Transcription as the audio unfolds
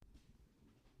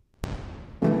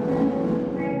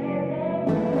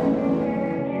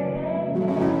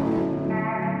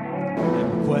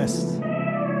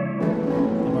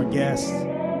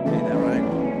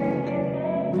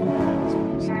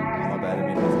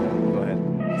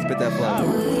that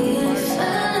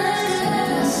flow.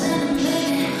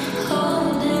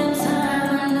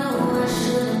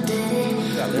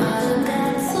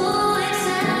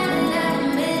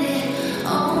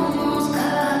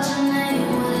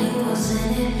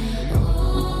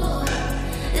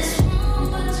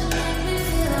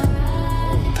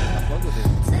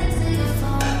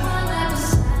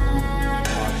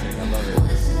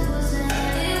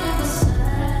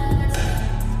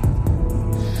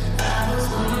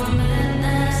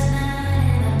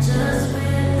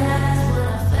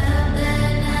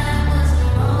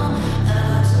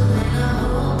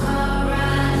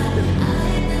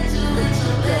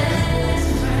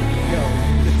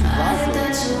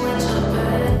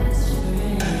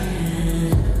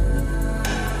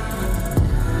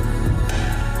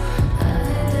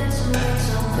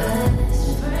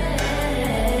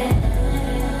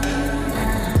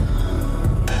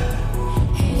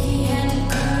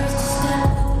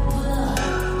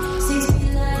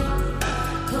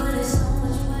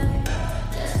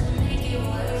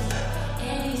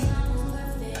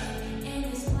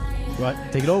 Right,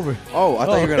 take it over. Oh, I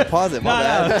thought you were going to pause it. My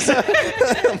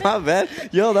bad. My bad.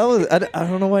 Yo, that was... I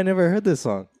don't know why I never heard this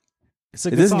song. It's a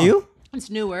Is good this song. new? It's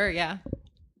newer, yeah.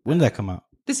 When did that come out?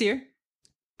 This year.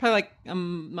 Probably like a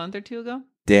month or two ago.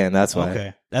 Damn, that's why.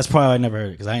 Okay. That's probably why I never heard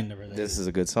it, because I ain't never heard that. This is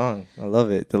a good song. I love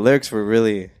it. The lyrics were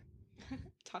really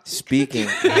speaking.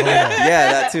 Oh.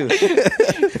 Yeah, that too.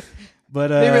 But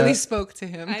they really spoke to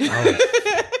him.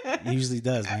 It usually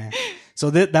does, man. So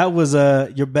that was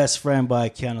Your Best Friend by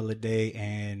Kiana Lede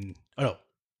and... Oh, no.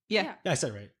 Yeah. Yeah, I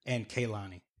said it right. And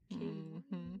Kaylani.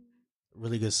 Mm-hmm.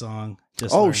 Really good song.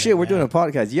 Just Oh learned shit, it we're now. doing a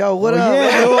podcast. Yo, what up?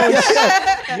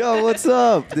 Yeah. Yo, what's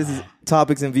up? This is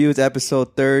Topics and Views,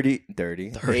 episode 30. 80.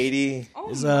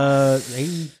 It's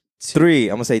 82. 3.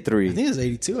 I'm gonna say 3. I think it's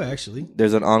 82 actually.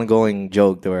 There's an ongoing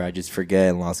joke where I just forget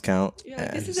and lost count.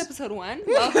 Yeah, this is episode 1.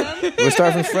 Welcome. We're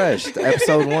starting fresh.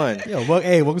 Episode 1. Yo,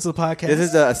 welcome to the podcast. This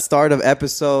is the start of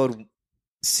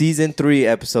season 3,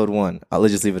 episode 1. I'll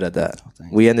just leave it at that.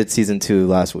 We ended season 2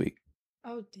 last week.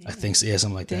 Oh, damn. I think so. Yeah,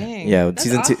 something like Dang. Yeah, That's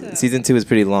season awesome. 2. Season 2 is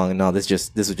pretty long. No, this was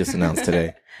just announced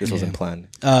today. This wasn't planned.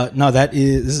 No, this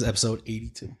is episode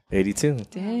 82. 82.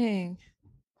 Dang.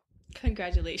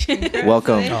 Congratulations.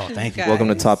 Welcome. Oh, thank you. Welcome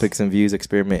to Topics and Views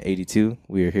Experiment 82.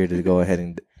 We are here to go ahead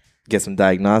and get some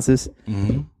diagnosis.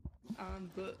 Mm-hmm.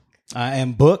 Book. I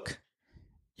am Book,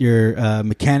 your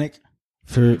mechanic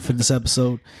for this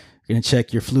episode. We're gonna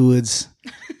check your fluids,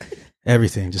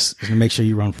 everything. Just to make sure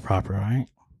you run proper. All right.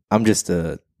 I'm just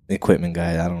a equipment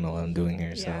guy. I don't know what I'm doing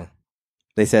here. Yeah. So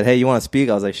they said, "Hey, you want to speak?"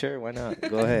 I was like, "Sure, why not?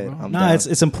 Go ahead." I'm down.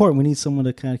 it's important. We need someone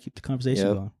to kind of keep the conversation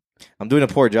Yep. going. I'm doing a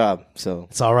poor job, so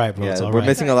It's all right, bro. yeah, It's all we're right.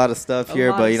 missing a lot of stuff A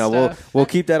here, lot but of you know, stuff. we'll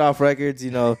keep that off records.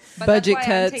 You know, But Budget that's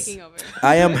why I'm cuts. taking over.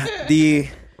 I am the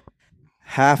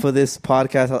half of this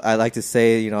podcast. I like to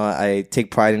say, you know, I take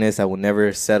pride in this. I will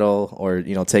never settle or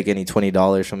take any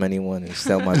 $20 from anyone and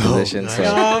sell my position. So.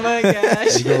 Oh my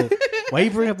gosh. You go, why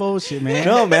you bring up old shit, man?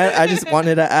 No, man, I just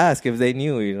wanted to ask if they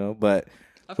knew, but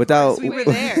Of without course we were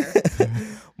there.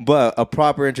 but a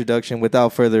proper introduction.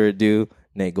 Without further ado,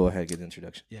 Nate, go ahead, get the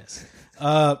introduction. Yes.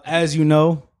 As you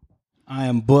know, I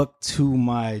am booked. To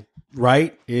my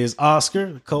right is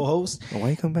Oscar, the co-host. Why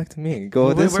you come back to me?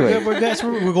 Go this way. We're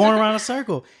going around a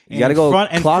circle. You gotta go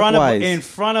clockwise. In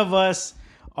front of us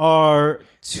are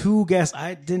two guests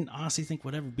I didn't honestly think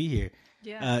would ever be here.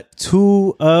 Yeah.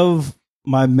 Two of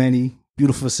my many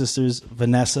beautiful sisters,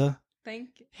 Vanessa Thank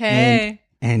you. Hey.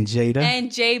 and Jada.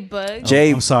 And J Bug.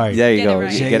 Jay, I'm sorry. There you Get it go.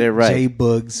 right. You get it right. J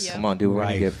Bugs. Yeah. Come on, dude. We're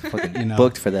Right. gonna get fucking You know.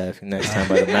 booked for that next time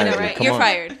by the I know, manager. right? Come You're on.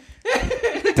 fired.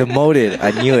 Demoted.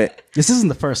 I knew it. This isn't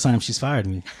the first time she's fired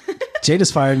me.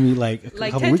 Jada's fired me like a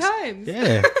Like couple 10 weeks. times.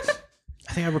 Yeah.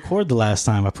 I think I recorded the last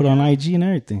time. I put it on IG and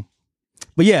everything.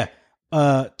 But yeah,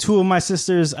 two of my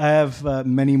sisters. I have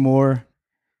many more.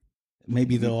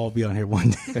 Maybe they'll all be on here one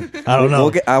day. I don't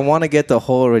know. I want to get the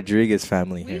whole Rodriguez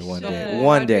family here We one should. day.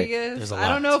 One day. There's a I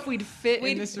don't lot. know if we'd fit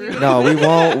in this room. No, we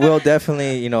won't. We'll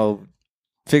definitely,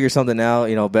 figure something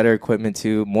out. Better equipment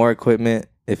too, more equipment,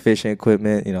 efficient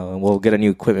equipment. And we'll get a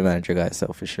new equipment manager guy. So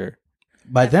for sure.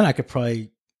 By then, I could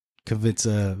probably convince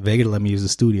Vega to let me use the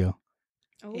studio.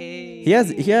 Oh. Hey. He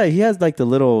has like the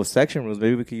little section rooms.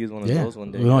 Maybe we could use one of Yeah. those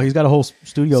one day. Well, he's got a whole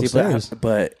studio See, upstairs.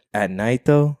 but at night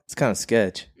though, it's kind of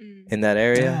sketch in that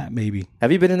area. Yeah, maybe.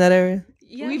 Have you been in that area?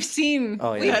 Yeah. We've seen.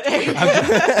 Oh we, yeah. we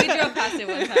drove past it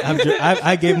one time.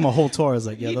 I gave him a whole tour. I was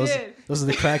like, yeah, He those did. are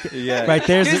the crack. Yeah. Right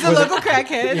there's Here's the where local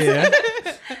crackheads.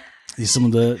 Yeah. These some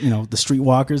of the the street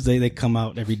walkers. They come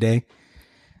out every day.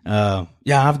 Yeah,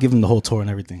 I've given them the whole tour and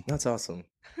everything. That's awesome.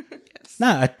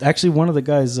 Nah, actually, one of the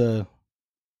guys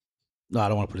No, I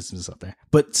don't want to put his business out there.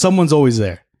 But someone's always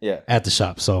there Yeah. at the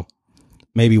shop. So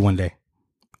maybe one day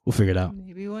we'll figure it out.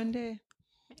 Maybe one day.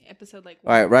 Episode like.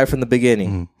 All right, right from the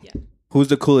beginning. Yeah. Who's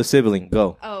the coolest sibling?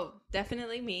 Go. Oh,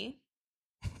 definitely me.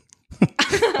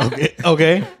 Okay.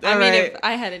 Okay. I All mean, right. if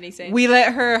I had any say. We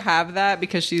let her have that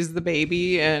because she's the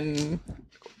baby, and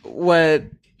what?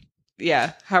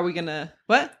 Yeah, how are we gonna?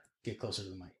 What? Get closer to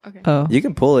the mic. Okay. Oh, You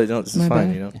can pull it. No, this is My fine.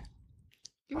 bad. You know.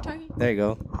 You were talking. There you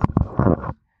go.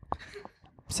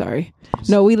 sorry.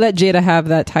 No, we let Jada have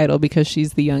that title because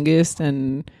she's the youngest,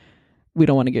 and we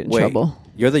don't want to get in Wait, trouble.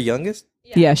 you're the youngest?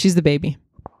 Yeah, she's the baby.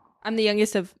 I'm the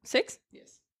youngest of 6?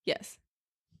 Yes.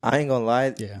 I ain't gonna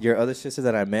lie. Yeah. Your other sister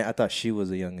that I met, I thought she was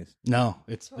the youngest. No,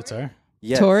 it's her.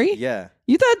 Yes. Tori? Yeah.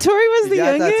 You thought Tori was the Yeah,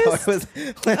 I youngest?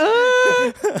 thought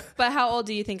Tori was. But how old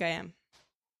do you think I am?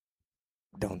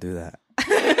 Don't do that.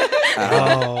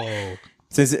 Oh.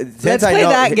 Since Let's I play know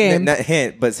that game. Not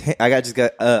hint, but I just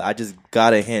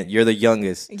got a hint. You're the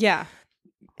youngest. Yeah.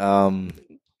 I'm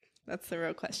That's the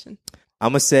real question.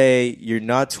 gonna say you're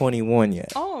not 21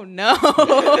 yet. Oh, no.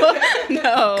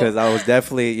 No. Because I was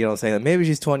definitely, saying that maybe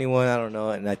she's 21. I don't know,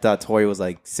 and I thought Tori was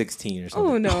like 16 or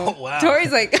something. Oh, no. Oh, wow.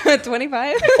 Tori's like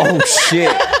 25. Oh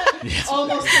shit!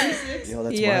 Almost 26. Yo,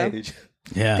 that's Yeah. my age.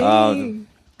 Yeah. I'm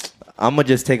gonna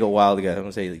just take a wild guess. I'm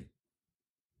gonna say like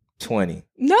 20.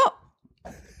 No.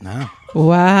 No.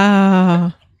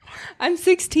 Wow. I'm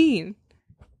 16.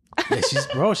 Yeah, she's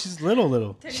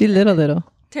little. She little.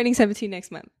 Turning 17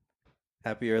 next month.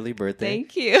 Happy early birthday!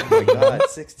 Thank you. Oh my God,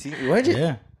 16. Why did you?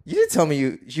 Yeah. You didn't tell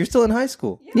me you're still in high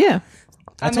school. Yeah.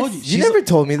 I I'm told a- you. You never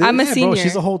told me that. I'm a Yeah, senior. bro,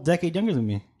 she's a whole decade younger than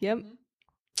me. Yep.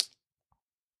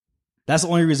 That's the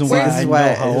only reason See, why this I is know why, how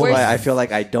this is old why I I feel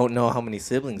like I don't know how many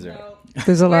siblings there are.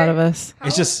 There's a lot of us.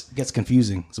 It just gets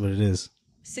confusing. Is what it is.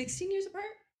 16 years apart?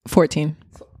 14.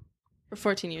 Or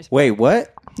 14 years apart? Wait,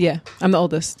 what? Yeah. I'm the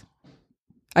oldest.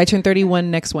 I turn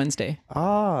 31 next Wednesday.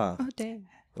 Ah, Oh, damn.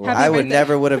 well, Happy I would birthday.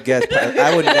 never would have guessed.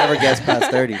 I would never guess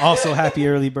past 30. Also, happy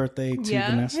early birthday to Yeah.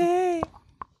 Vanessa. Hey.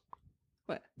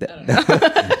 What?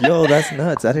 Yo, that's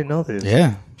nuts. I didn't know this.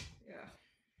 Yeah.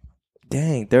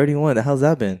 Dang, 31. The hell's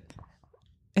that been?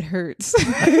 It hurts.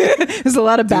 There's a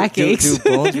lot of backaches. Do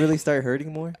bones really start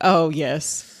hurting more? Oh,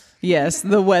 yes. Yes.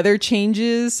 The weather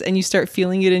changes and you start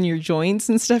feeling it in your joints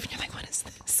and stuff. And you're like, what is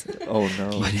this? Oh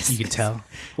no. You can tell.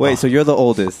 Wait, so you're the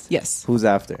oldest? Yes. Who's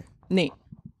after? Nate.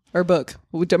 Or Book.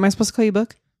 Am I supposed to call you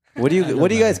Book? What do you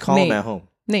guys call him Nate. at home?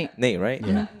 Nate. Nate, right?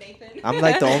 Yeah. I'm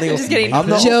like the only. Just kidding. I'm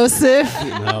the Joseph.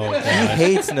 No. He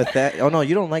hates Nathan. Oh no,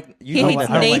 you don't like. You He don't hates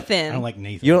like Nathan. I don't like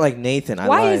Nathan. You don't like Nathan. I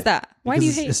Why lied. is that? Why do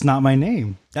you Because hate? it's not my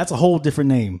name. That's a whole different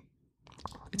name.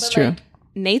 It's true.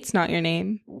 Nate's not your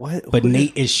name. What? But Who-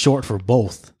 Nate is short for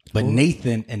both. But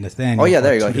Nathan and Nathaniel. Oh yeah,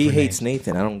 there are you go. two He different hates names.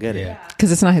 Nathan. I don't get it. Yeah.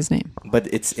 Because it's not his name. But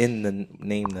it's in the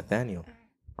name Nathaniel.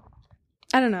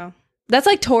 I don't know. That's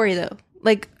like Tori though.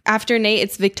 Like after Nate,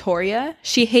 it's Victoria.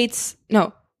 She hates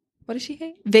no. What does she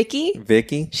hate? Vicky.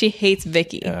 Vicky. She hates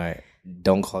Vicky. All right.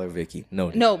 Don't call her Vicky. No.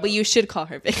 No, but you should call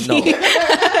her Vicky. No.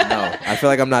 No. I feel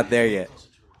like I'm not there yet.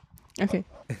 Okay.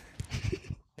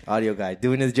 Audio guy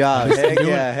doing his job. Heck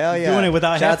yeah, hell yeah. doing it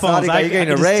without Shouts to headphones. audio guy. I You're getting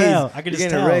can a just raise. tell. I can You're just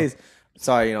getting a tell. raise.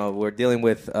 Sorry, we're dealing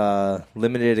with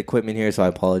limited equipment here, so I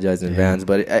apologize in advance.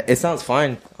 But it sounds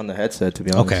fine on the headset, to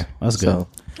be honest. Okay, that's good. So,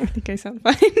 I think I sound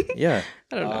fine. yeah.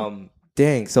 I don't know.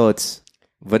 Dang. So it's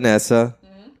Vanessa,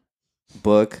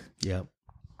 Book,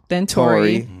 Then Tori,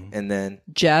 Tori. and then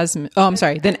Jasmine. Oh, I'm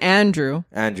sorry. Then Andrew.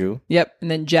 Andrew. Yep.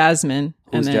 And then Jasmine.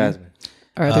 Who's and then Jasmine?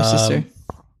 Our other sister.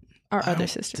 Our I other don't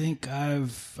sister. think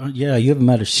I've. Yeah, you haven't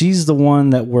met her. She's the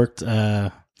one that worked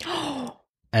at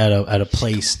a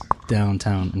place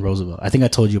downtown in Roosevelt. I think I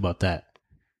told you about that.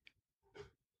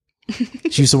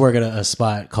 She used to work at a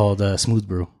spot called Smooth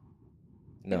Brew.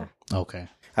 No. Okay.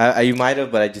 You might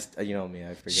have, but I just, you know me,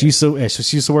 I forget. She used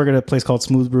to work at a place called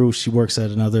Smooth Brew. She works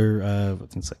at another, I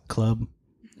think it's like club,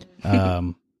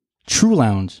 True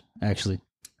Lounge, actually.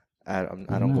 I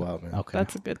don't go out, man. Okay.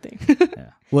 That's a good thing.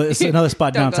 Yeah. Well, it's another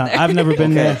spot Don't go downtown. there. I've never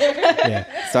been Okay. there.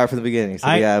 Yeah. Start from the beginning. So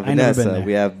we I have never been Vanessa, there.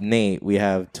 we have Nate, we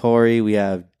have Tori, we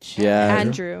have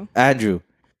Andrew.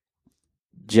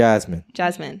 Jasmine,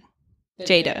 Jasmine.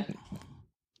 Jada.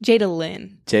 Jada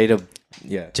Lynn. Jada,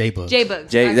 yeah, J-Bug. J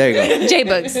Bugs. J. There you go, J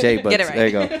Bugs. J. Bucks. Get it right. There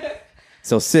you go.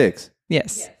 So 6.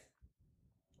 Yes.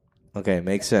 Okay,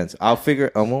 makes sense. I'll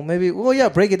figure. Well, maybe. Well, yeah.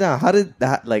 Break it down. How did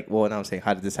that? Like, well, now I'm saying,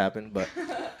 how did this happen? But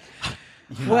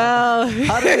Well,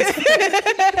 how did this?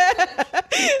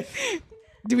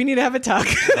 do we need to have a talk?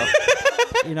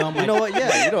 You know, You know what?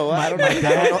 Yeah, you know what? I don't know. my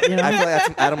dad, you know? I feel like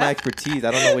that's out of my expertise.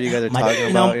 I don't know what you guys are My- talking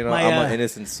you know, about. my, I'm an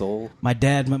innocent soul. my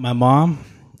dad met my mom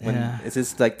Is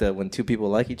this like when two people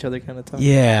like each other kind of time?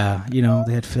 Yeah,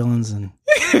 they had feelings and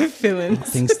Feelings.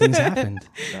 things happened.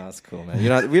 No, that's cool, man.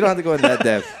 We don't have to go in that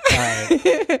depth.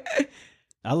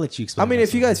 I'll let you explain. I mean,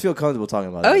 if you guys feel comfortable talking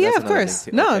about it. Oh, that's yeah, of another course.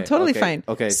 thing, too. No, Okay, totally okay, fine.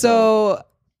 Okay, So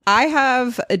I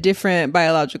have a different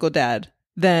biological dad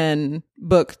than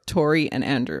Book, Tori, and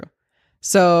Andrew.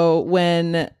 So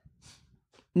when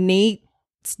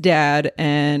Nate's dad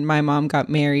and my mom got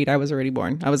married, I was already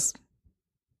born. I was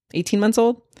 18 months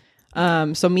old.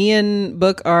 So me and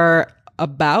Book are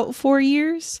about 4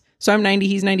 years. So I'm 90,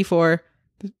 he's 94,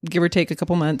 give or take a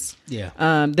couple months. Yeah.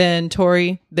 Then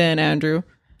Tori, then Andrew.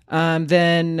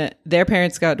 Then their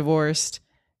parents got divorced.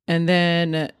 And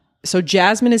then, so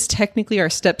Jasmine is technically our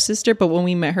stepsister, but when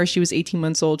we met her, she was 18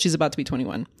 months old. She's about to be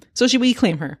 21. So we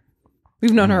claim her.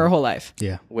 We've known her whole life.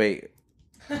 Yeah. Wait.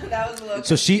 That was a little.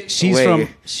 So she's Wait. from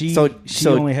she So-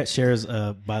 only shares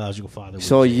a biological father. with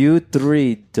So you. you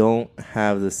three don't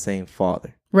have the same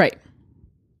father. Right.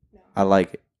 I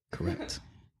like it. Correct.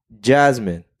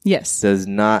 Jasmine Yes. does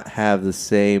not have the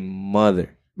same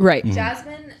mother. Right.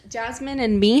 Jasmine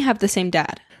and me have the same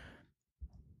dad,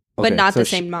 but not the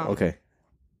same mom. Okay.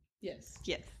 Yes.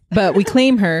 But we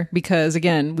claim her because,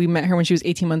 again, we met her when she was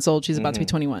 18 months old. She's about to be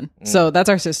 21. So that's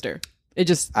our sister. It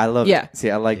just, I love Yeah. it. See,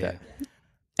 I like that.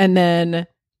 and then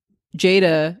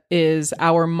Jada is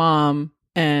our mom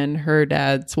and her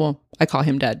dad's, well, I call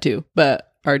him dad too,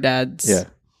 but our dad's Yeah.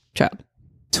 child.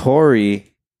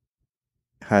 Tori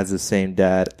has the same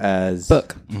dad as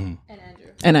Book. Mhm.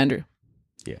 And Andrew.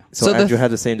 Yeah. So, So the- Andrew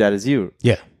had the same dad as you.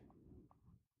 Yeah.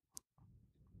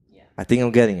 I think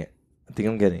I'm getting it.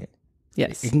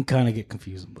 Yes. It can kind of get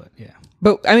confusing, but yeah.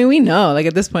 But I mean, we know, like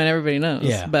at this point, everybody knows.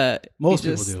 Yeah. But Most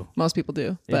you people do. Most people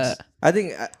do. It's- But I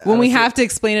think when we honestly- have to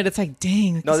explain it, it's like,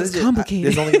 dang, no, this is complicated.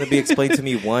 This is only going to be explained to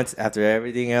me once. After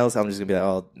everything else, I'm just going to be like,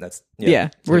 oh, that's Yeah,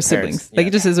 it's we're their siblings. parents. Like,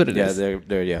 it just is what it yeah, is.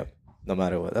 they're no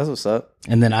matter what. That's what's up.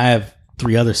 And then I have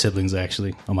 3 other siblings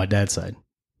actually on my dad's side.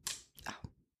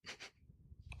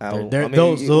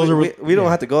 Those are we don't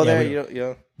have to go Yeah, there. we- You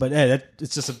know. But yeah,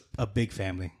 it's just a big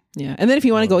family. Yeah. And then if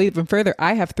you want to go even further,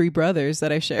 I have 3 brothers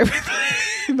that I share with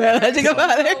my biological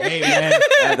father. Hey man,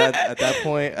 At that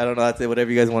point, I don't know. I'd say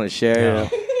whatever you guys want to share. No.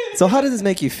 So how does this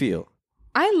make you feel?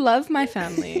 I love my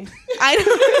family.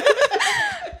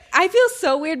 I feel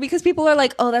so weird because people are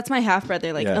like, "Oh, that's my half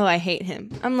brother." Like, Yeah. "Oh, I hate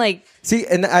him." I'm like, See,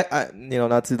 and I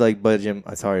not to like budge him.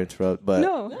 I'm sorry to interrupt, but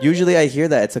No. usually I hear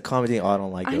that it's a comedy. Oh, I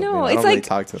don't like I him. know. I It's don't really like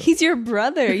talk to him. he's your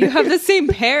brother. You have the same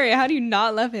parent. How do you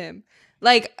not love him?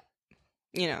 Like,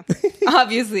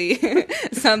 obviously,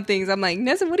 some things I'm like,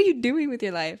 Nessa, what are you doing with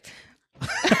your life?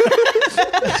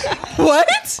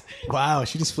 What? wow,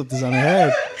 she just flipped this on her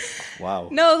head. Wow.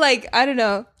 No, like, I don't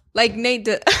know. Like Nate,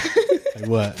 Like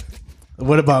what?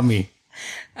 What about me?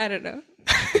 I don't know.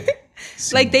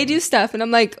 Like they do stuff, and I'm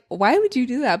like, why would you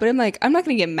do that? But I'm like, I'm not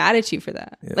gonna get mad at you for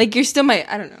that. Like you're still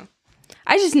I don't know.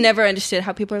 I just never understood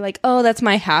how people are like, oh, that's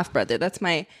my half brother, that's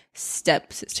my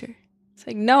stepsister. It's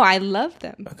like, no, I love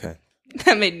them. Okay.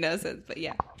 That made no sense, but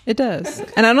yeah. It does.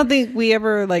 And I don't think we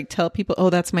ever like tell people, oh,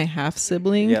 that's my half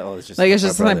sibling. Yeah. Oh, it's just Like, it's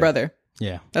just my brother.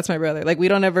 Yeah. That's my brother. Like, we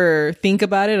don't ever think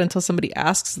about it until somebody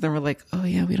asks. Then we're like, oh,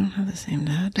 yeah, we don't have the same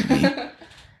dad, do we?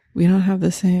 We don't have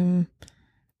the same.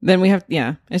 Then we have,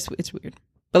 yeah, it's weird.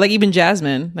 But like, even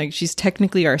Jasmine, like, she's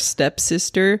technically our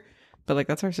stepsister, but like,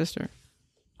 that's our sister.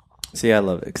 See, I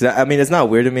love it because I mean it's not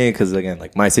weird to me because again,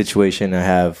 like my situation, I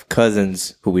have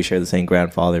cousins who we share the same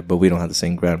grandfather, but we don't have the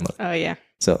same grandmother. Oh yeah.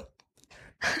 So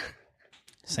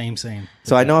Same.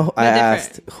 So I know I different.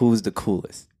 asked who's the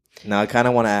coolest. Now I kind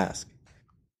of want to ask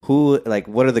who, like,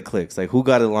 what are the cliques? Like, who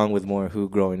got along with more? Who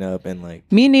growing up and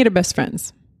like? Me and Nate are best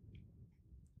friends.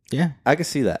 Yeah. I can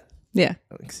see that. Yeah.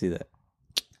 I can see that.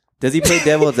 Does he play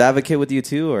devil's advocate with you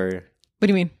too, or What do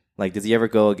you mean? like does he ever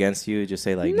go against you? Just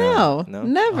say like No, no.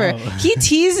 never. Oh. He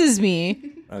teases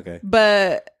me, Okay.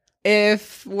 but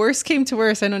if worse came to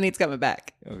worse, I know Nate's got my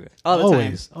back Okay. all the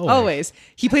Always, time. always. Always.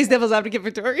 He plays devil's advocate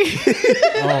for Tori. All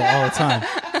the time.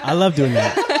 I love doing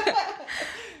that.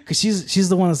 Cause she's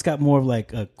the one that's got more of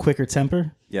like a quicker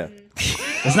temper. Yeah.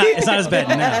 It's not as bad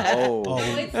now. Oh.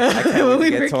 I can't When wait we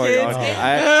to were get Tori on kids. here.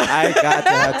 I got to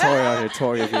have Tori on here.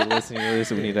 Tori, if you're listening to this,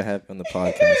 we need to have you on the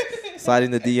podcast. Slide in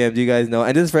the DM. Do you guys know?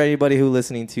 And this is for anybody who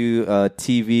listening to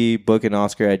TV, book and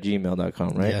Oscar at gmail.com,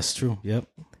 right? Yes, true. Yep.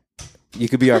 You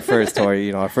could be our first, Tori.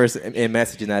 You know, our first in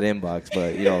message in that inbox,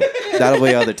 but you know, that'll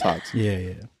be other talks.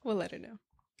 Yeah. We'll let her know.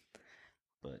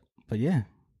 But yeah.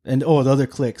 And the other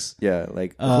cliques. Yeah,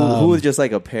 like who was just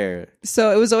like a pair?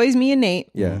 So it was always me and Nate,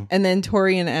 Yeah. and then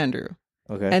Tori and Andrew.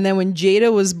 Okay. And then when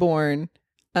Jada was born,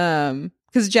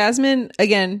 Because Jasmine,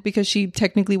 again, because she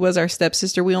technically was our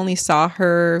stepsister, we only saw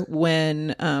her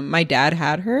when my dad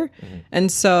had her. Mm-hmm. And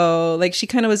so like she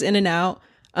kind of was in and out.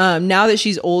 Now that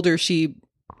she's older,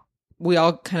 we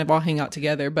all kind of all hang out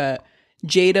together. But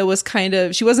Jada was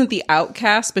she wasn't the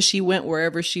outcast, but she went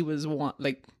wherever she was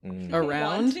around.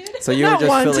 So you were just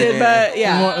wanted, filling in. but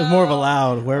yeah. It was more of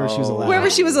allowed, wherever she was allowed. Wherever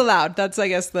she was allowed. That's, I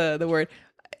guess, the word.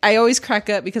 I always crack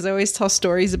up because I always tell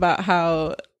stories about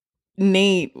how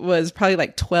Nate was probably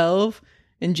like 12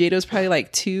 and Jada was probably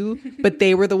like 2, but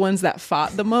they were the ones that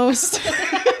fought the most.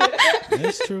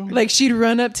 That's true. Like she'd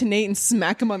run up to Nate and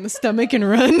smack him on the stomach and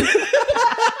run.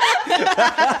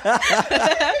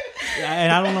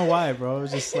 And I don't know why, bro. It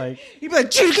was just like He'd be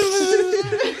like,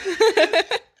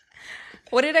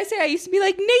 What did I say? I used to be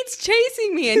like, Nate's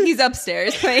chasing me, and he's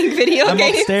upstairs playing video I'm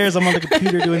games. upstairs, I'm on the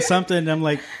computer doing something, and I'm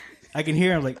like, I can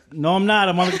hear him. Like, no, I'm not.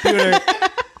 I'm on the computer.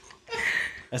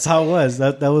 That's how it was.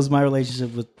 That was my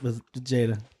relationship with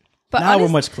Jada. But now we're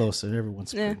much closer.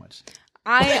 Everyone's pretty much.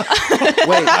 I'm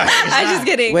just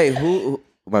kidding. Wait, who?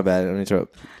 My bad. Let me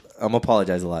interrupt. I'm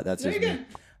apologize a lot. That's just me.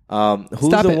 Who's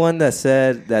Stop the it. one that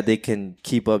said that they can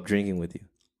keep up drinking with you?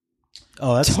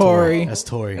 Oh, that's Tori. Tori. That's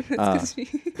Tori.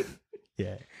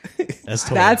 Yeah, that's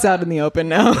Tori. that's out in the open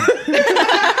now.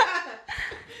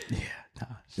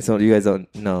 So you guys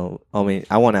don't know. I mean,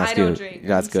 I want to ask I don't you. drink.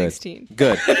 That's I'm good. 16.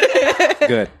 Good.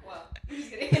 Good.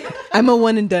 I'm a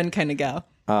one and done kind of gal.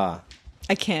 Ah,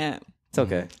 I can't. it's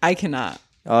okay. I cannot.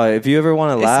 If you ever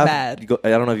want to It's laugh, bad. I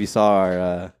don't know if you saw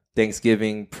our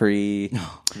Thanksgiving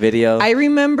pre-video. I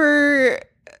remember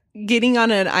getting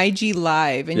on an IG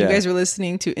live and Yeah. you guys were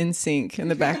listening to NSYNC in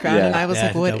the background Yeah. and I was Yeah,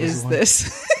 like, what that was is the one.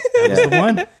 this? That was the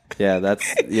one. Yeah, that's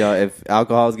if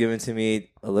alcohol is given to me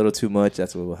a little too much,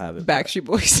 that's what will happen. Backstreet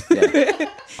Boys. Yeah.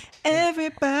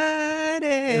 Everybody.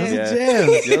 It was Yeah. a jam.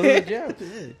 It was a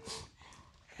jam.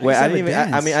 Wait, I have didn't a even.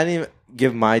 dance. I mean, I didn't even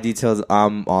give my details.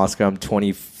 I'm Oscar. I'm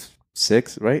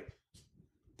 26, right?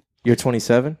 You're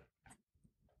 27.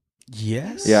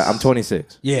 Yes. Yeah, I'm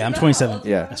 26. Yeah, I'm 27.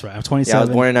 Yeah. That's right. I'm 27. Yeah, I was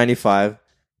born in 95,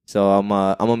 so I'm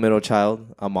a middle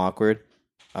child. I'm awkward.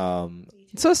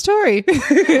 So story.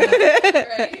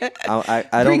 I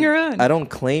Bring don't. her on. I don't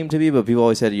claim to be, but people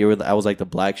always said I was like the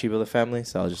black sheep of the family.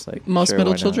 So I was just like Most sure,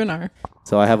 middle why not? children are.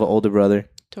 So I have an older brother.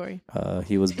 Tori.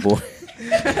 He was born.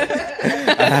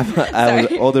 I have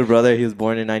an older brother. He was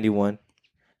born in 91.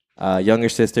 Younger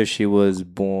sister. She was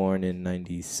born in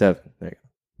 97. There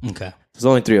you go. Okay. There's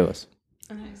only 3 of us.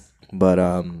 Nice. But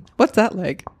What's that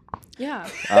like? Yeah.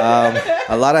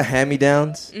 a lot of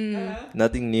hand-me-downs.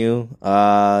 Nothing new.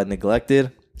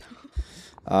 Neglected.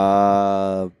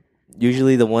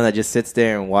 Usually the one that just sits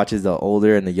there and watches the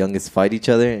older and the youngest fight each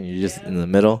other, and you're just in the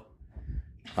middle.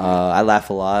 I laugh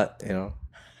a lot, you know.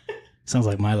 Sounds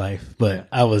like my life, but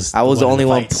I was I was the only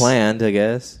one fights. planned, I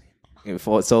guess.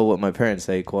 So what my parents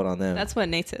say, quote on them. That's what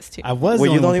Nate says too. I was. Were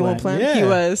you the only one planned? Yeah. He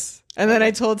was. And then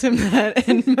I told him that,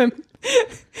 and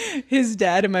his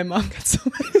dad and my mom got so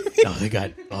mad. Oh, they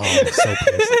got. Oh, I'm so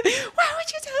pissed. Why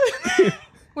would you tell him?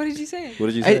 What did you say? What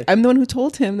did you say? I'm the one who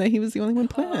told him that he was the only one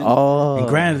planned. Oh, And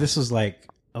granted, this was like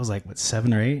I was like what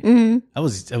 7 or 8. Mm-hmm. I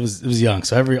was young,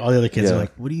 so all the other kids Yeah. were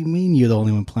like, "What do you mean you're the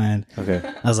only one planned?" okay.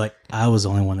 I was like, "I was the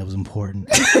only one that was important."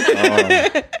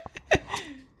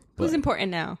 Who's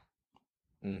important now?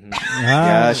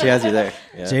 Yeah, she has you there.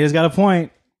 Yeah. Jada's got a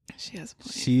point. She has a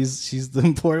point. She's the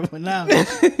important one now.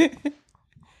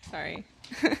 Sorry.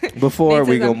 Before Nate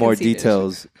we says go I'm more conceited.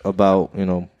 details about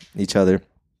each other,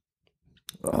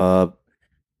 want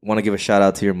to give a shout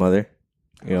out to your mother,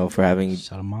 for having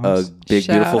Shout out a moms. big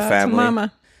Shout beautiful out to family.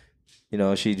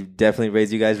 Mama. She definitely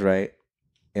raised you guys right.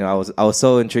 I was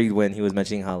so intrigued when he was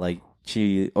mentioning how like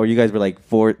you guys were like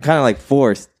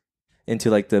forced into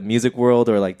like the music world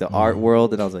or like the art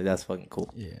world, and I was like, that's fucking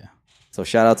cool. Yeah. So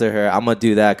shout out to her. I'm gonna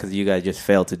do that because you guys just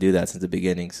failed to do that since the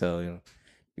beginning. So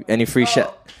any free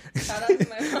shout. Shout out to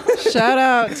my mom. Shout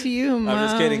out to you, Mom. I'm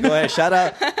just kidding. Go ahead. Shout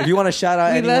out if you want to shout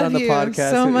out We anyone love on the you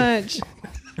podcast. so much.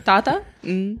 Tata?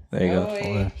 There you go.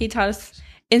 Oh, He taught us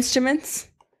instruments.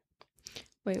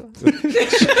 Wait, what?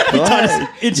 Go ahead.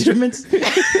 Instruments.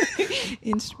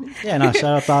 Instrument. Yeah, no,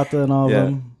 shout out Tata and all Yeah. of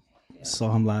them.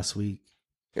 Saw him last week.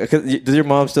 Does your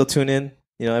mom still tune in?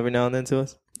 Every now and then to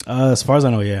us. As far as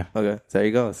I know, yeah. Okay, there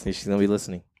you go. See, she's gonna be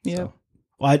listening. Yeah. So.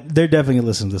 Well, they're definitely gonna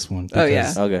listen to this one. Oh yeah.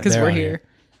 because Okay. Because they're we're on here.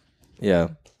 Yeah,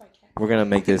 we're gonna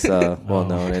make this well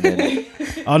known, and then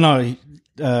Oh no,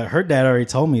 her dad already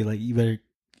told me like you better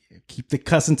keep the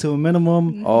cussing to a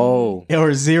minimum. Oh.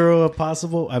 Or zero if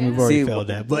possible. I mean, we've already failed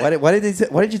that. But why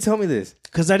did you tell me this?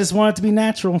 because I just want it to be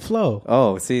natural and flow.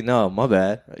 Oh, see, no, my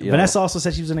bad. Vanessa also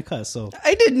said she was in a cuss, so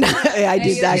I did not. I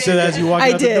did you that. said as you walked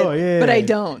I out did, the door. Yeah, but I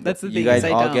don't. That's the thing. You guys is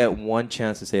I all don't. get one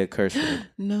chance to say a curse word.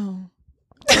 No.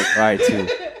 All right, two.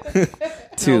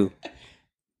 Two.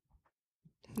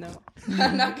 No.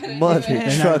 I'm not gonna Mother do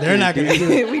it. trucker, they're not gonna dude.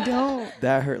 do it. We don't.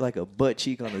 That hurt like a butt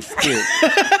cheek on a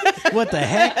stick. What the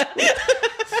heck?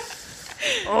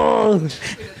 Oh.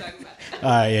 All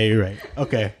right, yeah, you're right.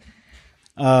 Okay.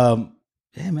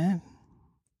 Yeah, man.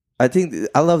 I think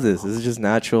I love this. This is just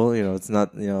natural. You know, it's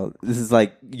not, you know, this is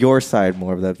like your side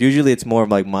more of that. Usually it's more of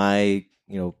like my,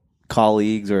 you know,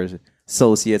 colleagues or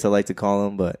associates, I like to call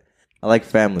them, but I like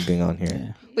family being on here.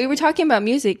 Yeah. We were talking about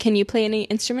music. Can you play any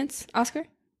instruments, Oscar?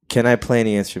 Can I play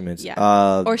any instruments?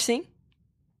 Yeah. Or sing?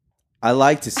 I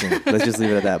like to sing. Let's just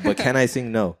leave it at that. But can I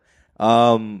sing? No.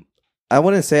 I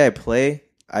wouldn't say I play.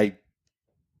 I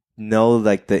know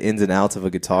like the ins and outs of a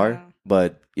guitar. Wow.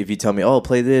 But if you tell me, oh,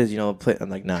 play this, you know, play, I'm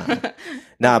like, nah,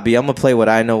 B, I'm gonna play what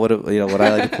I know, what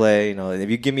I like to play. You know, if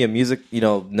you give me a music, you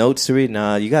know, notes to read,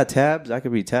 nah, you got tabs, I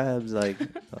could read tabs, like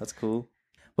that's cool.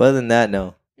 But other than that,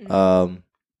 no. What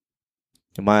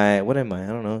am I? I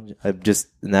don't know. I'm just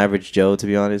an average Joe, to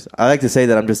be honest. I like to say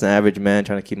that I'm just an average man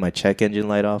trying to keep my check engine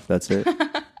light off. That's it.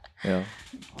 You know,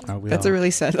 That's a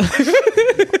really sad.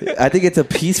 I think it's a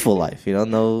peaceful life. You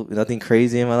know, nothing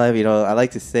crazy in my life. You know, I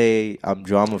like to say I'm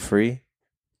drama free.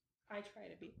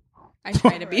 I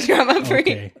try to be drama free.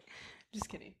 Okay. Just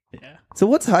kidding. Yeah. So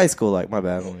what's high school like? My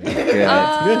bad.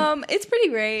 Yeah, It's pretty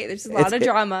great. There's a lot of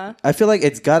drama. I feel like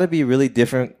it's got to be really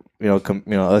different. You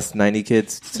know, us 90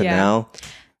 kids to now.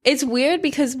 It's weird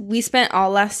because we spent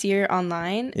all last year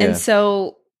online, Yeah. and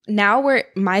so now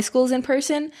my school's in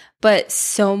person, but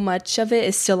so much of it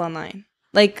is still online.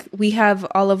 Like we have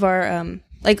all of our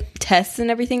like tests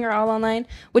and everything are all online,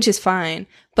 which is fine,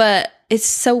 but it's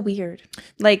so weird.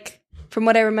 Like from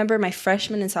what I remember, my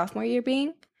freshman and sophomore year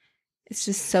being, it's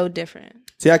just so different.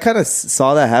 See, I kind of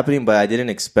saw that happening, but I didn't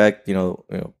expect, you know,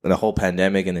 the whole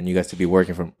pandemic and then you guys to be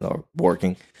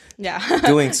Yeah,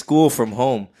 doing school from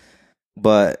home.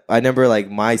 But I remember,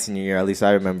 like, my senior year, at least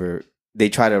I remember, they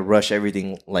try to rush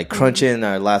everything, like, crunch in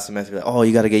our last semester. Like, oh,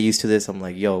 you got to get used to this. I'm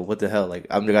like, yo, what the hell? Like,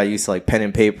 I'm got used to, like, pen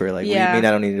and paper. Like, what do you mean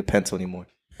I don't need a pencil anymore?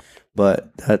 But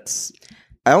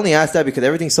I only asked that because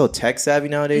everything's so tech savvy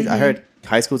nowadays. I heard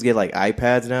high schools get, like,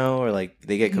 iPads now or, like,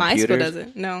 they get computers. my school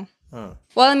doesn't. No. Huh.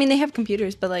 Well, I mean, they have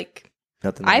computers, but, like,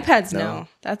 Nothing. iPads, no.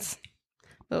 That's a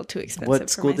little too expensive. What for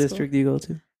school my district do you go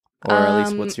to? Or at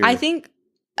least what's your... I think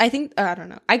I don't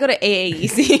know. I go to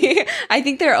AAEC. I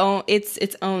think it's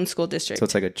its own school district. So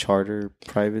it's like a charter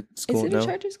private school? Is it a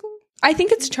charter school? I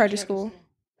think it's a charter school.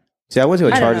 See, I went to a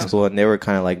I don't charter know. school and they were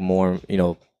kind of like more, you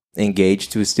know,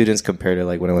 engaged to students compared to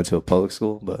like when I went to a public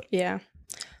school. But Yeah,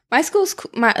 my school's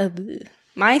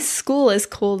my school is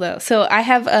cool though. So I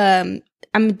have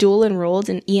I'm dual enrolled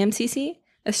in EMCC,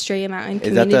 Estrella Mountain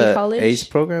is that Community the College. ACE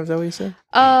program? Is that what you said?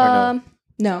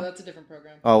 No. That's a different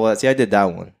program. Oh, well, see, I did that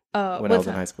one when I what's was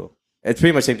in that? high school. It's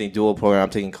pretty much the same thing, dual program. I'm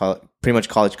taking pretty much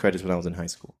college credits when I was in high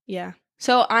school. Yeah.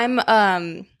 So I'm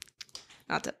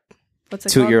not to what's it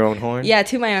Toot called? your own horn? Yeah,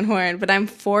 to my own horn. But I'm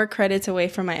 4 credits away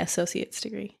from my associate's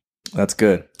degree. That's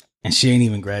good. And she ain't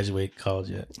even graduated college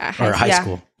yet. Or high yeah.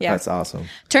 school. Yeah. That's awesome.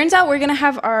 Turns out we're gonna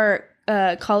have our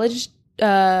college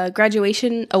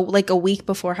graduation like a week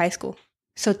before high school.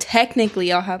 So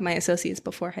technically, I'll have my associates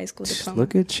before high school diploma.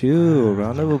 Look at you.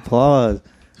 Round of applause.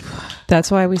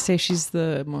 That's why we say she's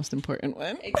the most important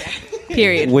one.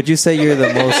 Period. Would you say you're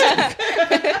the most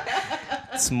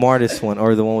smartest one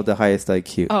or the one with the highest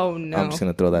IQ? Oh no! I'm just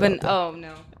going to throw that out there. Oh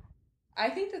no! I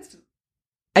think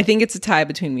it's a tie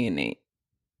between me and Nate.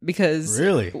 Because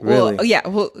Really? well, Really? yeah.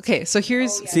 Well, okay. So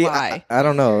here's See, why. I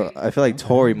don't know. I feel like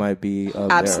Tori might be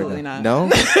up Absolutely there. not. No?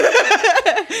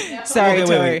 Sorry,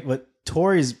 Tori. Wait. But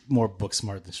Tori's more book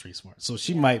smart than street smart. So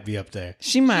she might be up there.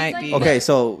 She might be. Okay,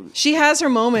 so She has her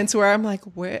moments where I'm like,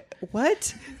 what?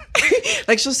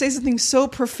 Like she'll say something so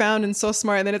profound and so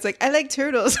smart, and then it's like, I like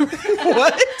turtles.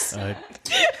 What?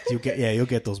 You'll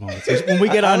get those moments when we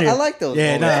get on here. I like those.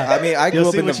 Yeah, moments. nah. I mean, I You'll grew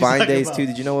up see in the what she's Vine talking days about. too.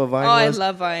 Did you know what Vine I was?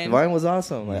 love Vine. Vine was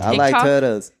awesome. Like, I TikTok? like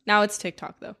turtles. Now it's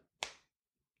TikTok though.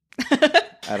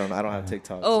 I don't have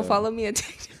TikTok. Oh, so. follow me on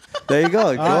TikTok. There you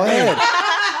go. Go ahead.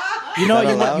 You know, Is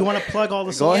that allowed? you want to plug all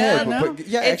the Go songs ahead. now?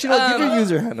 Yeah, actually, no, give your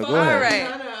user handle. Go All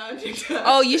ahead. right.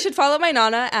 Oh, you should follow my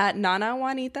Nana at Nana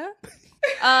Juanita.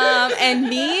 And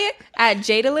me at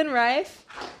Jadalyn Rife.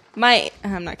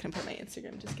 I'm not gonna put my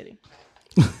Instagram, just kidding.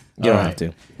 You don't All have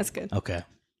to. That's good. Okay.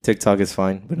 TikTok is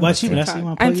fine. But What you Vanessa? You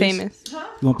want to plug I'm yours? famous.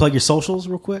 You want to plug your socials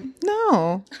real quick?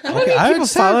 No. Okay, I People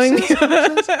following me.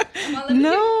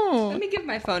 No. Let me give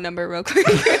my phone number real quick.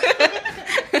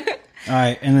 All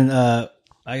right, and then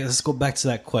I guess let's go back to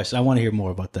that question. I want to hear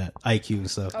more about that IQ and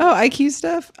stuff. Oh, IQ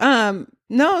stuff.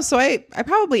 No, so I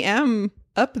probably am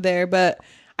up there, but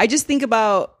I just think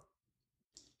about.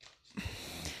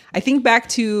 I think back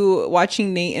to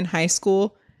watching Nate in high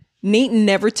school. Nate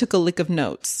never took a lick of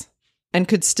notes and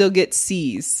could still get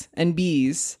C's and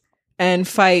B's and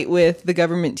fight with the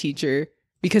government teacher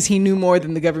because he knew more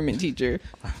than the government teacher.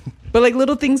 But like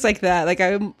little things like that, like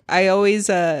I always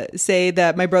say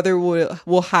that my brother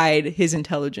will hide his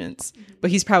intelligence,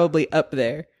 but he's probably up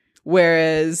there.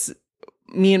 Whereas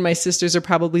me and my sisters are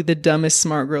probably the dumbest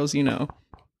smart girls, you know.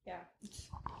 Yeah.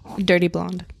 Dirty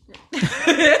blonde.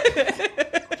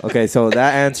 Okay, so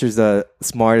that answers the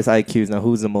smartest IQs. Now,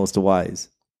 who's the most wise?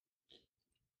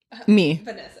 Me.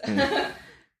 Vanessa.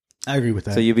 I agree with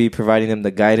that. So you be providing them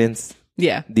the guidance.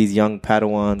 Yeah. These young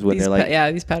Padawans when These they're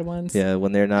like, these Padawans. yeah,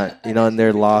 when they're not, you know, and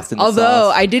they're lost in the Although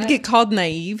sauce. I did get called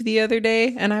naive the other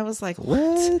day, and I was like,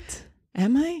 "What?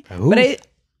 Am I?" Who? But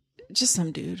just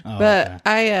some dude. Oh, but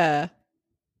okay.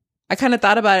 I kind of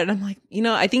thought about it, and I'm like, you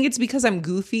know, I think it's because I'm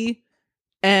goofy,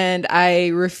 and I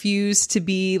refuse to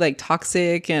be like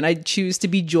toxic, and I choose to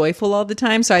be joyful all the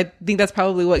time. So I think that's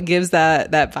probably what gives that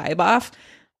vibe off.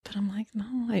 But I'm like, no,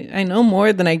 I know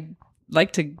more than I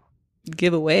like to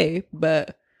give away,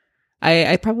 but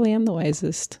I probably am the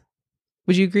wisest.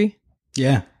 Would you agree?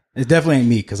 Yeah, it definitely ain't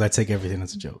me because I take everything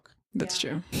as a joke. That's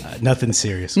true. Nothing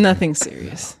serious. Nothing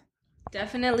serious.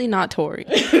 Definitely not Tori.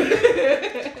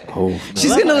 Oh,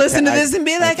 She's gonna listen to this and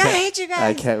be like, I hate you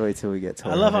I guys. can't wait till we get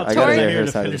Tori. I love how I gotta Tori's hear here her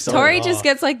to side of finish the Tori. story. Tori just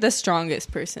gets like the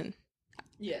strongest person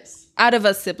Yes. out of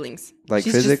us siblings. Like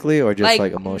She's just- physically or just like-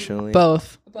 like emotionally?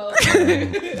 Both.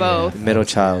 Both. Middle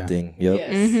child thing. Yep.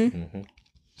 Yes. Mm-hmm.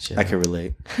 She I had can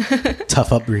relate. a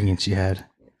tough upbringing she had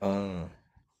for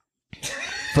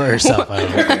herself. I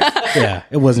don't know. Yeah,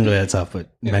 it wasn't really that tough, but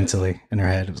mentally in her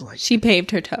head, it was like, She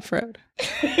paved her tough road.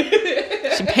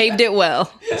 She paved it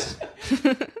well.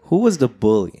 Who was the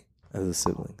bully as a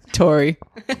sibling? Tori.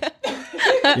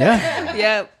 yeah.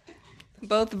 Yep.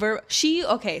 Both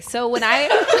okay, so when I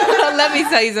let me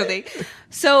tell you something.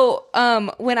 So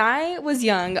when I was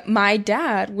young, my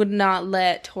dad would not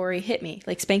let Tori hit me,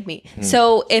 like spank me.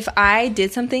 So if I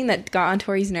did something that got on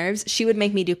Tori's nerves, she would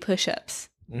make me do push-ups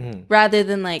rather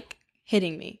than like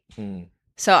hitting me.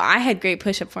 So I had great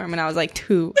push-up form when I was like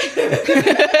 2.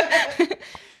 I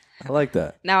like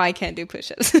that. Now I can't do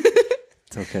push-ups.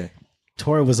 It's okay.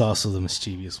 Tori was also the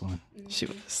mischievous one. She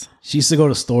was. She used to go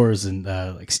to stores and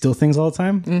like steal things all the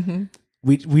time. Mm-hmm.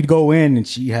 We'd go in and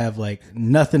she'd have like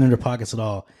nothing in her pockets at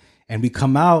all, and we'd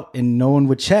come out and no one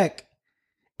would check,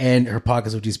 and her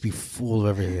pockets would just be full of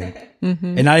everything,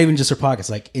 and not even just her pockets,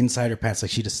 like inside her pants.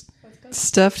 Like she just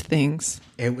Stuffed things.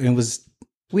 it was.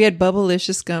 We had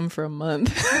Bubblicious gum for a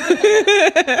month.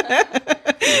 I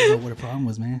don't know what her problem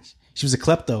was, man. She was a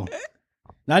klepto.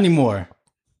 Not anymore,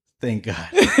 thank God.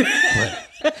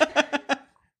 But,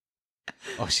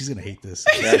 oh, she's gonna hate this.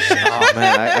 Oh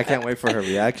man, I can't wait for her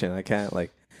reaction. I can't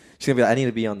like. She's gonna be like, I need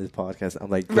to be on this podcast.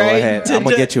 I'm like, go ahead. I'm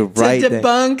gonna get you right to then.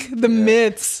 debunk the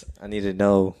myths. I need to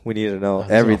know. We need to know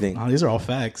everything. These are all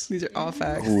facts. These are all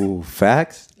facts. Ooh,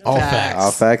 facts? All Facts. facts.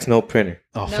 All facts, no printer.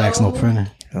 All facts, no printer.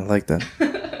 I like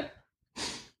that.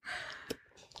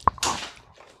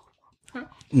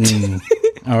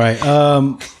 All right.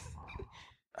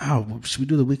 Should we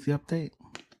do the weekly update?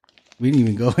 We didn't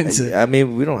even go into. I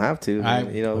mean, we don't have to.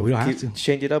 You know, we don't have to.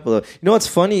 Change it up a little. You know what's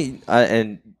funny?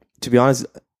 And to be honest,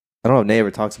 I don't know if Nate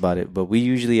ever talks about it, but we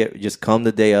usually just come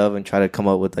the day of and try to come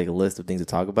up with like a list of things to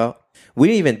talk about. We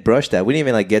didn't even brush that. We didn't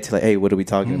even like get to like, hey, what are we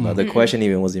talking about? The question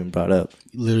even wasn't even brought up,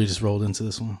 Literally just rolled into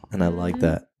this one. and I like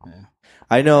that. Yeah.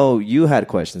 I know you had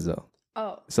questions though,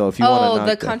 Oh. so if you want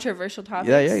to, the controversial topics.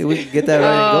 yeah, we can get that right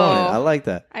and going. Oh. I like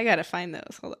that. I gotta find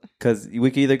those. Hold on. Because we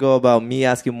could either go about me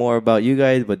asking more about you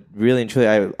guys, but really and truly,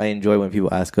 I enjoy when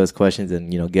people ask us questions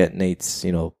and, you know, get Nate's,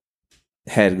 you know,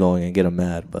 head going and get him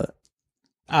mad. But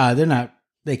They're not.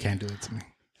 They can't do it to me.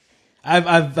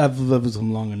 I've lived with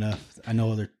them long enough. I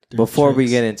know their before we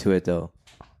tricks. get into it, though,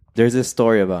 there's this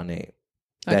story about Nate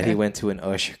that Okay. he went to an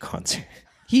Usher concert.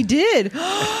 He did.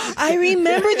 I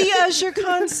remember the Usher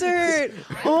concert.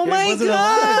 Oh my wasn't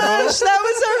gosh. That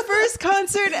was our first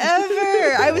concert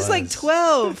ever. I was like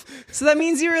 12. So that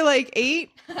means you were like 8,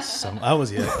 I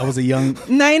was a young.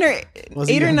 9 or Was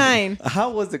 8 he or young? 9. How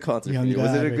was the concert? Young For you?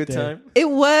 Was guy it a right good there. time? It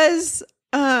was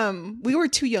we were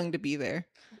too young to be there.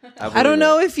 I don't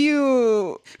know if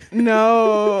you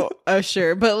know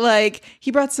Usher, but like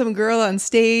he brought some girl on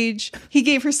stage. He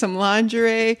gave her some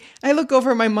lingerie. I look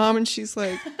over at my mom and she's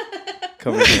like,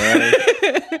 Covered in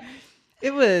water.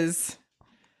 it was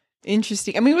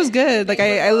interesting. I mean, it was good. Like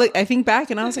I think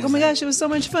back and I was like, oh my gosh, it was so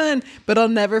much fun. But I'll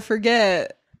never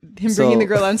forget him bringing the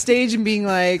girl on stage and being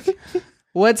like,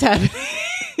 what's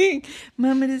happening?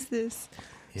 Mom, what is this?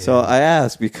 Yeah. So I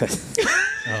asked because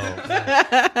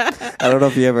I don't know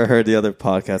if you ever heard the other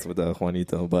podcast with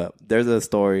Juanito, but there's a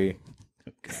story.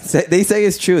 They say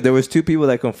it's true. There was 2 people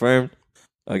that confirmed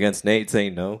against Nate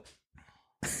saying no.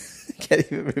 Can't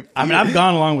even repeat. I mean, I've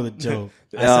gone along with a joke.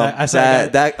 I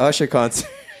said that Usher concert.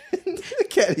 I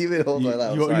can't even hold my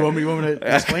laugh. You want me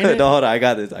to explain it? No, hold on. I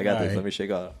got this. Right. Let me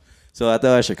shake off. So at the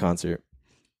Usher concert.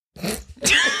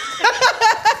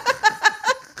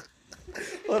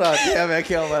 Hold on, damn it, I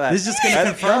can't hold my laugh. This is just gonna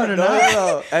confirm it or not?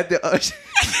 No. At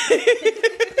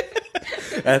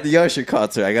the Usher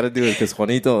concert, I gotta do it because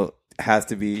Juanito has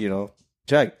to be,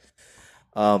 checked.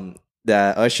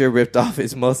 That Usher ripped off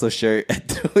his muscle shirt and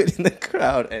threw it in the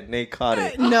crowd, and Nate caught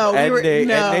it. No, and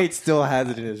Nate still has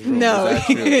it in his room. No,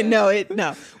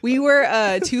 no. We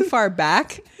were too far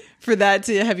back for that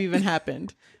to have even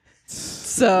happened.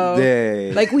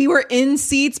 So, like, we were in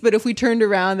seats, but if we turned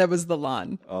around, that was the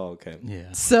lawn. Oh, okay.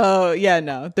 Yeah. So, yeah,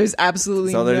 no. There's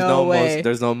absolutely no way.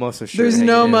 There's no muscle shirt. There's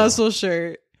no muscle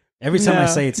shirt. Every time I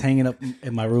say it's hanging up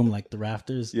in my room like the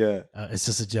rafters, it's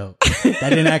just a joke. That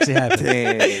didn't actually happen.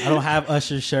 Dang. I don't have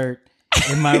Usher's shirt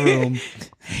in my room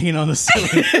hanging on the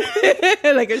ceiling.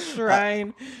 Like a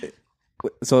shrine.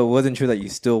 So it wasn't true that you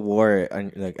still wore it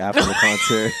like after the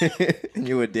concert and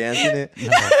you were dancing it?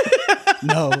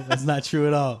 No, that's not true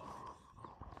at all.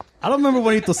 I don't remember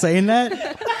Juanito saying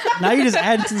that. Now you just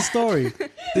added to the story.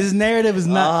 This narrative is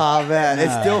not. Oh man,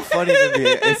 it's still funny to me.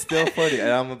 It's still funny, and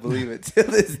I'm gonna believe it till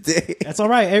this day. That's all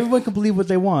right. Everyone can believe what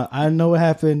they want. I know what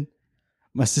happened.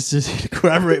 My sister's here to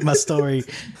corroborate my story.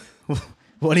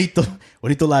 Juanito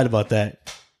lied about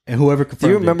that, and whoever confirmed.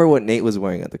 Do you remember what Nate was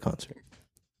wearing at the concert?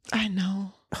 I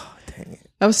know. Oh dang it!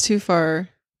 That was too far.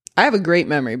 I have a great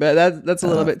memory, but that's a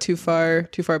little bit too far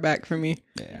back for me.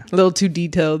 Yeah, a little too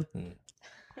detailed.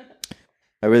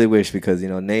 I really wish because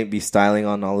Nate be styling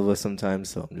on all of us sometimes,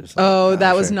 so I'm just. Like,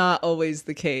 that was not always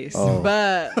the case,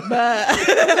 but do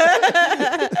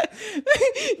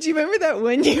you remember that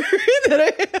one year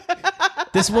that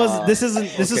This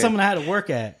is something I had to work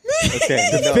at. Okay,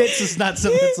 the fits is not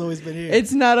something that's always been here.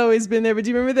 It's not always been there, but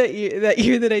do you remember that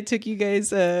year that I took you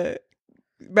guys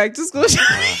back to school?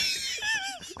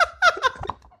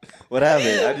 What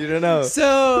happened? I didn't know.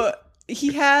 So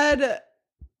he had.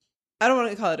 I don't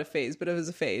want to call it a phase, but it was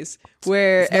a phase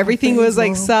where everything was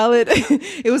like solid.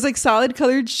 It was like solid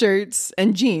colored shirts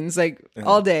and jeans, like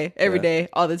all day, every day,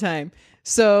 all the time.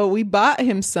 So we bought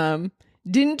him some,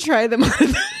 didn't try them on.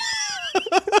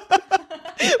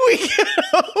 We get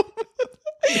home,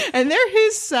 and they're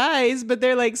his size, but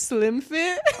they're like slim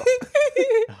fit.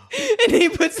 And he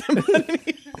puts them on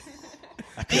me.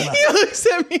 He looks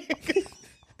at me.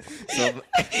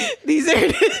 These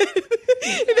are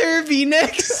they're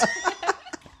V-necks.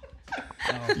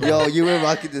 Yo, you were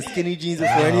rocking the skinny jeans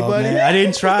before anybody? Man, I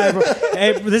didn't try, bro.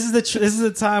 Hey, this is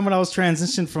the time when I was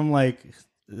transitioned from like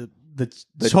the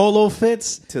cholo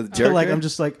fits to the jerker? like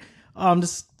I'm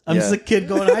just a kid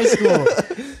going to high school.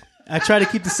 I try to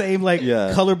keep the same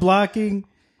color blocking.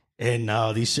 And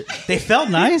no, they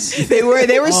felt nice. They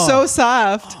were so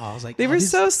soft. I was like, they were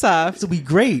so soft. This will be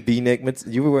great. V-neck.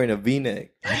 You were wearing a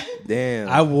V-neck. Damn.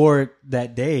 I wore it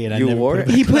that day, and I never wore it.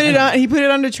 He put it on. He put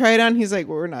it on to try it on. He's like,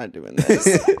 "We're not doing this."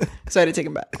 So I had to take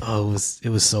him back. Oh, it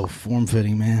was so form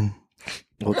fitting, man.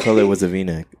 What color was the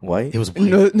V-neck? White. It was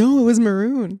white. No, it was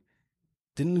maroon.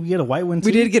 Didn't we get a white one too?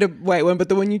 We did get a white one, but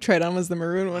the one you tried on was the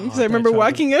maroon one. Because I remember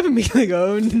walking up and being like,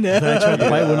 "Oh no!" I tried the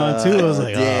white one on too. I was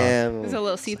like, "Damn!" It was a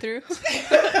little see-through.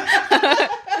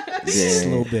 Just a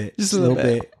little bit. Just a little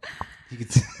bit. You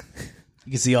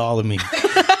can see all of me.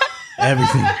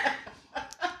 Everything.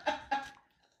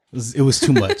 It was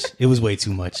too much. It was way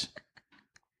too much.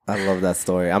 I love that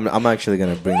story. I'm actually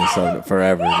gonna bring this up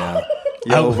forever now.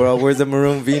 Yo, bro, where's the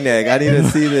maroon V-neck? I need to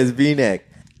see this V-neck.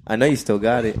 I know you still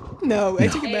got it. No, I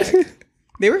took it back.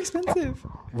 They were expensive.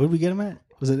 Where did we get them at?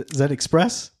 Is that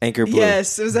Express? Anchor Blue.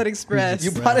 Yes, it was at Express.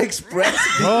 You bought Express?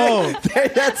 Oh,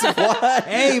 that's why.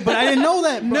 Hey, but I didn't know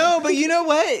that. Bro. No, but you know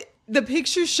what? The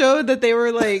picture showed that they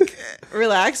were like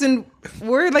relaxed, and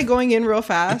we're like going in real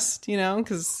fast,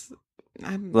 because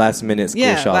last minute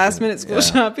school shopping. Last minute school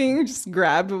shopping. Just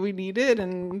grabbed what we needed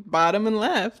and bought them and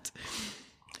left.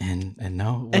 And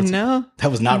no, and no, that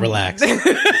was not relaxed.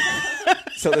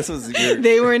 So this was your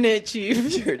They weren't it,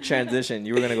 Chief. your transition.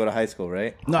 You were gonna go to high school,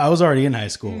 right? No, I was already in high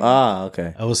school. Ah,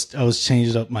 okay. I was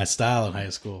changing up my style in high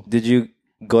school. Did you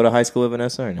go to high school with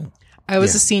Vanessa or no? I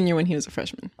was Yeah. a senior when he was a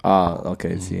freshman. Ah,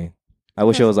 okay. See, I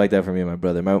wish it was like that for me and my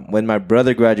brother. When my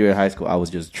brother graduated high school, I was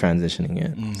just transitioning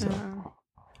in. So.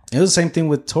 It was the same thing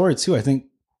with Tori too. I think,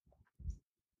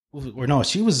 or no,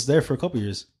 she was there for a couple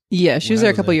years. Yeah, she When was I there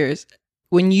a was couple there. years.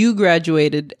 When you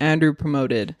graduated, Andrew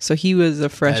promoted, so he was a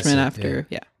freshman That's it, after.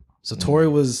 Yeah. So Tori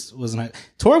was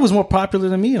Tori was more popular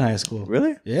than me in high school.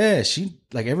 Really? Yeah, she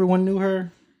like everyone knew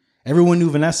her. Everyone knew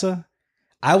Vanessa.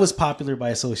 I was popular by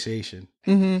association.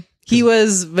 He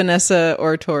was Vanessa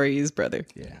or Tori's brother.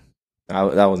 Yeah.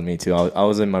 That was me too. I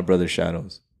was in my brother's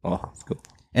shadows. Oh, that's cool.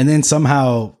 And then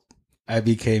somehow I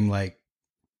became like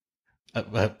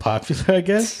popular, I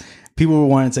guess. People were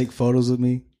wanting to take photos with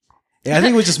me. Yeah, I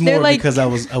think it was just They're more like- because I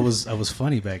was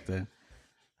funny back then.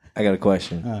 I got a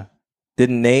question.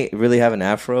 Didn't Nate really have an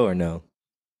afro or no?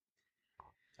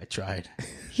 I tried.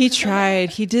 He tried.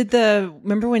 He did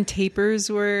remember when tapers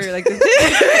were like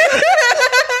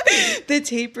the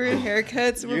tapered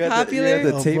haircuts were popular?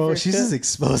 The Oh, taper bro, she's cut? just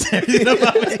exposed everything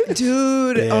about me.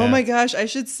 Dude, Yeah. oh my gosh, I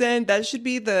should send that should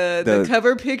be the The-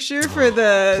 cover picture for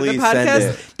the Please send podcast.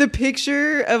 it. The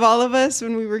picture of all of us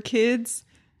when we were kids,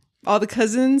 all the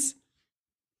cousins.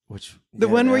 Which The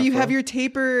Yeah, one an where you afro? have your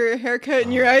taper haircut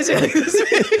and your eyes are like this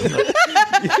big.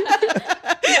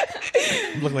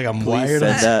 look like I'm Please wired.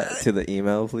 send that to the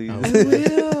email, please. I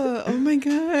will. Oh my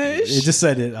gosh. It just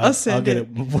said it. I'll send get it.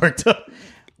 it worked up.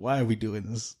 Why are we doing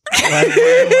this? Why is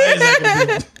that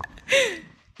gonna be?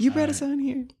 You brought us on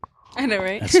here. I know,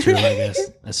 right? That's true, I guess.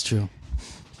 That's true.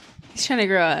 He's trying to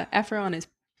grow a afro on his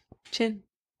chin.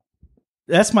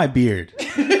 That's my beard.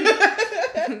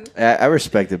 I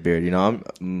respect the beard. You know,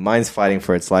 mine's fighting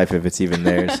for its life if it's even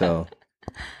there. So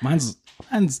Mine's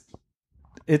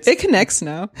It connects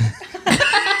now.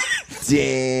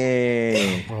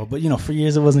 dang. bro, but for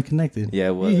years it wasn't connected. Yeah,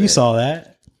 it was. You saw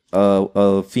that.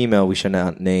 A female we should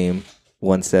not name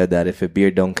once said that if a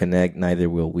beard don't connect, neither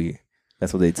will we.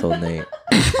 That's what they told Nate.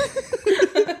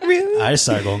 Really? I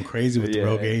started going crazy with the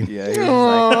Rogaine. Yeah, he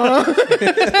was like,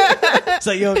 It's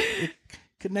like, yo, it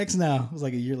connects now. It was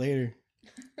like a year later.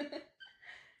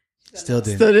 Still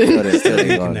didn't. Still didn't. but it still ain't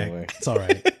going Connect. nowhere. It's all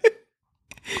right.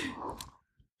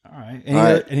 All right. All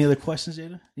right. Any other questions,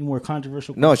 Jada? Any more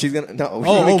controversial No, she's gonna. No, we're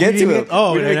Oh, gonna we get to didn't it. get-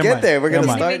 oh, we're gonna never get mind. there. We're Never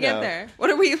gonna mind. Did we start get now. there? What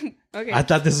are we? Okay. I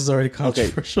thought this was already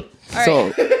controversial. All right.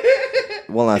 So,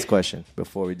 one last question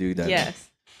before we do that. Yes.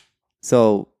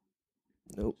 So,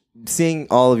 seeing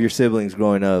all of your siblings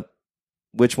growing up,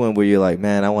 which one were you like,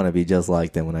 man, I want to be just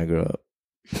like them when I grow up?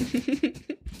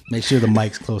 Make sure the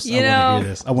mic's close. You I want to know, hear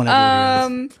this. I want to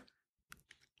hear this.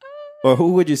 Or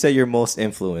who would you say you're most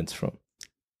influenced from?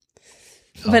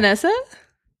 Vanessa?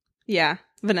 Yeah,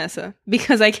 Vanessa.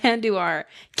 Because I can't do art.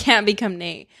 Can't become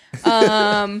Nate.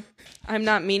 I'm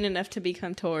not mean enough to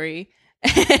become Tori.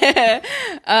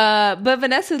 But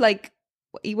Vanessa, like,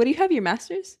 what do you have, your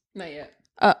master's? Not yet.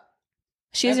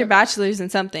 She has her bachelor's in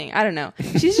something. I don't know.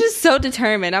 She's just so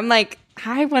determined. I'm like,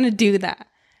 I want to do that.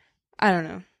 I don't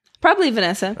know. Probably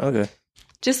Vanessa. Okay.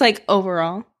 Just like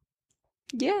overall.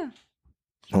 Yeah.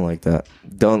 I don't like that.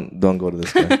 Don't go to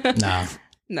this guy. Nah,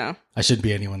 No. I shouldn't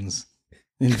be anyone's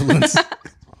influence.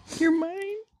 You're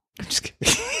mine. I'm just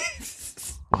kidding.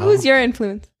 Who's your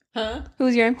influence? Huh?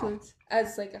 Who's your influence?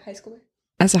 As like a high schooler?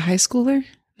 As a high schooler?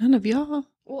 None of y'all.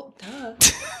 Well, duh.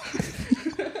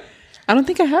 I don't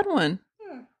think I had one.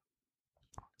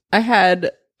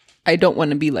 I don't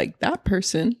want to be like that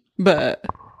person, but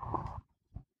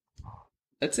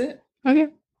that's it. Okay.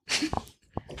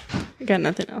 I got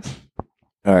nothing else.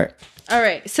 All right. All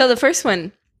right. So the first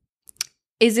one.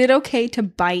 Is it okay to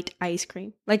bite ice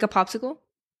cream? Like a popsicle?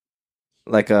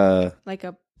 Like Like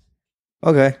a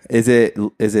okay. Is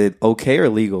it okay or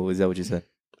legal? Is that what you said?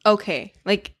 okay.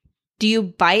 Like, do you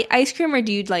bite ice cream or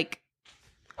do you like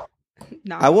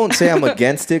not? I won't say I'm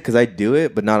against it because I do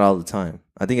it, but not all the time.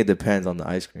 I think it depends on the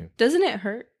ice cream. Doesn't it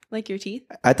hurt like your teeth?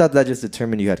 I thought that just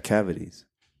determined you had cavities.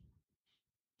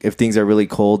 If things are really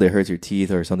cold, it hurts your teeth,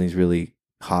 or something's really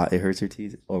hot, it hurts your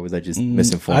teeth, or was I just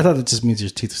misinformed? I thought it just means your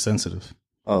teeth are sensitive.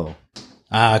 Oh,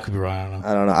 I could be wrong.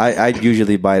 I don't know. I don't know. I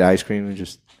usually bite ice cream and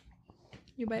just.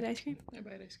 You bite ice cream? I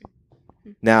bite ice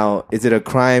cream. Now, is it a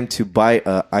crime to bite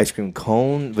a ice cream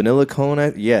cone, vanilla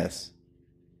cone? Yes.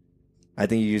 I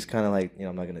think you just kind of like,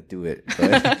 I'm not going to do it.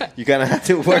 But you kind of have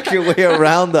to work your way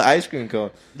around the ice cream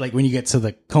cone. Like when you get to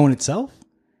the cone itself?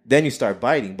 Then you start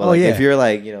biting. But Oh, yeah. if you're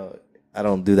like, I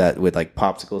don't do that with like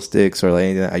popsicle sticks or like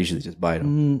anything. I usually just bite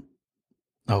them.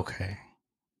 Okay.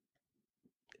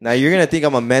 Now you're gonna think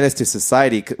I'm a menace to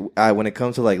society when it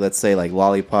comes to like, let's say like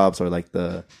lollipops or like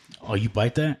the. Oh, you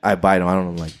bite that? I bite them. I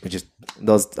don't know, like just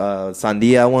those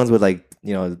sandia ones with like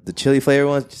the chili flavor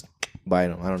ones. Just bite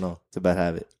them. I don't know. It's a bad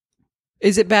habit.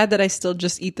 Is it bad that I still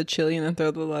just eat the chili and then throw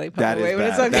the lollipop That away is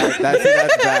when bad. it's okay?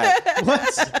 That's bad.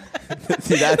 What?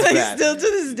 See, that's Like, bad. still to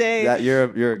this day, That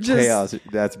you're Just- chaos.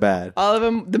 That's bad. all of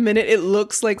them. The minute it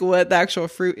looks like what the actual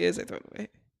fruit is, I throw it away.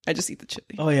 I just eat the chili.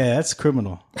 Oh yeah, that's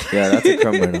criminal. Yeah, that's a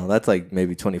criminal. That's like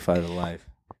maybe 25 to life.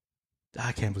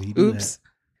 I can't believe you do Oops.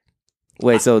 that.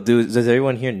 Wait, so does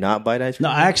everyone here not bite ice cream? No,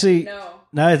 I actually. No.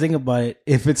 Now that I think about it,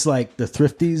 if it's like the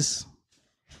Thrifties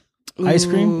ice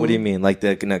cream, What do you mean? Like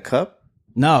in a cup?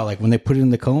 no, like when they put it in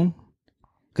the cone,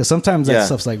 because sometimes that Yeah.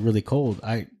 stuff's like really cold.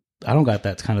 I don't got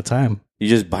that kind of time. You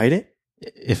just bite it?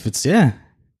 If it's yeah,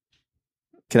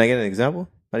 Can I get an example?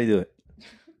 How do you do it?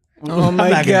 Oh I'm my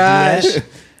not gonna do gosh! that.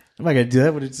 I'm not gonna do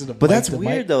that. But it's But that's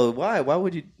weird though. Why? Why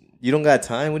would you? You don't got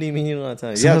time? What do you mean you don't have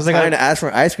time? You have Sometimes I time got- to ask for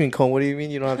an ice cream cone. What do you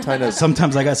mean you don't have time to?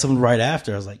 Sometimes I got something right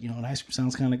after. I was like, an ice cream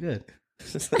sounds kind of good,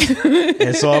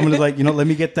 and so I'm gonna like, let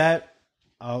me get that.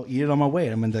 I'll eat it on my way.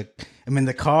 I'm in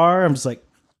the car. I'm just like,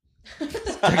 take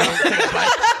a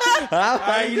bite. All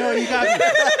right, you got me.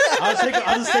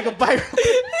 I'll just take a bite.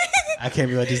 I can't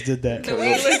believe I just did that. The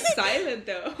way it was silent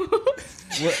though.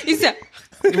 He said,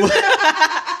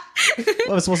 I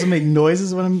was supposed to make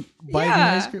noises when I'm biting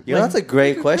Yeah. ice cream. That's a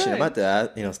great question. I'm could.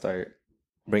 about to start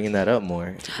bringing that up more.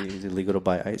 It's illegal to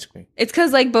buy ice cream. it's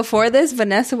because like before this,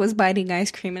 Vanessa was biting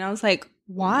ice cream, and I was like,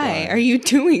 "Why are you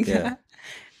doing Yeah. that?"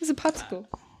 It was a popsicle.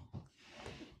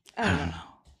 I don't know.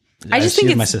 I just think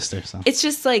she's my it's- sister. So It's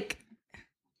just like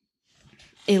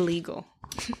illegal.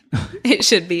 It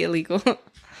should be illegal.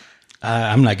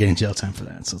 I'm not getting jail time for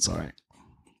that, so it's all right.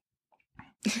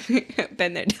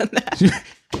 Been there, done that.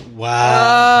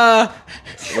 Wow.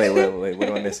 Wait. What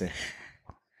am I missing?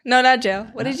 No, not jail.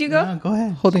 What did you go? No, go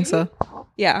ahead. Holding cell.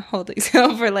 Yeah, holding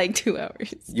cell for like 2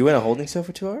 hours. You went a holding cell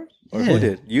for 2 hours? Or Yeah. who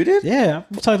did? You did? Yeah,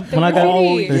 I'm talking when I got all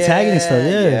the lady. tagging and stuff.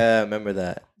 Yeah. Yeah, I remember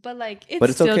that. But like, it's But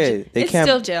it's still okay. They it's can't-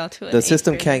 still jail to an The eighth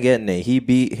system grader. can't get Nate. He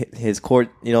beat his court,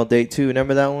 date too.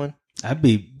 Remember that one? I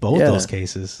beat both Yeah. those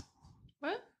cases.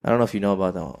 What? I don't know if you know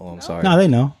about that one. Oh, I'm sorry. No, they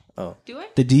know Do I?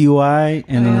 the DUI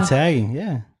and then the tagging.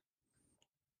 Yeah,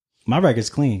 my record's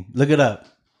clean. Look it up.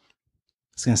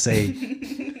 It's gonna say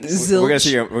We're gonna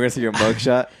see your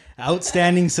mugshot.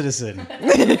 outstanding citizen.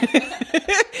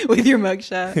 With your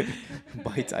mugshot.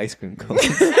 Bites ice cream cones.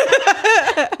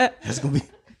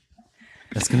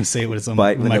 That's gonna say what it's on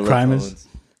Bite my vanilla crime is. cones.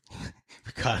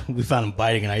 God, we found him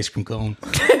biting an ice cream cone.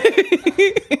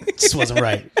 Just wasn't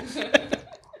right.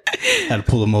 Had to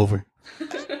pull him over.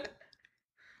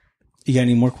 You got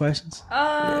any more questions?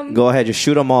 Go ahead, just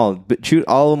shoot them all. But shoot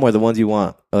all of them or the ones you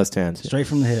want us to answer. Straight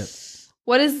from the hip.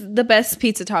 What is the best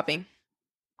pizza topping?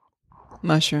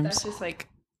 Mushrooms. That's just like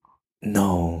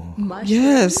No. mushrooms.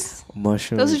 Yes.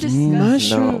 Mushrooms. Those are just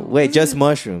Mushrooms. No. Wait, just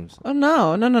mushrooms. Oh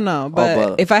no. But,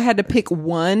 but- if I had to pick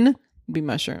one, it'd be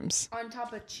mushrooms. on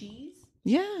top of cheese.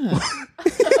 Yeah.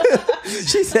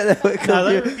 She said that would Now, come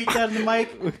let here. me repeat that in the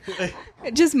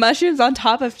mic. Just mushrooms on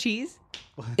top of cheese.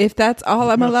 If that's all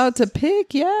I'm allowed to pick,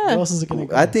 What yeah. else is it gonna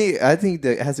go? I think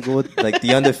that has to go with like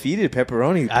the undefeated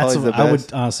pepperoni. That's Probably the I would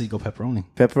best. honestly go pepperoni.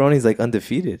 Pepperoni's like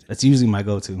undefeated. That's usually my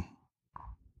go-to.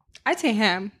 I'd say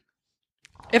ham.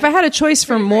 If I had a choice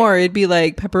for more, it'd be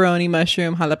like pepperoni,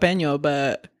 mushroom, jalapeno.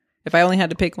 But if I only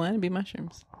had to pick one, it'd be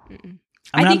mushrooms.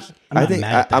 I think-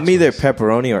 I'm either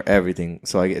pepperoni or everything.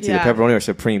 So it's Yeah. either pepperoni or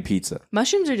supreme pizza.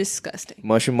 Mushrooms are disgusting.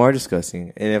 Mushroom are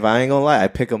disgusting, and if I ain't gonna lie, I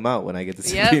pick them out when I get the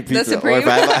Yep, supreme the pizza. Or Supreme. if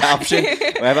I have an option,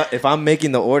 if I'm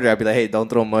making the order, I'd be like, "Hey, don't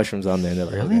throw mushrooms on there." And they're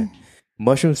like, Really? "Okay."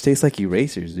 Mushrooms taste like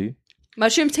erasers, dude.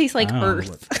 Mushrooms taste like I don't know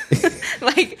earth.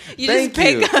 Like you Thank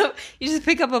just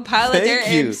pick up a pile of Thank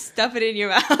dirt you. and stuff it in your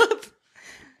mouth.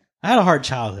 I had a hard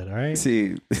childhood. All right,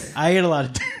 See, I ate a lot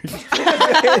of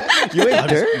dirt. you ain't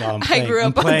dirt. No, I'm I playing. grew I'm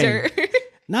up on playing. dirt.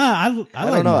 Nah, I I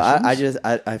like don't know. mushrooms.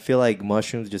 I feel like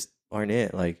mushrooms just aren't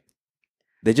it. Like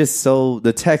they just so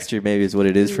the texture maybe is what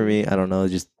it is for me. I don't know.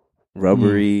 Just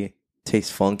rubbery, tastes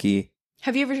funky.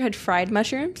 Have you ever had fried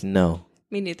mushrooms? No,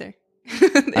 Me neither.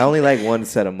 I only like one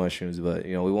set of mushrooms, but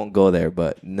we won't go there.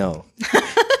 But no,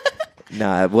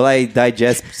 nah. Will I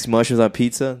digest mushrooms on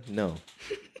pizza? No.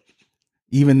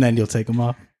 Even then, you'll take them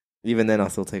off. Even then, I'll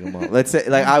still take them off. Let's say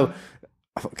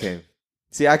okay.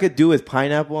 See, I could do with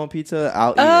pineapple on pizza.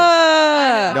 I'll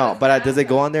eat it. No, but does it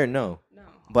go on there? No.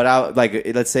 But I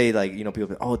let's say people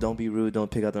be, oh, don't be rude,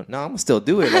 don't pick out the. No, I'm gonna still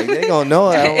do it. Like they gonna know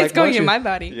I don't It's like going in mushrooms. my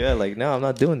body. Yeah, like no, I'm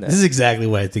not doing This that. is exactly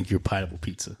why I think you're pineapple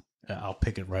pizza. I'll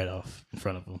pick it right off in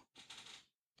front of them.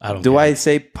 I don't. Do care. I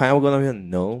say pineapple going on here?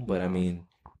 No, but I mean,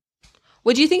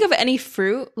 Would you think of any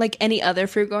fruit, like any other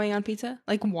fruit going on pizza?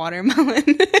 Like watermelon?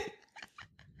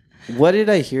 What did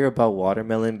I hear about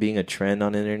watermelon being a trend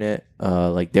on the internet?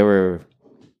 Like they were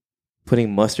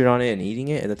putting mustard on it and eating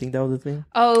it, and I think that was the thing.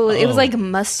 Oh, it was like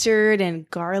mustard and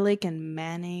garlic and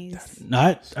mayonnaise.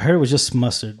 No, I heard it was just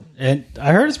mustard, and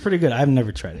I heard it's pretty good. I've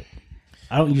never tried it.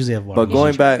 I don't usually have But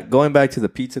watermelon. going back to the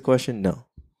pizza question, no,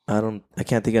 I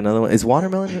can't think of another one. Is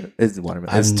watermelon?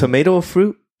 Is tomato a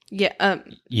fruit? Yeah.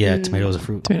 Yeah, tomatoes are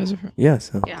fruit. Tomatoes are fruit. Yeah.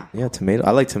 So, Yeah. yeah, tomato.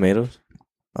 I like tomatoes.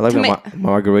 I like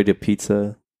margarita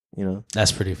pizza. You know,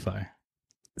 That's pretty fire.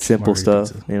 simple Margarita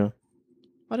stuff. pizza. You know,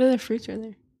 What other fruits are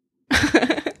there?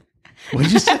 What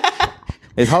did you say?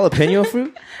 is jalapeno a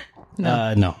fruit?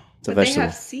 No. It's a But they vegetable.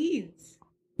 have seeds.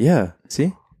 Yeah.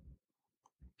 See,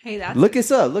 Hey, that's look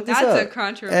this up. Look this that's up. a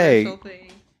controversial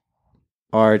thing.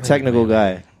 Our technical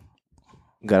guy.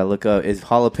 Gotta look up. Is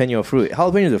jalapeno a fruit?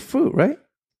 Jalapeno is a fruit, right?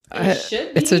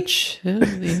 Should be. It's a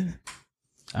chili.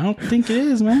 I don't think it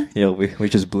is, man. Yo, we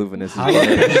just blew Vanessa.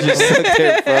 Jalapeno. just stuck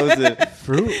there frozen.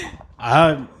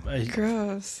 Fruit?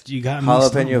 Gross. You got me Jalapeno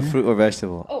stumped, man. fruit or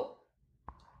vegetable? Oh.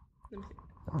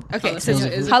 Okay, so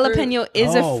Jalapeno is a jalapeno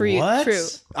is a fruit. What?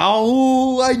 Fruit.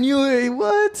 Oh, I knew it.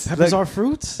 What? Peppers Like, are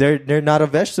fruits? they're not a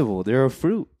vegetable. They're a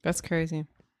fruit. That's crazy.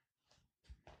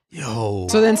 Yo.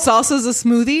 So then salsa's a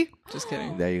smoothie? Just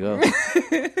kidding. There you go.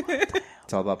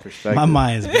 It's all about perspective. My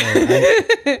mind's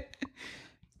blown.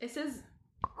 It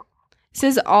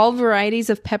says all varieties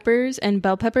of peppers and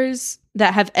bell peppers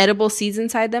that have edible seeds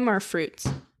inside them are fruits.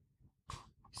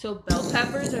 So bell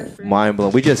peppers are fruits. Mind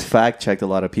blown. We just fact checked a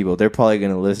lot of people. They're probably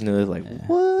gonna listen to this like,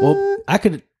 what? Well, I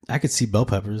could see bell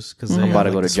peppers because I'm about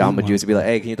to go to Jamba Juice and be like,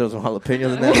 hey, can you throw some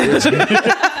jalapenos in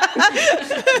that?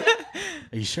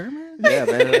 Are you sure, man? Yeah,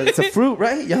 man. It's a fruit,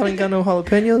 right? Y'all ain't got no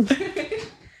jalapenos.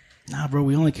 Nah, bro.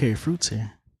 We only carry fruits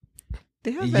here.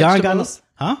 They have Y'all ain't got no, vegetables.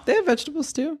 huh? They have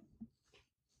vegetables too.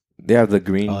 They have the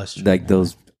green, Oh, that's true. like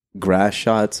those grass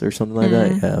shots or something like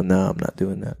that. Yeah, no, I'm not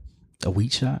doing that. A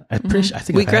wheat shot? I think I've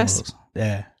had Wheatgrass? those.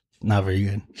 Yeah. Not very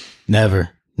good.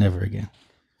 Never again.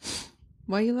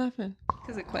 Why are you laughing?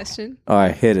 Is a question. All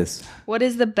right, hit us. What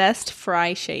is the best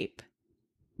fry shape?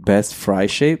 Best fry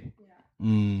shape?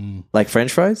 Like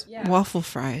French fries? Yeah. Waffle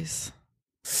fries.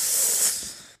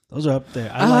 Those are up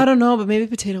there. I don't know, but maybe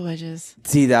potato wedges.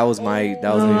 See, that was my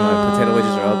potato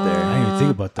wedges are up I there. didn't even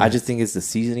think about that. I just think it's the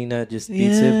seasoning that just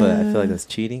beats it, but I feel like that's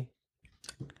cheating.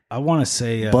 I want to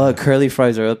say But curly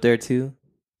fries are up there too.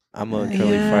 I'm a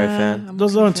curly fry fan.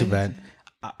 those aren't too bad.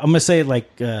 I'm gonna say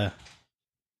like they're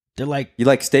like You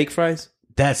like steak fries?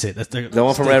 that's it. That's The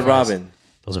one from steak Red fries. Robin.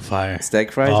 Those are fire.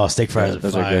 Steak fries? Oh, steak fries Yeah, are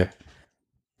those fire. are good.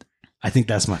 I think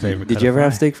that's my favorite. Did cut you of ever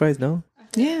have fry. steak fries? No?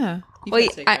 Yeah.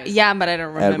 Wait, yeah, but I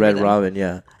don't remember. At Red them. Robin,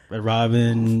 yeah. Red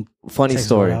Robin? Funny Texas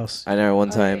story. Roadhouse. I know one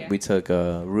time yeah. we took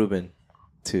Ruben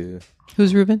to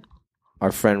Who's Ruben?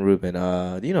 our friend Ruben.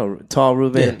 Tall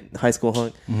Ruben, high school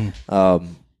hunk.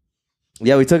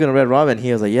 Yeah, we took him to Red Robin.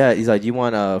 He was like, yeah. He's like, you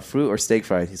want fruit or steak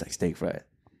fries? He's like, steak fries.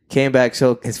 Came back,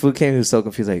 so his food came. He was so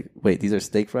confused. Like, wait, these are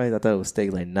steak fries? I thought it was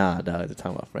steak. Like, nah, dog. They're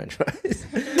talking about French fries.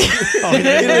 Oh, He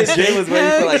legit was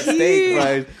waiting for like steak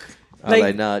fries. I was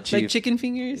like, nah, chief. Like chicken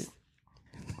fingers?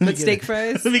 But steak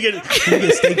fries? Let me get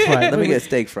steak fry. Let me get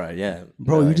steak fried. Yeah,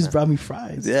 Bro, No, you just no. brought me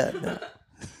fries. Yeah. No.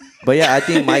 But yeah, I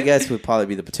think my guess would probably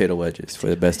be the potato wedges for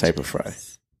the best type of fry.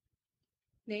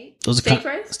 Nate? Those are Steak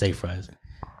fries? Steak fries.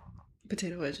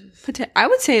 Potato wedges. I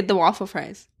would say the waffle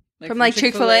fries. From like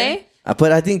Chick-fil-A.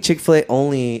 But I think Chick-fil-A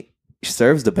only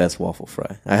serves the best waffle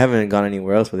fry. I haven't gone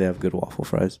anywhere else where they have good waffle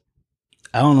fries.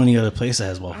 I don't know any other place that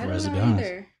has waffle I fries, to don't be know honest.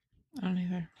 either. I don't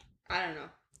either. I don't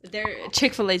know.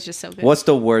 Chick-fil-A is just so good. What's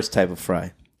the worst type of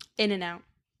fry? In-N-Out.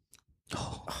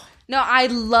 Oh. No,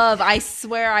 I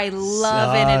swear I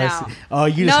love In-N-Out. Oh,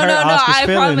 you No, just hurt Oscar's I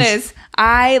feelings. promise.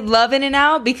 I love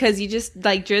In-N-Out because you just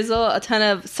like drizzle a ton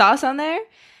of sauce on there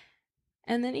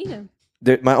and then eat them.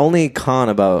 My only con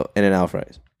about In-N-Out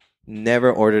fries,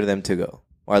 never order them to go.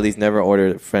 Or at least never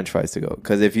order French fries to go.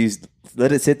 Because if you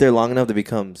let it sit there long enough, they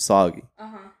become soggy.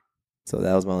 So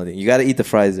that was my only thing. You got to eat the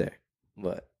fries there.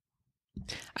 But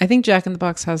I think Jack in the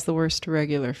Box has the worst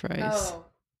regular fries. Oh.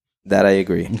 that I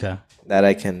agree. Okay. That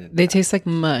I can. They taste like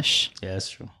mush. Yeah, that's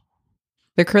true.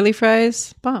 The curly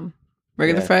fries, bomb.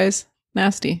 Regular Yeah. fries,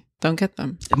 nasty. Don't get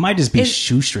them. It might just be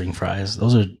shoestring fries.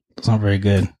 Those aren't very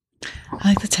good. I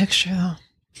like the texture though.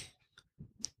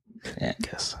 Yeah, I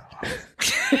guess.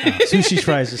 Sushi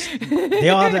fries they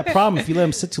all have that problem. If you let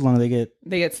them sit too long, they get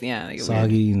They get weird.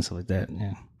 soggy and stuff like that.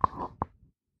 Yeah.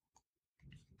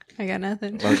 I got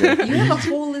nothing. Okay. You have a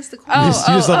whole list of You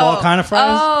just love all kind of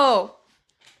fries? Oh.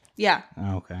 Yeah.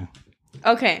 Oh, okay.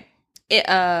 Okay.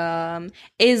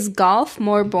 Is golf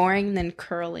more boring than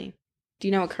curling? Do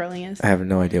you know what curling is? I have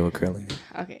no idea what curling is.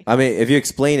 Okay. I mean, if you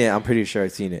explain it, I'm pretty sure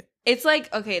I've seen it. It's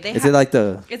like, okay, Is it like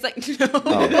the... It's like, no.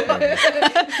 Oh,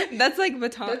 That's like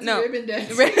baton. That's no. ribbon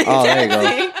dancing. Oh, there you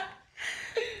go.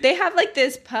 They have like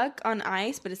this puck on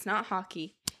ice, but it's not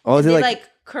hockey. Oh, is it They like...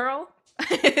 curl?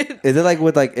 Is it like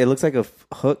with like... It looks like a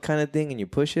hook kind of thing and you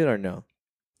push it or no?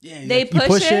 Yeah, They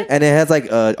push it? And it has like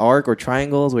arc or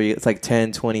triangles where it's like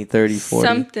 10, 20, 30, 40.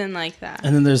 Something like that.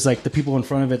 and then there's like the people in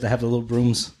front of it that have the little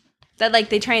brooms. That like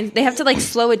they have to like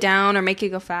slow it down or make it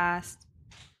go fast.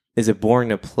 Is it boring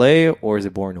to play or is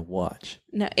it boring to watch?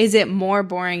 No, is it more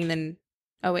boring than?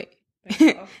 Oh wait,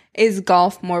 is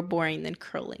golf more boring than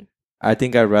curling? I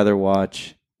think I'd rather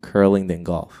watch curling than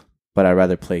golf, but I'd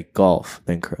rather play golf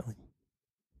than curling.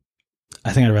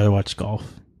 I think I'd rather watch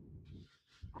golf.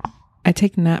 I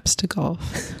take naps to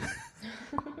golf.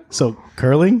 So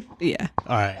curling? Yeah.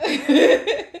 All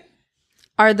right.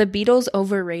 Are the Beatles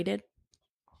overrated?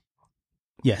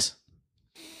 Yes.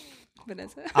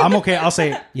 Vanessa? I'm okay. I'll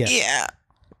say yes. Yeah.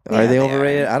 Are they they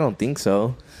overrated? I don't think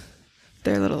so.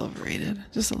 They're a little overrated.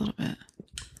 Just a little bit.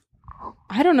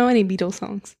 I don't know any Beatles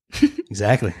songs.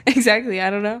 Exactly. Exactly, I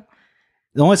don't know.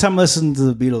 The only time I listened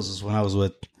to the Beatles was when I was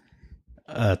with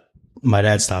my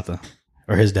dad's tata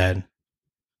or his dad.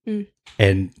 Mm.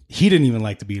 And he didn't even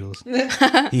like the Beatles.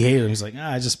 He hated them. He's like,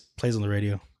 it just plays on the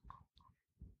radio.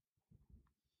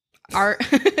 Are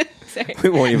sorry. We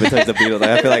won't even touch the Beatles.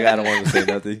 I feel like I don't want to say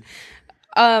nothing.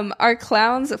 Are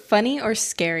clowns funny or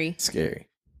scary? Scary.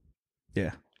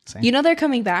 Yeah. Same. You know they're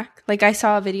coming back. Like I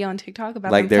saw a video on TikTok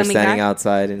about Like them they're coming standing back.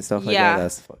 outside and stuff like Yeah. that.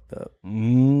 That's fucked up.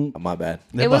 Mm, Oh, my bad.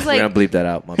 It was We're like going to bleep that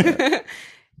out. My bad.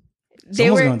 they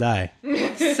someone's were going to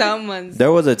die. someone's.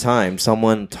 There was a time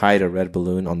someone tied a red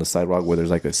balloon on the sidewalk where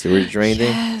there's like a sewage drain thing.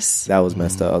 Yes. That was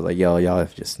messed up. I was like, yo, y'all are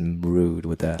just rude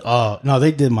with that. Oh, no,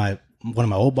 they did one of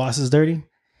my old bosses dirty.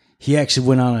 He actually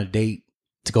went on a date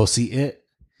to go see it.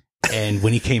 And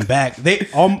when he came back,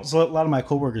 so a lot of my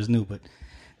coworkers knew, but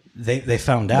they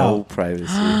found No out.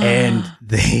 privacy. And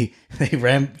they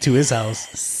ran to his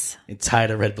house and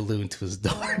tied a red balloon to his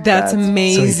door. That's So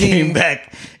amazing. he came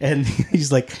back and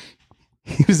he's like,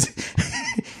 he was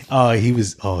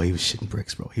shitting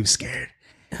bricks, bro. He was scared.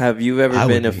 Have you ever I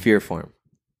been would to be. Fear Farm?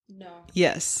 No.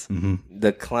 Yes. Mm-hmm.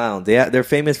 The clown. They're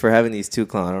famous for having these two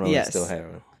clowns. I don't know Yes. if they still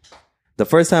have them. The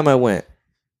first time I went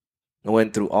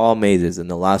through all mazes, and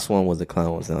the last one was the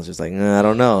clown ones. And I was just like, I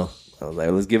don't know. I was like,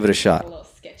 let's give it a A shot. little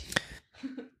sketchy.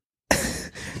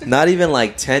 Not even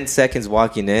like 10 seconds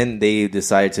walking in, they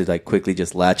decided to like quickly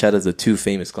just latch out as the two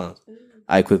famous clowns.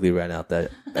 I quickly ran out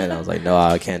that, and I was like, no,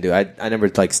 I can't do it. I remember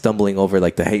like stumbling over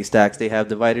like the haystacks they have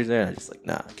dividers there, and I just like,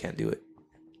 nah, I can't do it.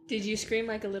 Did you scream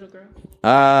like a little girl?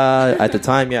 At the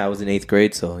time, yeah, I was in 8th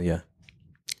grade, so yeah.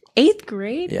 8th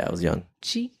grade? Yeah, I was young.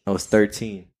 Gee. I was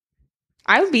 13.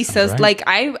 I would be so Alright. like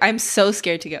I'm so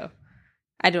scared to go.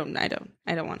 I don't want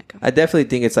to go. I definitely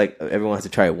think it's like everyone has to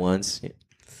try it once.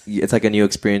 It's like a new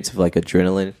experience of like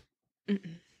adrenaline.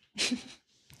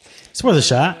 It's worth a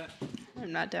shot.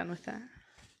 I'm not down with that.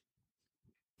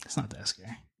 It's not that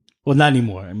scary. Well, not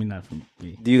anymore. I mean, not for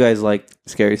me. Do you guys like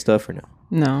scary stuff or no?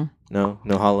 No.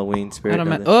 No Halloween spirit. I don't.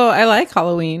 nothing? Oh, I like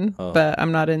Halloween, Oh. but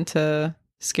I'm not into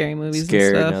scary movies.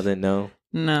 Scared, and stuff. nothing. No.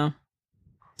 No.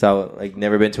 So like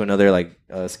never been to another like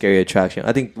scary attraction.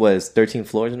 I think was 13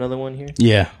 Floors another one here.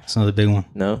 Yeah, it's another big one.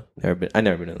 No, never been. I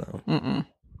never been to that one. Mm-mm.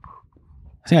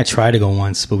 I think I tried to go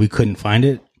once, but we couldn't find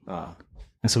it. Ah,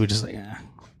 And so we just like,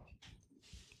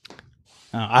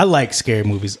 I like scary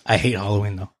movies. I hate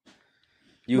Halloween, though.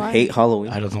 you Why? hate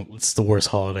Halloween? I don't know. It's the worst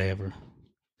holiday ever.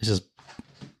 It's just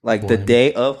Like the boring.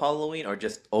 day of Halloween or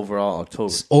just overall October?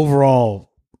 it's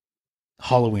overall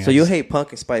Halloween. So I you just- hate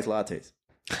pumpkin spice lattes?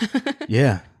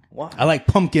 Yeah. Why? I like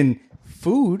pumpkin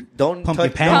food. Don't pumpkin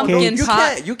touch- pancakes. You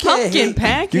can't. You can't Pumpkin hate.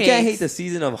 pancakes. You can't hate the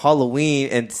season of Halloween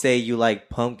and say you like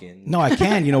pumpkin. No, I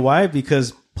can. You know why?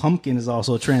 Because pumpkin is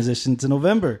also a transition to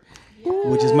November,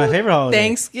 which is my favorite holiday.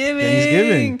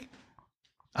 Thanksgiving.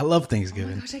 I love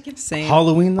Thanksgiving. Same.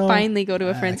 Halloween, though. Finally go to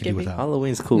a I could do Friendsgiving. without.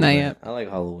 Halloween's cool. Not man. yet. I like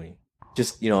Halloween.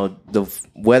 Just the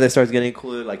weather starts getting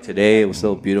cooler. Like today, it was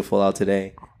so beautiful out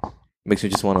today. Makes me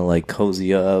just want to like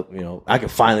cozy up. I can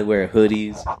finally wear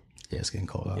hoodies. Yeah, it's getting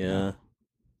cold out. Yeah.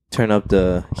 Turn up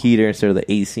the heater instead of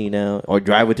the AC now, or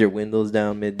drive with your windows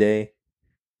down midday.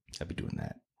 I'd be doing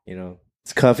that.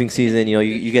 It's cuffing season.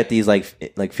 You get these like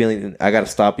feeling. I got to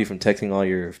stop you from texting all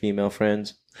your female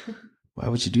friends. Why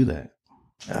would you do that?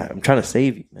 I'm trying to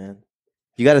save you, man.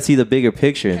 You got to see the bigger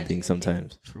picture in things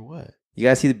sometimes. For what? You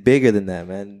got to see the bigger than that,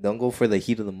 man. Don't go for the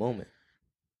heat of the moment.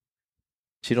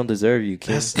 She don't deserve you,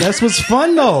 King. That's what's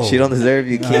fun though. She don't deserve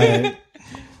you, King. Right.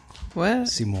 What?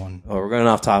 Simone. Oh, we're going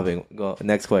off topic. Go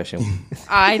next question.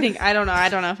 I don't know. I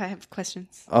don't know if I have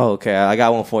questions. Oh, okay. I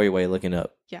got one for you. While you're looking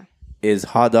up. Yeah. Is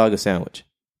hot dog a sandwich?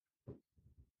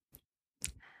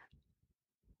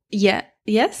 Yeah.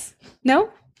 Yes. No.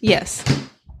 Yes.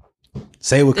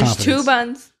 Say it with There's confidence. 2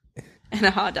 buns and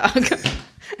a hot dog.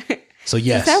 So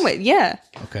yes. It's a sandwich. Yeah.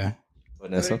 Okay.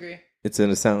 Vanessa? It's in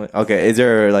a sandwich. Okay. Is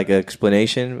there like an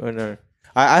explanation? Or no?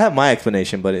 I have my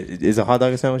explanation, but is a hot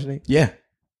dog a sandwich, Nate? Yeah.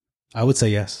 I would say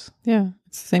yes. Yeah,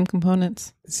 it's the same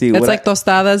components. See, It's what like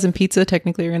tostadas and pizza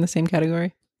technically are in the same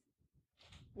category.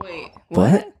 Wait.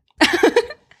 What?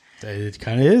 It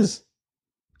kind of is.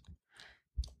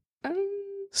 Um,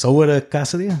 So would a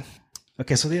quesadilla. A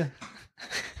quesadilla.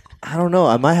 I don't know.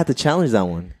 I might have to challenge that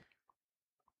one.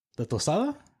 The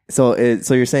tostada? So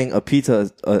you're saying a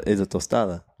pizza is a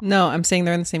tostada? No, I'm saying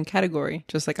they're in the same category,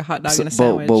 just like a hot dog and a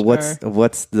sandwich. But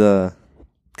what's the?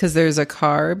 Because there's a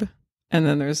carb, and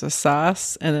then there's a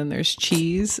sauce, and then there's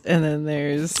cheese, and then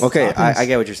there's Okay, toppings. I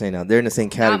get what you're saying now. They're in the same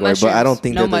category, but I don't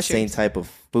think No they're the mushrooms. same type of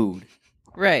food.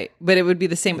 right. But it would be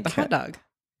the same with the hot dog.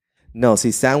 No,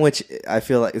 see, sandwich. I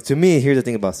feel like to me, here's the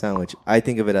thing about sandwich. I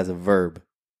think of it as a verb.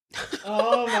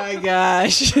 Oh my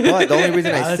gosh! But the only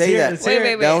reason I Let's say hear it, that, let's hear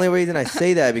it. the only reason I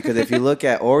say that because if you look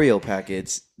at Oreo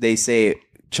packets, they say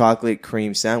chocolate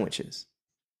cream sandwiches.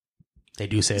 They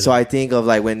do say So that. I think of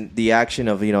like when the action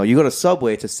of you go to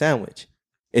Subway, it's a sandwich.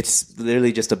 It's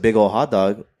literally just a big old hot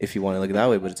dog if you want to look at it that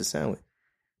way, but it's a sandwich.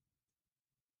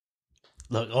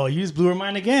 Look, oh, you just blew her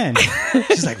mind again.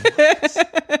 She's like,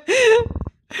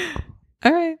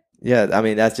 All right. Yeah, I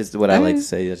mean that's just what I like to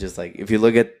say. It's just like if you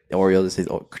look at Oreo, it says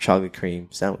chocolate cream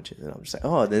sandwiches, and I'm just like,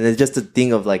 oh, then it's just a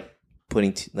thing of like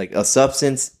putting like a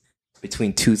substance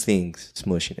between 2 things,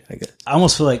 smushing it. I guess. I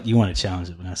almost feel like you want to challenge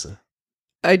it, Vanessa.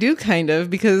 I do kind of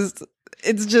because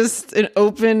it's just an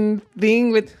open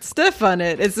thing with stuff on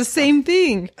it. It's the same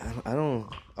thing. I don't.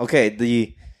 Okay,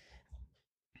 the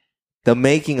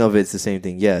making of it's the same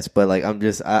thing, yes, but like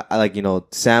I like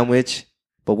sandwich.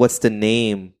 But what's the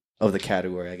name of the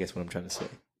category? I guess what I'm trying to say.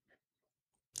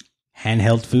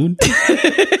 Handheld food?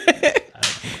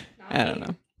 I don't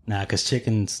know. Nah, because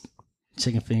chicken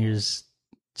fingers,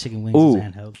 chicken wings Ooh. is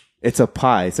handheld. It's a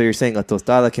pie. So you're saying a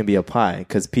tostada can be a pie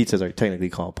because pizzas are technically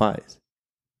called pies,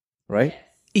 right?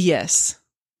 Yes.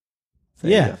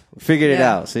 There you Yeah. go. Figured it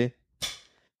Yeah. out. See,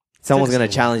 someone's gonna Took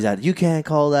us a challenge that. You can't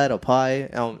call that a pie.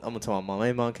 I'm gonna tell my mom,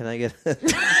 hey mom, can I get can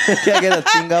I get a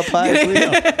tinga pie,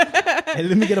 please? Hey,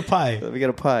 let me get a pie. Let me get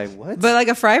a pie. What? But like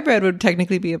a fry bread would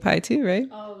technically be a pie too, right?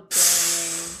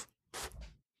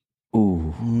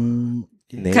 Ooh,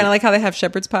 Yeah. Nate, Kind of like how they have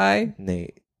shepherd's pie.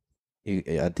 Nate.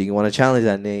 I think you want to challenge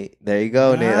that, Nate. There you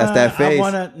go, Nate. That's that face.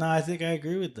 I think I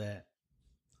agree with that.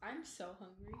 I'm so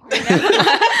hungry.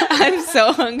 I'm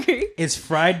so hungry. It's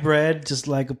fried bread, just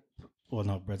like well,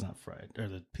 no, bread's not fried, or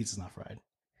the pizza's not fried,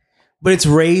 but it's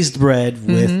raised bread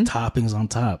with toppings on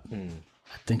top. I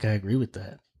think I agree with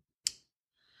that.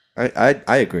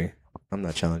 I agree. I'm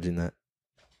not challenging that.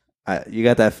 You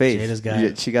got that face. Jada's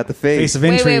got She got the face. Face of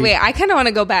intrigue. Wait. I kind of want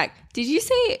to go back. Did you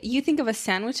say you think of a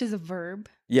sandwich as a verb?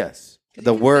 Yes. 'Cause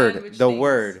The you can word. sandwich The things.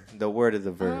 word. The word is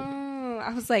a verb. Oh,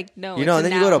 I was like, no. You know, and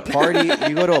it's then a you go to a noun. party.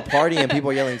 You go to a party and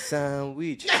people are yelling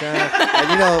sandwich,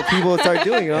 and people start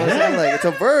doing. You know what I'm saying? Like it's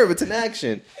a verb. It's an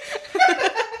action.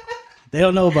 They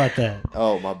don't know about that,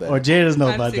 Oh my bad. or Jada doesn't know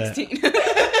I'm about that. 16.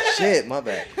 Shit, my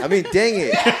bad. I mean, dang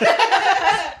it.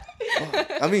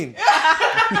 I mean,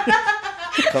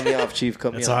 cut me off, Chief.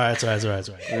 Cut me It's off. all right. It's all right.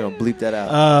 We're gonna bleep that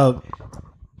out.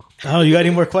 Oh, you got any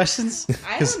more questions?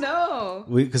 I don't know.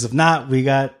 Because if not, we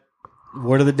got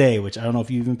word of the day, which I don't know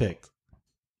if you even picked.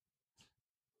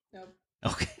 Nope.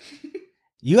 Okay.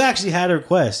 You actually had a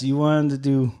request. You wanted to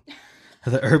do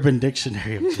the Urban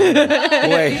Dictionary.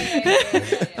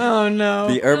 Wait, Oh no.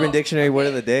 the Urban Dictionary word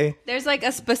of the day. There's like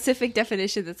a specific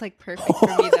definition that's like perfect for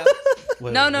me though.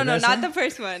 Wait, No, what did I not say? the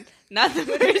first one. Not the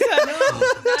first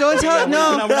one. Don't tell.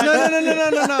 No. We're not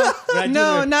No. doing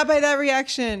No, it. not by that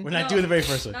reaction. We're not doing the very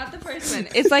first one. Not the first one.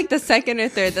 It's like the second or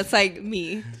third. That's like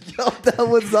me. Yo, that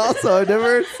was also. I've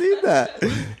never seen that.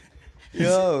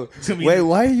 Yo, gonna be- wait,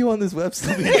 why are you on this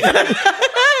website?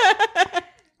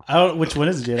 I don't. Which one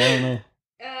is it, Jada? I don't know.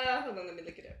 Hold on, let me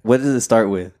look it up. What does it start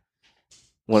with?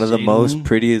 One of the Jaden. most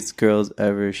prettiest girls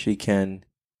ever. She can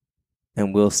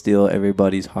and will steal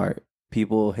everybody's heart.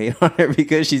 People hate on her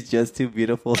because she's just too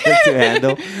beautiful to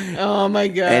handle. Oh my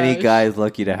god. Any guy is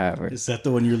lucky to have her. Is that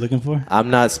the one you're looking for? I'm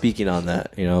not speaking on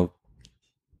that. I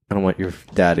don't want your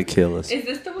dad to kill us. Is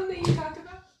this the one that you talked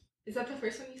about? Is that the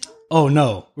first one you saw? Oh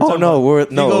no! Oh no, if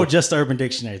you go just to Urban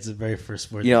Dictionary. It's the very first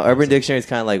word. You know, Urban Dictionary is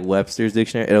kind of like Webster's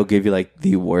Dictionary. It'll give you like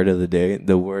the word of the day.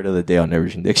 The word of the day on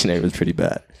Urban Dictionary was pretty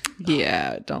bad.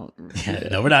 Yeah, don't. Yeah,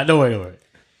 no, we're not. Don't worry.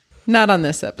 Not on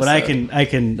this episode. But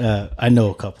I know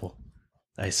a couple.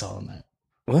 I saw on that.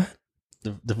 What?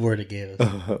 The word it gave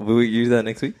us. Will we use that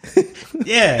next week?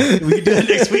 Yeah, we can do that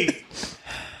next week.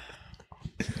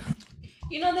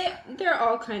 You know, they're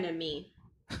all kind of me.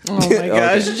 Oh my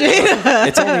gosh, Jada.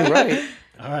 It's only right.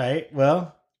 All right.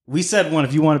 Well, we said one.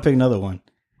 If you want to pick another one.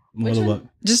 Which one?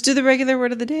 Just do the regular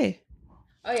word of the day.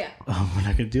 Oh, yeah. Oh, we're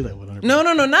not going to do that one. No,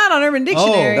 not on Urban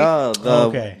Dictionary. No,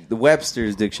 okay. The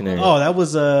Webster's Dictionary. Oh, that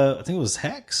was I think it was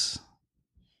Hex.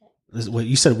 What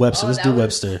you said, Webster. Let's do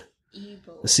Webster.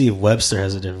 Evil. Let's see if Webster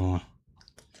has a different one.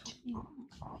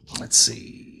 Let's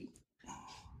see.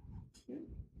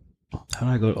 How do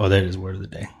I go? Oh, there it is. Word of the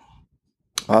day.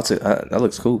 Oh, that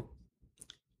looks cool.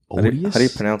 How do you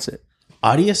pronounce it?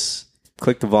 Odious.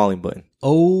 Click the volume button.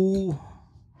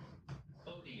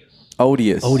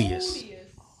 Odious.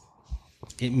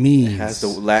 It means. It has the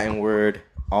Latin word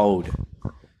ode.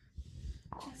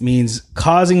 Means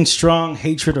causing strong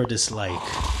hatred or dislike.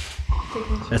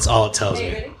 That's all it tells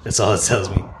me. Ready? That's all it tells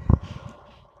me.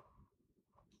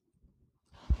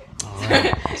 All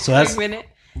right. So that's Minute.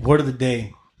 word of the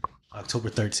day, October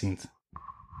 13th.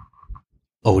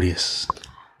 Odious.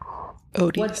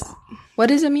 What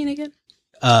does it mean again?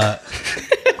 Causing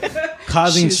She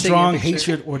was taking a strong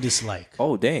picture. hatred or dislike.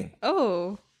 Oh, dang.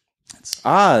 Oh.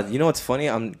 You know what's funny?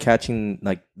 I'm catching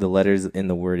like the letters in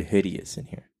the word hideous in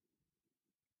here.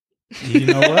 You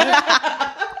know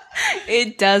what?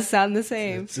 It does sound the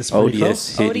same. It's pretty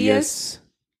Odious, close. hideous.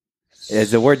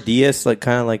 Is the word dious like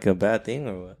kind of like a bad thing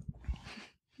or what?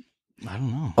 I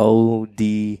don't know.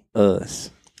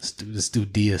 Odious. Let's do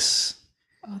Dias.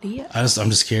 Odious. I'm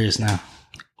just curious now.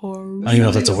 Or I don't even know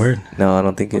if that's a word. No, I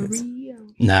don't think it's.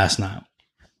 Nah, it's not.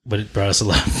 But it brought us a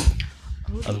lot of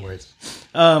other words.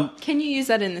 Can you use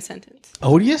that in a sentence?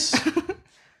 Odious?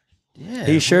 Yeah.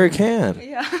 He sure can.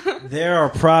 Yeah. There are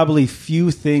probably few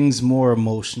things more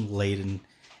emotion laden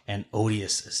and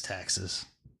odious as taxes.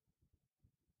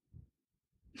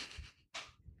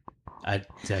 What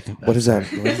does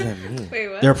that mean? Wait,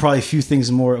 what? There are probably few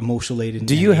things more emotion laden.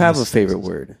 Do you have a favorite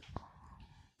word?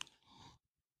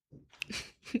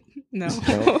 No.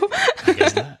 I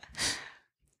guess not.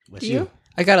 What's Do you?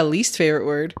 I got a least favorite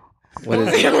word. What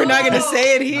is it? We're not going to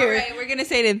say it All here. right, we're gonna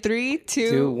say it in 3, 2,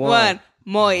 Two, 1. one.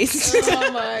 Moist.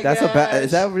 Oh my That's a bad.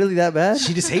 Is that really that bad?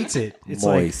 She just hates it. It's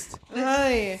Moist.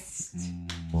 Hi.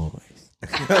 Moist.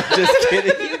 Just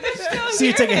kidding. like, see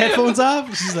you taking headphones off?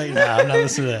 She's like, nah, I'm not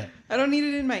listening to that. I don't need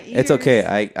it in my ears. It's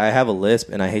okay. I have a lisp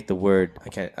and I hate the word.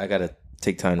 I gotta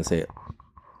take time to say it.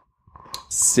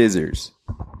 Scissors.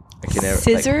 I can never.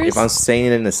 Scissors? Like, if I'm saying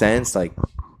it in a sentence, like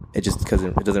it just because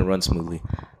it doesn't run smoothly.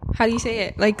 How do you say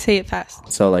it? Like, say it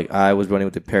fast. So like I was running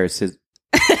with a pair of scissors.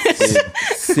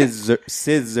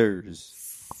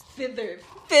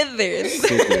 Feathers.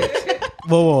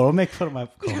 Whoa, don't make fun of my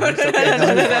co-host.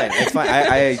 It's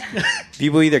fine.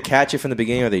 People either catch it from the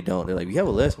beginning or they don't. They're like, "You have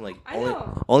a lisp." I'm like, I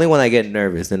know. only when I get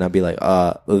nervous, then I'll be like,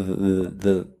 yeah.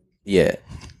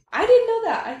 I didn't know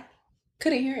that. I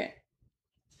couldn't hear it.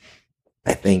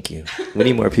 I thank you. We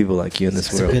need more people like you in this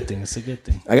It's a world. good thing. It's a good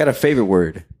thing. I got a favorite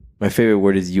word. My favorite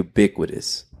word is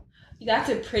ubiquitous. That's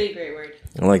a pretty great word.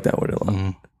 I like that word a lot.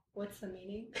 Mhm. What's the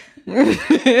meaning? What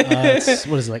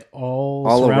is it, like all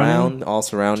All surrounding? around, all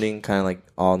surrounding, kind of like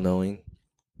all knowing.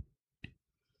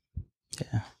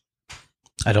 Yeah.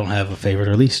 I don't have a favorite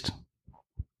or least.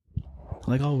 I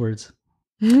like all words.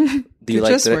 Do you They're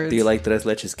like just that? words. Do you like tres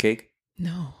leches cake?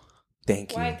 No.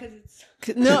 Thank you. Why? Because it's...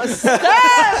 No, stop!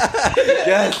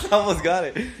 Yes, almost got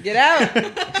it. Get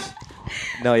out.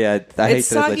 No, yeah, I hate It's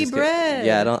tres soggy leches cake. bread.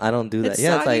 Yeah, I don't do that. It's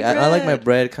Yeah, it's soggy like I like my bread.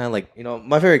 bread kind of like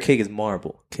my favorite cake is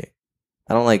marble cake.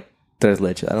 I don't like tres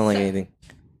leches. I don't like anything.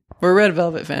 We're red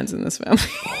velvet fans in this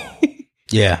family.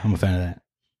 Yeah, I'm a fan of that.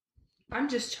 I'm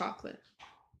just chocolate.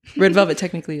 Red velvet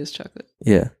technically is chocolate.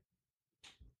 Yeah,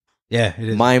 Yeah, it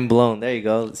is. mind blown. There you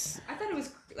go. I thought it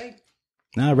was like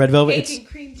No, red velvet. cake It's and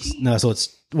cream cheese. no, so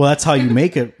it's that's how you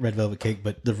make a red velvet cake,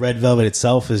 but the red velvet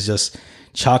itself is just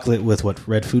chocolate with what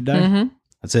red food dye. Mm-hmm.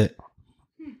 That's it.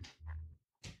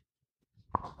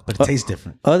 But it tastes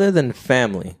different. Other than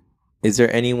family, is there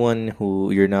anyone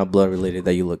who you're not blood related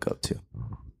that you look up to?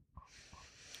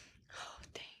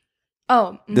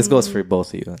 Oh. This goes for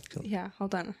both of you. Actually. Yeah,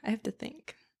 hold on. I have to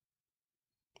think.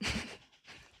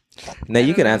 Now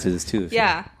you can answer this too. if you-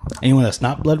 Yeah. Anyone that's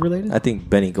not blood related? I think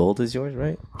Benny Gold is yours,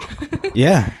 right?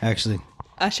 Yeah, actually.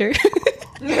 Usher.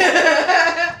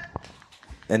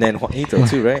 And then Juanito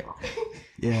too, right?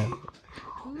 Yeah.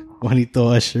 Juanito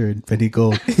Usher and Benny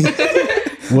Gold.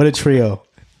 What a trio.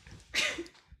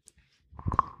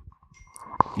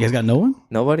 You guys got no one?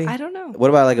 Nobody? I don't know. What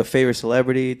about like a favorite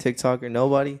celebrity, TikToker?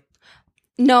 Nobody?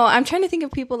 No, I'm trying to think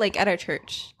of people like at our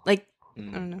church. Like, I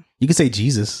don't know. You could say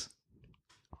Jesus.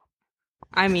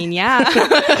 I mean, yeah.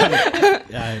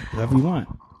 Yeah, whatever you want.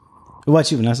 What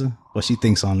about you, Vanessa? What she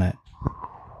thinks on that?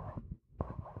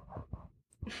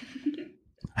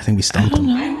 I think we stumped him.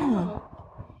 No.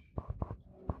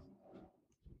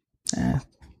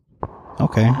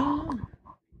 Okay.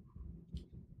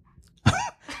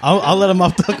 I'll let him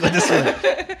off the hook with this one.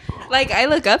 Like, I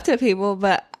look up to people,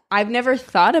 but I've never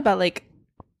thought about like,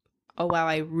 oh wow,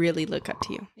 I really look up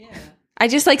to you. Yeah. I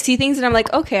just like see things and I'm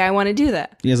like, okay, I want to do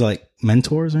that. You guys are like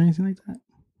mentors or anything like that?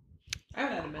 I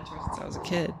haven't had a mentor since I was a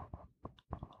kid.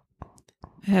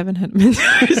 I haven't had a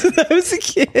mentor since I was a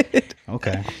kid.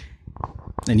 Okay.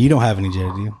 And you don't have any, Jay,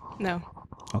 do you? No,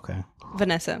 Okay.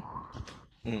 Vanessa.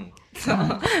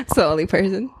 So, it's the only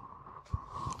person.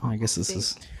 I guess this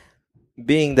is...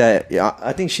 Being that, yeah,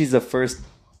 I think she's the first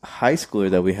high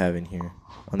schooler that we have in here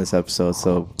on this episode.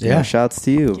 So, Yeah. shouts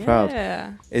to you. Proud.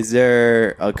 Yeah. Is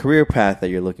there a career path that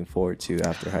you're looking forward to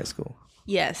after high school?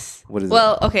 Yes. What is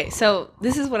Well, okay, so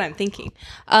this is what I'm thinking.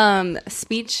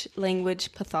 Speech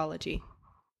language pathology.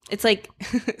 It's like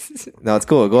No, it's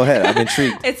cool. Go ahead. I'm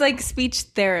intrigued. it's like speech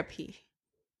therapy.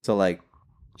 So, like,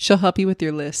 She'll help you with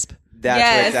your lisp. that's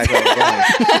Yes. where exactly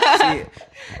I'm going. See,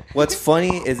 what's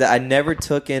funny is that I never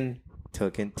taken.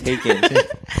 Take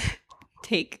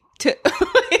to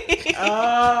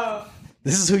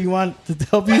This is who you want to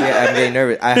help you? Yeah, I'm getting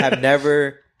nervous. I have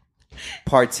never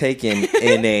partaken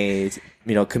in a,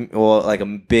 like a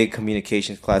big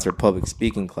communications class or public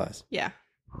speaking class. Yeah.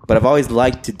 But I've always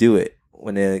liked to do it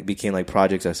when it became like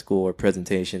projects at school or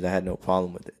presentations. I had no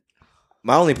problem with it.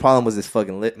 My only problem was this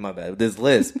fucking this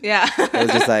lisp. Yeah. It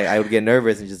was just like I would get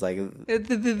nervous and just like it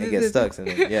get stuck. And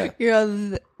then, yeah, You're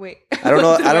all wait. I don't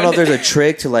know if there's a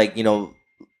trick to like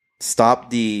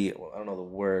stop the I don't know the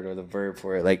word or the verb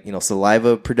for it, like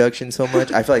saliva production so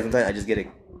much. I feel like sometimes I just get it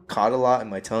caught a lot in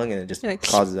my tongue and it just Like,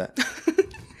 causes that.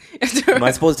 Am I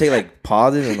supposed to take like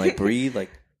pauses and like breathe? Like,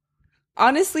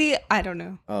 honestly, I don't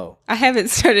know. oh, I haven't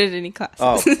started any classes.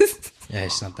 Oh. Yeah,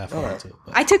 it's not that far into it.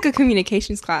 But. I took a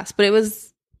communications class, but it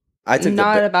was I took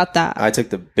not about that. I took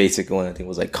the basic one. I think it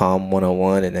was like Com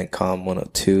 101 and then Com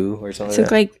 102 or something. I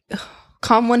took like that. like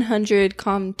Com 100,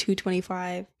 Com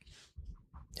 225.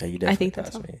 Yeah, you definitely I think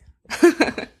that's passed all.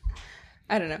 me.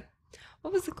 I don't know.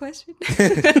 What was the question?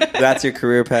 That's your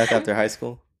career path after high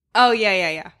school. Oh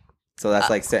yeah. So that's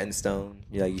like set in stone.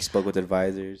 You spoke with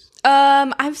advisors.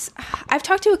 I've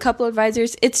talked to a couple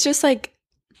advisors. It's just like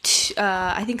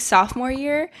I think sophomore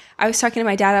year, I was talking to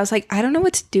my dad. I was like, I don't know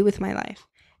what to do with my life.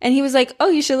 And he was like, oh,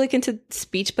 you should look into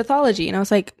speech pathology. And I was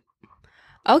like,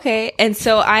 okay. And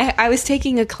so I was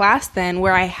taking a class then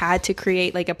where I had to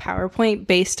create like a PowerPoint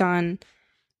based on,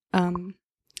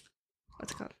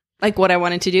 what's it called? Like what I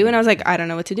wanted to do. And I was like, I don't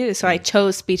know what to do. So I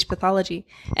chose speech pathology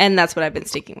and that's what I've been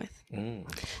sticking with.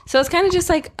 So it's kind of just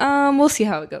like, we'll see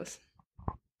how it goes.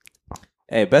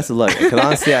 Hey, best of luck. Because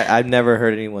honestly, I've never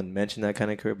heard anyone mention that kind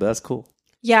of career, but that's cool.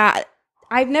 Yeah,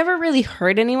 I've never really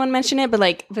heard anyone mention it, but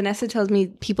like Vanessa tells me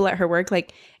people at her work,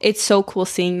 like it's so cool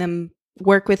seeing them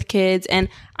work with kids. And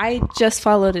I just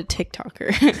followed a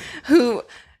TikToker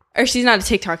or she's not a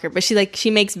TikToker, but she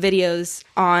makes videos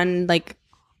on like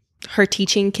her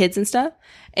teaching kids and stuff.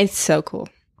 It's so cool.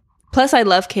 Plus, I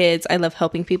love kids. I love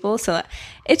helping people. So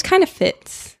it kind of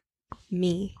fits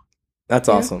me. That's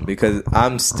awesome because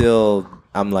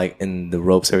I'm like in the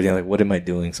ropes, everything. Like, what am I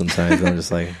doing sometimes? I'm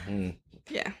just like,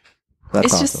 Yeah. That's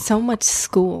it's awesome. just so much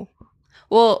school.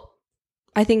 Well,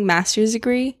 I think master's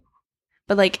degree,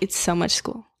 but like it's so much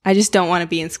school. I just don't want to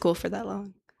be in school for that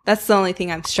long. That's the only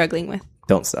thing I'm struggling with.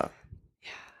 Don't stop. Yeah.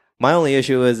 My only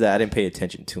issue is that I didn't pay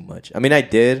attention too much. I mean, I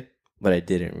did, but I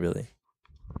didn't really.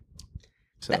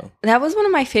 So that was one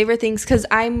of my favorite things because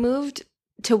I moved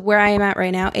to where I am at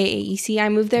right now, AAEC. I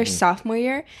moved there sophomore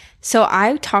year. So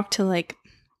I talked to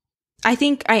I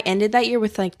think I ended that year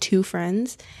with like 2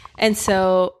 friends. And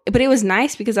so, but it was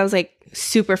nice because I was like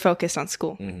super focused on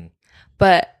school. Mm-hmm.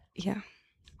 But yeah,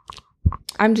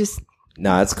 I'm just.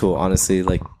 Nah, that's cool. Honestly,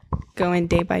 like going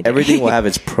day by day. Everything will have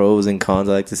its pros and cons,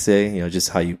 I like to say, just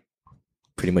how you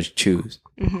pretty much choose.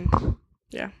 Mm-hmm.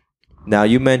 Yeah. Now,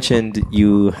 you mentioned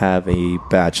you have a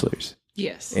bachelor's.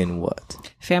 Yes. In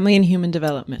what? Family and human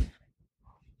development.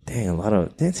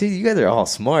 Dang, see, you guys are all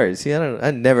smart. See,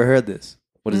 I never heard this.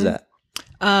 What is that?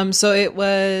 So it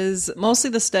was mostly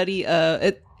the study of,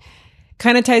 it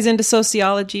kind of ties into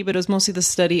sociology, but it was mostly the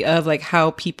study of like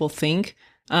how people think.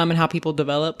 and how people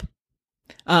develop.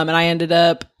 And I ended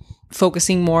up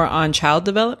focusing more on child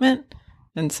development.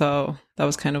 And so that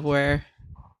was kind of where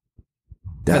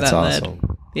That's that awesome.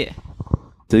 led. Yeah.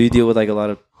 Do you deal with like a lot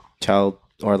of child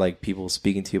or like people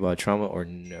speaking to you about trauma or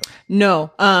no?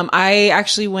 No. I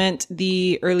actually went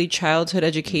the early childhood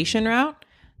education route.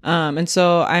 And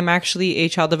so I'm actually a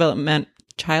child development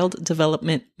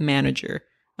manager.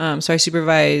 So I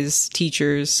supervise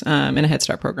teachers in a Head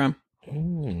Start program.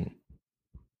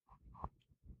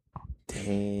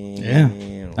 Damn.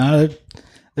 Yeah.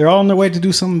 They're all on their way to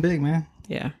do something big, man.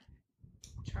 Yeah.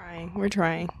 We're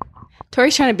trying.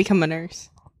 Tori's trying to become a nurse.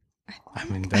 I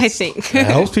mean, I think. that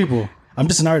helps people. I'm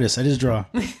just an artist. I just draw.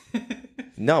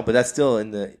 No, but that's still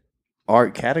in the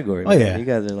art category. Oh, man. yeah. You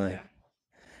guys are like,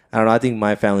 I don't know. I think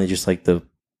my family is just like the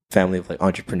family of like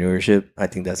entrepreneurship. I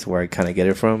think that's where I kind of get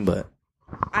it from. But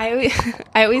I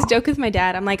always joke with my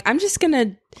dad. I'm like, I'm just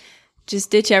gonna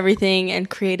just ditch everything and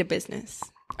create a business,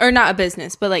 or not a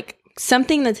business, but like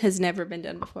something that has never been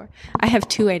done before. I have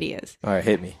 2 ideas. all right,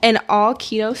 hit me. An all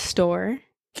keto store.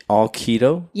 All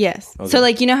keto? Yes. Okay. So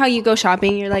like, you know how you go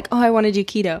shopping, you're like, oh, I want to do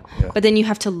keto. Yeah. But then you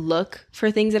have to look for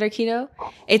things that are keto.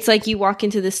 It's like you walk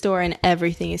into the store and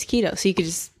everything is keto. So you could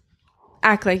just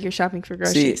act like you're shopping for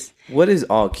groceries. See, what is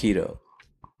all keto?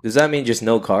 Does that mean just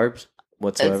no carbs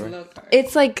whatsoever?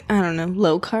 It's like, I don't know,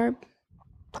 low carb.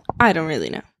 I don't really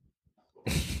know.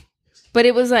 But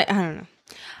it was like, I don't know.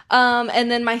 And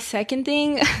then my second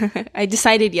thing, I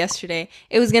decided yesterday,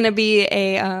 it was going to be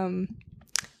a,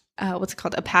 what's it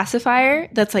called? A pacifier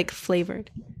that's like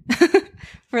flavored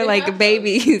for like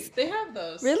babies. They have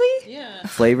those. Really? Yeah.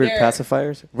 Flavored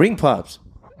pacifiers? Ring pops.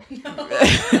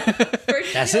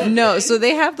 That's it. No, so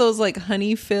they have those like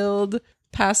honey-filled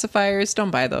pacifiers.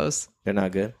 Don't buy those. They're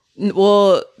not good?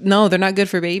 Well, no, they're not good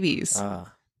for babies.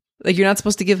 Ah. Like you're not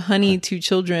supposed to give honey to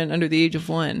children under the age of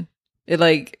 1. It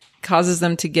like causes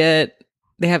them to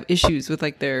they have issues with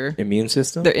like their Immune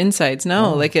system? insides.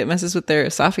 No, like it messes with their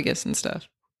esophagus and stuff.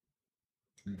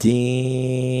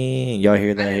 Dang. Y'all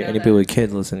hear that? Any people with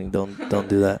kids listening, don't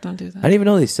do that. Don't do I that. didn't even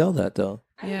know they sell that though.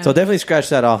 Yeah. So definitely scratch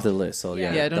that off the list. So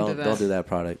Yeah, don't do that.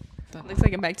 product. Looks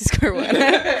like I'm back to square one.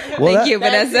 Well, Thank you,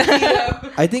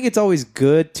 Vanessa. I think it's always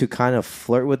good to kind of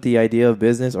flirt with the idea of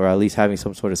business, or at least having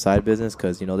some sort of side business,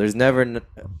 because there's never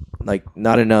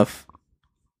not enough,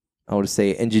 I would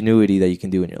say, ingenuity that you can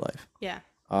do in your life. Yeah.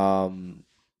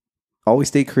 Always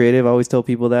stay creative. I always tell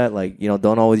people that,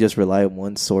 don't always just rely on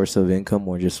one source of income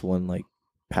or just one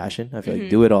passion. I feel like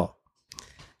do it all.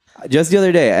 Just the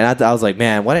other day, and I was like,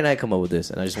 man, why didn't I come up with this?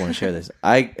 And I just want to share this.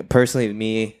 I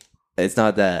personally, it's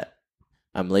not that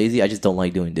I'm lazy. I just don't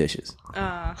like doing dishes.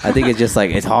 I think it's just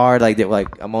it's hard.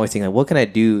 I'm always thinking, what can I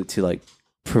do to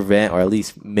prevent or at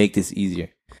least make this easier?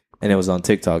 And it was on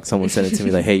TikTok. Someone sent it to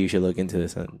me hey, you should look into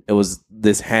this. And it was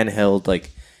this handheld,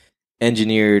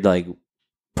 engineered,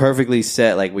 perfectly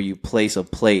set, where you place a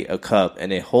cup,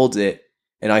 and it holds it.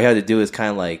 And all you have to do is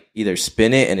kind of either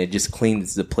spin it and it just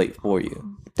cleans the plate for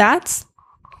you. That's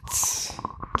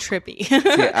trippy.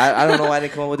 I don't know why they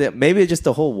come up with it. Maybe it's just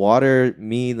the whole water,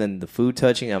 and the food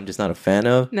touching, I'm just not a fan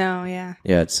of. No, yeah.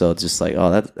 Yeah, so it's just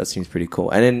that seems pretty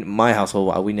cool. And in my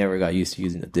household, we never got used to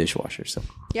using the dishwasher. So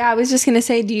yeah, I was just going to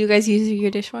say, do you guys use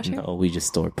your dishwasher? no, we just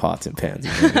store pots and pans.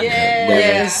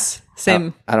 Yes.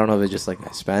 Same. I don't know if it's just a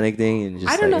Hispanic thing and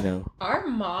just I don't know. Our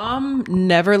mom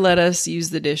never let us use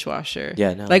the dishwasher.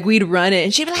 Yeah, no. We'd run it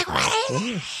and she'd be like, what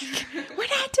is it? We're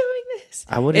not doing this.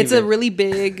 It's a really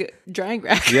big drying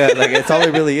rack. Yeah, it's all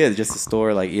it really is, just to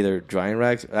store either drying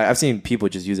racks. I've seen people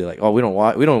just use it we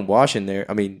don't wash in there.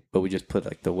 I mean, but we just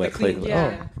put the wet plate.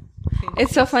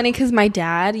 It's so funny because my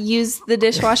dad used the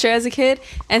dishwasher as a kid,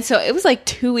 and so it was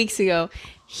 2 weeks ago.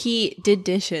 He did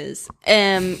dishes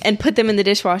and put them in the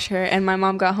dishwasher, and my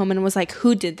mom got home and was like,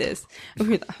 "Who did this?" And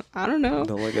we were like, I don't know.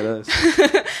 Don't look at us.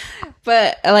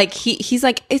 But he's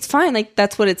like, it's fine,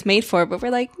 that's what it's made for. But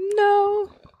we're like, no,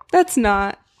 that's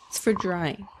not. It's for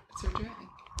drying.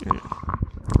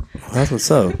 That's what's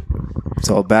up.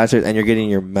 So a bachelor's, and you're getting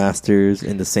your master's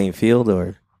in the same field,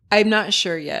 or? I'm not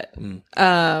sure yet.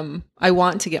 I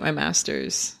want to get my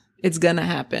master's. It's gonna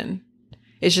happen.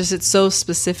 It's just, it's so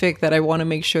specific that I want to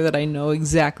make sure that I know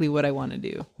exactly what I want to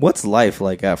do. What's life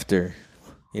like after,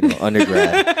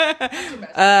 undergrad?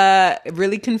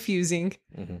 Really confusing.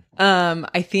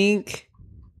 I think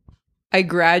I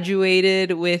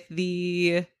graduated with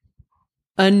the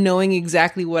unknowing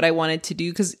exactly what I wanted to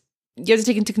do, because you have to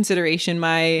take into consideration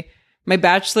my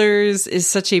bachelor's is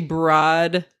such a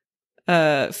broad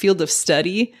field of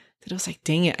study that I was like,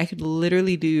 dang it, I could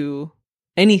literally do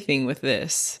anything with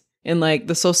this. In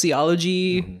the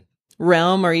sociology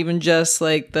realm, or even just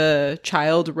the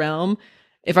child realm.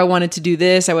 if I wanted to do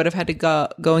this, I would have had to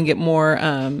go and get more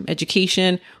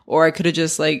education, or I could have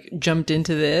just like jumped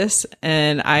into this.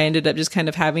 And I ended up just kind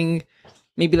of having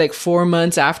maybe like 4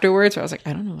 months afterwards where I was like,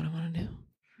 I don't know what I want to do.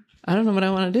 I don't know what I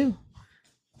want to do.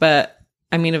 But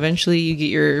I mean, eventually you get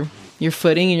your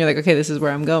footing and you're like, okay, this is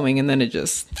where I'm going. And then it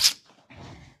just...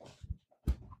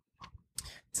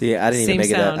 See, I didn't even Same make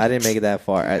it that. sound. I didn't make it that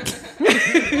far.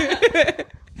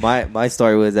 My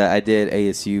story was that I did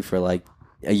ASU for like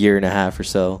a year and a half or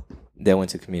so. Then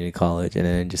went to community college, and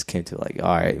then it just came to like,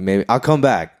 all right, maybe I'll come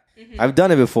back. I've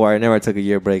done it before. I never took a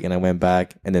year break, and I went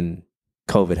back, and then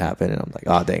COVID happened, and I'm like,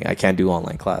 oh dang, I can't do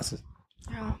online classes.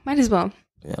 Oh, might as well.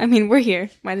 Yeah. I mean, we're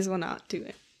here. Might as well not do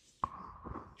it.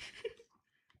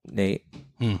 Nate,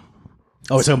 Oh,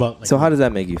 we're talking about. Like, so how does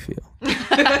that make you feel?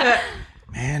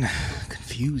 man,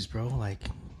 confused, bro. Like,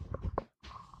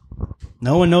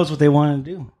 no one knows what they want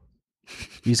to do.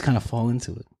 You just kind of fall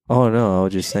into it. Oh no, I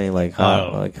was just saying like how,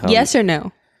 Oh. like how, Yes or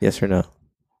no? yes or no.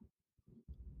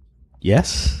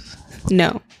 Yes.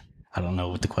 No. I don't know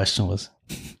what the question was.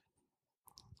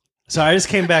 Sorry, I just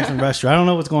came back from the restaurant. I don't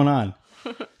know what's going on.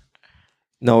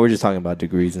 No, we're just talking about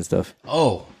degrees and stuff.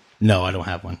 Oh, no, I don't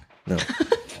have one. No,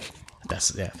 That's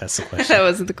the question. That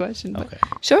wasn't the question. But Okay.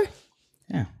 sure.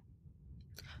 Yeah.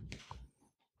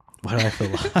 Why do I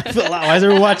feel? I feel. Why is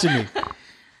everyone watching me?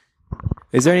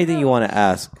 is there anything you want to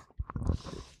ask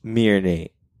me or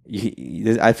Nate?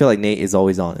 I feel like Nate is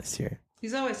always honest here.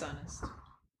 He's always honest.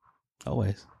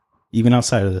 Always, even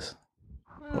outside of this.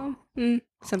 Well,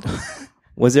 sometimes.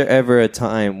 Was there ever a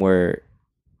time where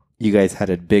you guys had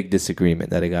a big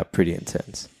disagreement that it got pretty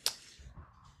intense?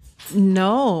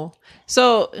 No.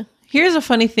 So here's a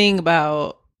funny thing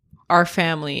about our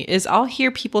family is I'll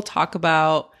hear people talk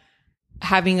about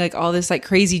having like all this like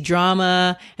crazy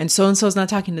drama, and so-and-so's not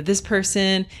talking to this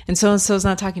person, and so-and-so's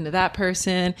not talking to that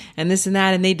person, and this and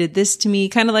that, and they did this to me.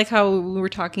 Kind of like how we were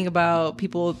talking about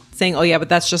people saying, oh yeah, but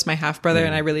that's just my half brother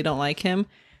and I really don't like him.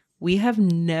 We have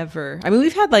never, I mean,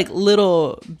 we've had like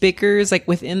little bickers like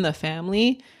within the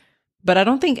family, but I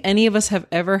don't think any of us have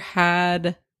ever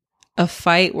had a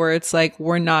fight where it's like,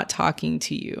 we're not talking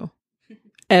to you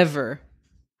ever.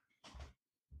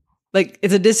 Like,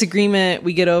 it's a disagreement,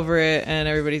 we get over it, and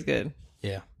everybody's good.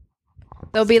 Yeah.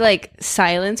 There'll be like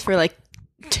silence for like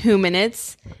 2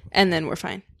 minutes, and then we're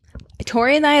fine.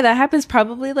 Tori and I, that happens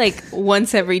probably like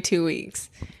once every 2 weeks.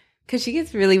 Because she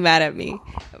gets really mad at me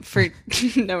for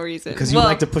no reason. Because you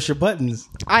like to push your buttons.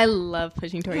 I love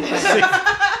pushing Tori's buttons.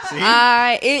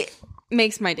 It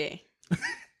makes my day.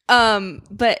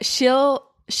 But she'll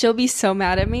be so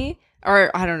mad at me,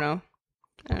 or I don't know.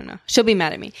 She'll be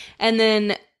mad at me, and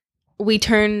then we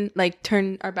turn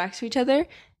our backs to each other,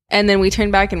 and then we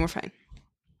turn back and we're fine.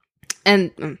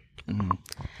 And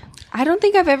I don't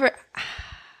think I've ever.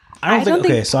 I don't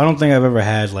think I've ever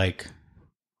had like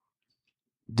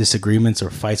disagreements or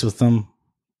fights with them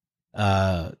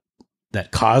that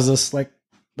cause us like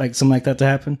something like that to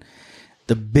happen.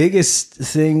 The biggest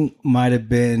thing might have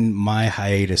been my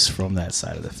hiatus from that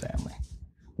side of the family.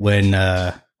 When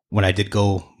I did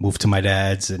go move to my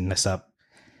dad's and I stopped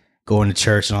going to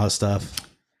church and all that stuff,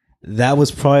 that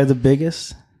was probably the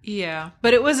biggest. Yeah.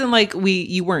 But it wasn't like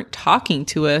you weren't talking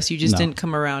to us. You just No. didn't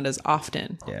come around as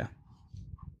often. Yeah.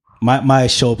 My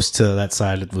show-ups to that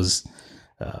side was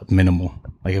minimal.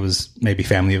 Like it was maybe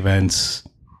family events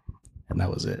and that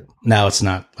was it. Now it's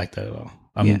not like that at all.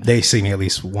 They see me at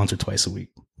least once or twice a week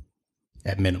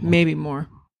at minimum. Maybe more.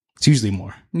 It's usually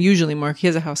more. Usually more. He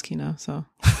has a house key now, so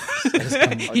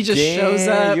he just shows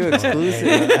up. You exclusive.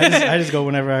 I just go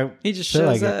whenever He just feel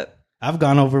shows like it. up. I've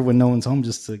gone over when no one's home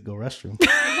just to go restroom. So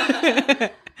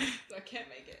I can't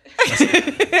make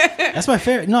it. That's my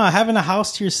favorite. No, having a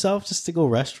house to yourself just to go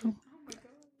restroom.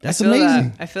 That's I feel amazing.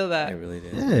 That. I feel I that. really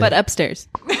did. Yeah. But upstairs.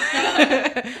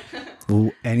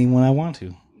 Well, anyone I want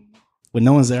to. When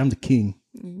no one's there, I'm the king.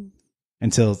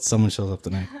 Until someone shows up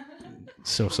tonight.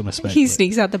 Show some respect. He but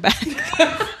sneaks out the back.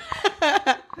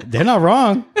 they're not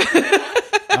wrong.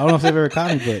 I don't know if they've ever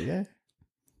caught me, but yeah.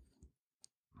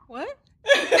 What?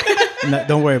 No,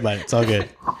 don't worry about it. It's all good.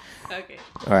 Okay.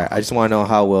 All right, I just want to know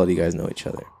how well do you guys know each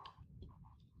other.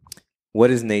 What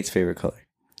is Nate's favorite color?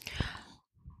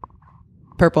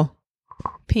 Purple.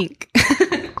 Pink.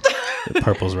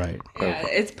 Purple's right. Yeah,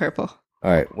 it's purple.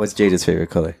 All right, what's Jada's favorite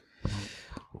color?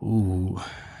 Ooh.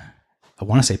 I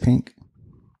want to say pink.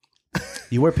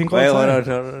 You wear pink all the Wait, time.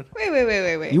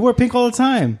 no. Wait. You wear pink all the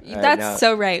time. right, That's now-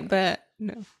 so right, but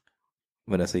no.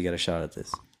 Vanessa, you got a shot at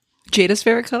this. Jada's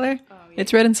favorite color?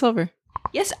 It's red and silver.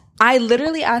 Yes, I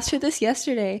literally asked her this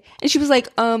yesterday, and she was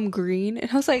like, green.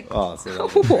 And I was like, Oh, so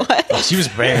what? She was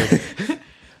brave.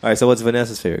 all right. So what's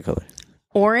Vanessa's favorite color?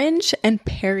 orange and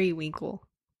periwinkle.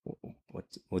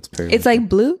 What's Perry? It's like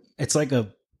blue. It's like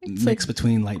a mix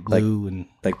between like blue and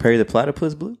like Perry the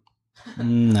Platypus blue.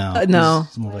 no, no.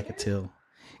 It's more like a teal.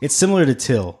 It's similar to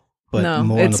teal, but No,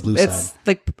 more on the blue it's side.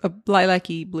 like a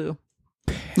lilac-y blue.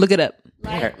 Look it up.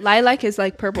 Lilac is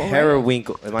like purple. Right?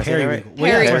 Periwinkle. Am I saying that right? Periwinkle.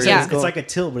 Well, yeah, Peri- yeah. It's like a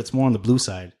teal, but it's more on the blue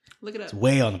side. Look it It's up.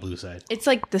 way on the blue side. It's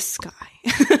like the sky.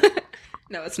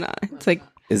 No, it's not. It's like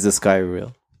Is the sky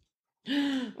real?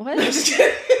 what?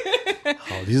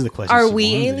 Oh, these are the questions. Are she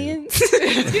we wanted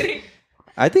to do. aliens?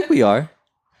 I think we are.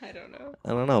 I don't know. I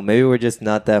don't know. Maybe we're just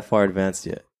not that far advanced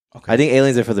yet. Okay. I think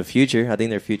aliens are for the future. I think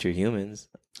they're future humans.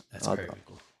 That's I'll-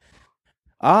 periwinkle.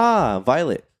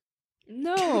 Violet.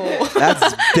 No.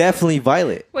 That's definitely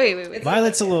Violet. Wait.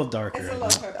 Violet's a little darker.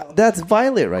 That's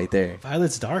Violet right there.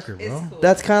 Violet's darker, bro.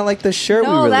 That's kind of like the shirt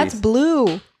we No, released. that's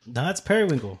blue. No, that's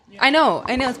periwinkle. I know.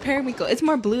 It's periwinkle. It's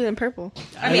more blue than purple.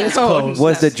 I mean, It's close.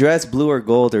 Was the dress blue or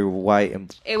gold or white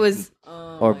and it was.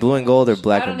 or blue and gold or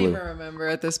black I and don't blue? even remember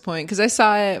at this point because I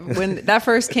saw it when that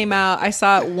first came out. I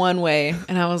saw it one way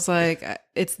and I was like,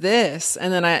 "It's this,"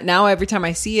 and then now every time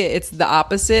I see it, it's the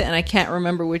opposite, and I can't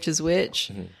remember which is which.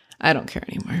 Mm-hmm. I don't care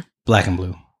anymore. Black and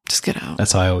blue. Just get out.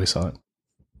 That's how I always saw it.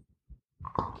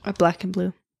 A black and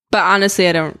blue. But honestly,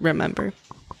 I don't remember.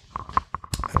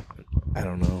 I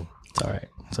don't know. It's all right.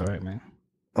 It's all right, man.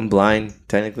 I'm blind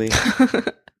technically.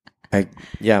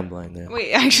 I'm blind now.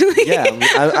 Wait, actually? Yeah,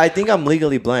 I think I'm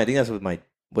legally blind. I think that's what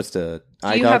what's the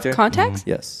eye Do you doctor? have contacts?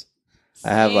 Yes, I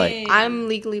have I'm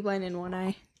legally blind in one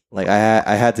eye.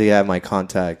 I had to have my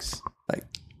contacts like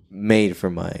made for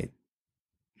my.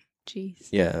 Jeez.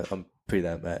 Yeah, I'm pretty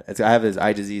that bad. I have this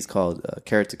eye disease called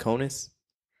keratoconus,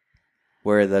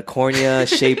 where the cornea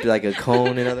shaped like a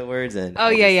cone. In other words, and Oh,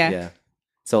 yeah.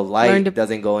 So light Learned to-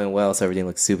 doesn't go in well, so everything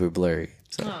looks super blurry.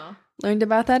 So Learned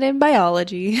about that in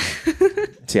biology.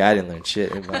 see, I didn't learn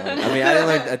shit in biology. I mean, I didn't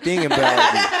learn a thing in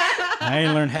biology. I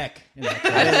ain't learned heck. In that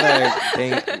I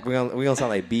didn't learn. We're gonna sound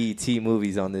like BET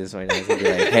movies on this right now. It's gonna be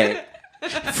like, hey,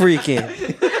 freaking.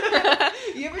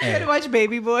 You ever try to watch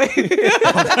Baby Boy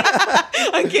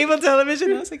on cable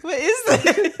television? I was like, what is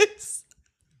this?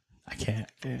 I can't.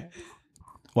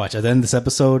 Watch, at the end of this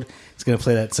episode, it's going to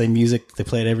play that same music. They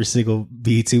play it every single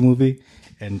BE2 movie,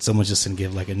 and someone's just going to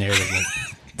give like a narrative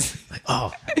like,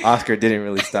 oh. Oscar didn't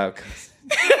really stop.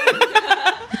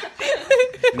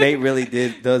 Nate really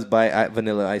does buy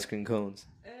vanilla ice cream cones.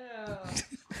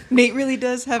 Nate really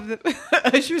does have the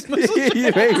Usher's muscle.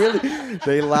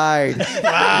 They lied.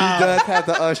 Wow. He does have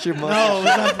the Usher muscle.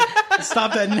 No,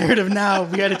 stop that narrative now.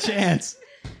 We had a chance.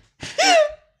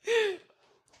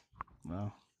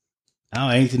 Well, I don't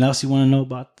know, anything else you want to know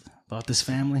about this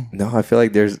family? No, I feel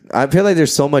like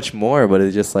there's so much more, but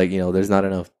it's just like, there's not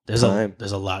enough time.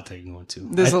 There's a lot to go into.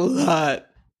 There's a lot.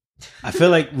 I feel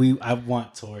like I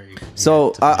want Tori.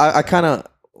 So I kind of,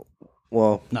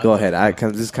 No, go ahead.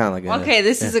 This is kind of like Okay,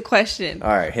 this is a question. All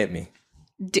right, hit me.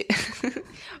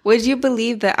 Would you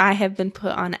believe that I have been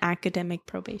put on academic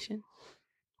probation?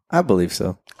 I believe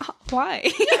so.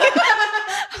 Why?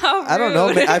 How I don't know.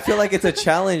 rude. Man. I feel like it's a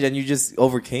challenge, and you just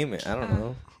overcame it. I don't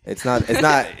know. It's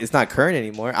not current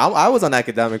anymore. I was on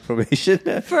academic probation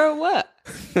For what?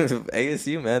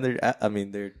 ASU,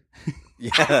 man. They're.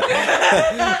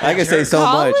 Yeah, I can say so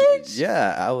much. College?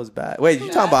 Yeah, I was bad. Wait, you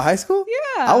talking about high school?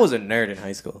 Yeah. I was a nerd in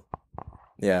high school.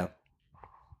 Yeah.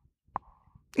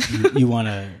 You want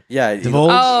to Yeah.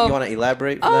 divulge? You want to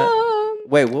elaborate for that?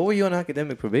 Wait, what were you on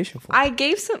academic probation for? I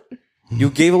gave some. You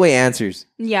gave away answers.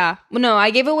 Yeah. Well, no, I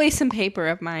gave away some paper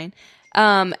of mine,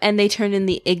 and they turned in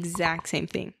the exact same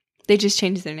thing. They just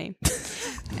changed their name,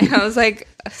 and I was like,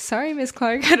 "Sorry, Miss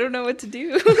Clark, I don't know what to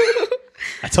do."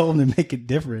 I told them to make it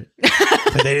different,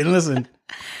 but they didn't listen.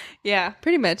 Yeah,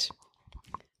 pretty much. So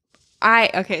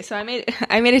I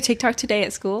made a TikTok today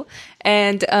at school,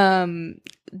 and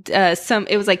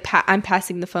it was like I'm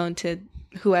passing the phone to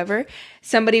whoever.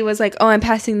 Somebody was like, "Oh, I'm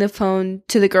passing the phone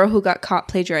to the girl who got caught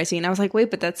plagiarizing," and I was like, "Wait,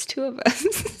 but that's two of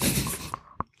us."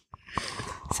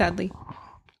 Sadly,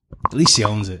 At least she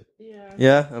owns it.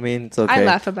 Yeah, I mean, it's okay. I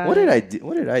laugh about What it. did I do?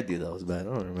 What did I do that was bad?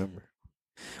 I don't remember.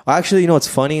 Well, actually, what's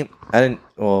funny? I don't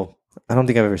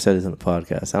think I've ever said this on the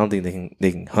podcast. I don't think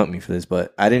they can hunt me for this,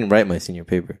 but I didn't write my senior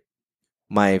paper.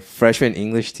 My freshman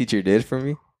English teacher did for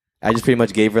me. I just pretty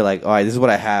much gave her like, all right, this is what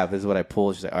I have. This is what I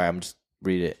pulled. She's like, all right, I'm just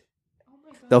read it.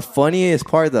 The funniest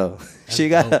part though, she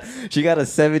got a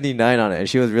 79 on it, and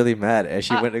she was really mad, and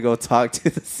she went to go talk to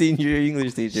the senior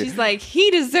English teacher. She's like, he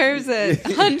deserves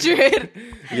 100.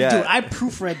 Yeah, Dude, I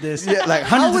proofread this like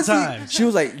hundreds of times. She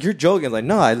was like, "You're joking." Like,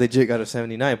 no, I legit got a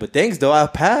 79. But thanks though, I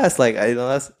passed. Like, I know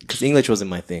that's because English wasn't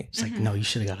my thing. She's like, no, you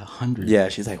should have got 100. Yeah,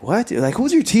 she's like, "What? Like,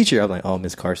 who's your teacher?" I'm like, "Oh,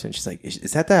 Miss Carson." She's like,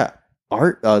 "Is that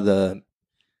art? The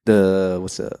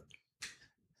what's the?"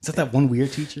 Is that one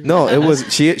weird teacher? No, it was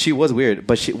she was weird,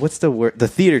 but what's the word? The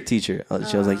theater teacher.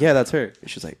 She was like, "Yeah, that's her."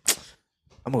 She was like,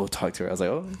 "I'm gonna go talk to her." I was like,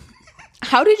 "Oh."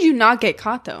 How did you not get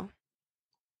caught though?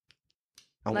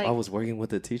 I was working with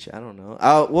the teacher. I don't know.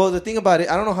 Well, the thing about it,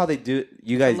 I don't know how they do.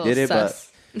 You guys did it,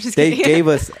 sus. but they gave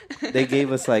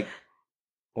us like.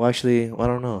 Well, actually, I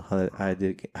don't know how I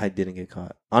didn't get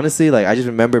caught. Honestly, like I just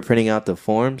remember printing out the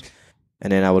forms,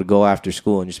 and then I would go after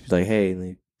school and just be like, "Hey,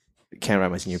 like, can't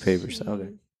write my senior paper." So, okay.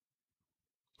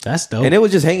 That's dope. And it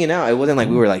was just hanging out. It wasn't like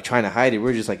we were like trying to hide it. We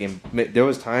were just like there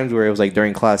was times where it was like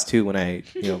during class too when I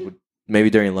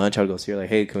maybe during lunch I would go see her like,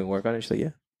 "Hey, can we work on it?" She's like,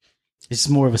 "Yeah." It's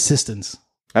more of assistance.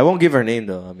 I won't give her name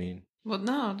though. I mean, Well,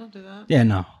 no, don't do that. Yeah,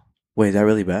 no. wait, is that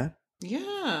really bad?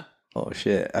 Yeah. Oh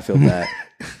shit, I feel bad.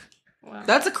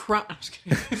 That's a crime. I'm just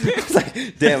kidding. It's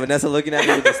like, damn, Vanessa looking at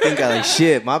me with this stink eye like,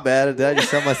 shit, my bad. Did I just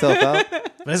sell myself out?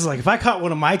 But it's like if I caught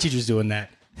one of my teachers doing that,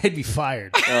 they'd be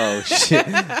fired. Oh shit.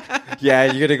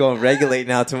 Yeah, you're gonna go and regulate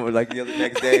now to like the other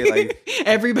next day. Like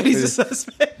Everybody's a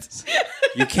suspect.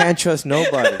 you can't trust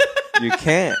nobody. You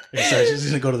can't. So she's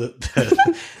gonna go to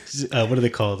the what do they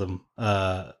call them?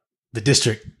 The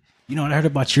district. You know what I heard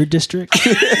about your district?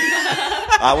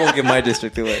 I won't give my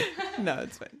district away. No,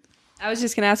 it's fine. I was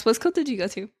just gonna ask, what school did you go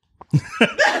to?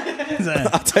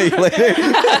 I'll tell you later.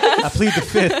 I plead the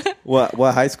fifth.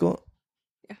 What high school?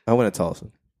 Yeah. I went to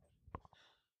Tolleson.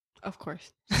 Of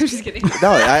course. I'm just kidding.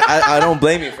 No, I don't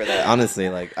blame you for that. Honestly,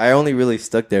 like I only really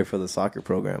stuck there for the soccer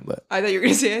program, but I thought you were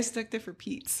going to say I stuck there for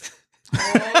Pete's.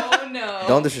 Oh no!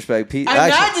 don't disrespect Pete. I'm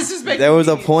not disrespecting There was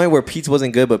a Pete's. point where Pete's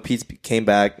wasn't good, but Pete's came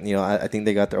back. You know, I think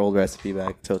they got their old recipe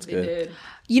back, so it's good. Did.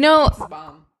 You know, It's a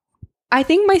bomb. I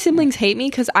think my siblings hate me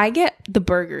because I get the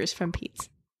burgers from Pete's.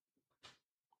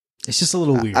 It's just a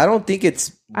little weird. I don't think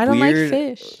it's I don't weird,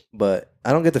 like fish. but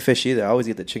I don't get the fish either. I always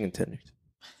get the chicken tenders.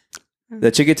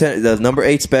 The chicken tender, the number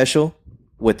 8 special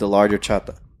with the larger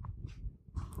chata.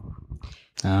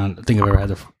 I don't think I've ever had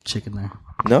the chicken there.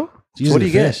 No? It's So what do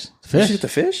you usually get? fish. You Fish. just get the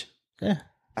fish? Yeah.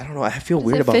 I don't know. I feel Is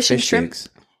weird it about fish and fish shrimp?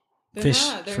 sticks. They're Fish,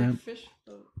 not. They're shrimp. fish.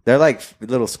 They're like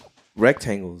little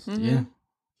rectangles. Mhm. Yeah.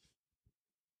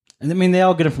 And I mean, they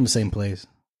all get them from the same place.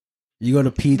 You go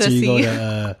to Pete's or The you go sea.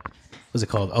 to, what's it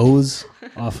called? O's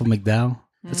off of McDowell.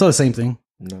 It's all the same thing.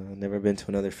 No, I've never been to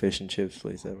another fish and chips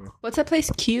place ever. What's that place?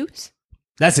 Q's?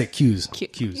 That's it. Q's. Q-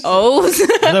 Q's. O's.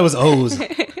 That was O's.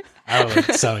 I don't know.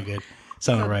 It sounded good.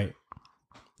 Sounded right.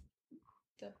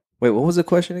 Wait, what was the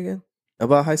question again?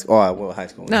 About high school? Oh, I went to high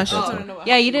school. No, That's she all. don't know what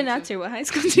Yeah, high you school didn't to. answer. What high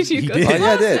school did you You go did. Oh, to?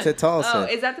 yeah, I did. It's at Oh, Tolleson.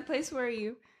 is that the place where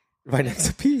you? Right next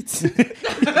to Pete's.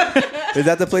 Is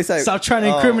that the place I... Stop trying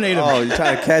to incriminate him. Oh, you're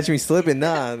trying to catch me slipping?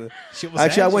 Nah. Shit was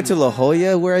Actually, I went to actually- La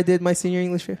Jolla where I did my senior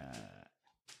English fair.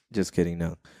 Just kidding,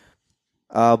 no.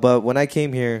 But when I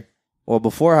came here, well,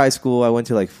 before high school, I went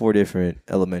to like 4 different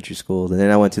elementary schools. And then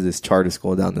I went to this charter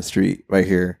school down the street right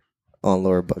here on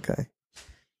Lower Buckeye.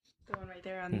 The one right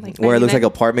there on like Where it looks like 99?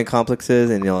 apartment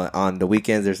complexes. And, you know, on the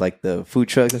weekends, there's like the food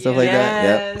trucks and stuff like that.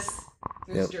 Yep. Yes.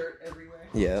 There's Yep. dirt everywhere.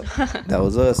 Yeah, that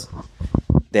was us.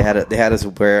 They had us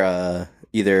wear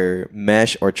either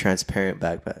mesh or transparent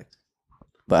backpacks,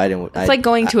 but I didn't. It's like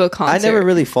going to a concert. I never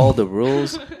really followed the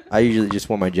rules. I usually just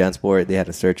wore my JanSport. They had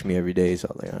to search me every day, so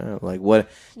I was like, I don't know, like what?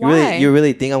 Why? You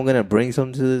really think I'm gonna bring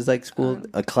something to this like school,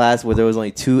 a class where there was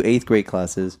only 2 8th grade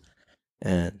classes,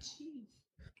 and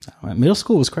Middle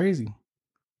school was crazy.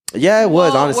 yeah, it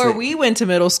was Well, honestly. where we went to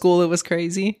middle school, it was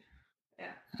crazy.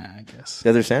 I guess. You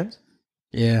understand?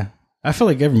 Yeah. I feel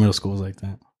like every middle school is like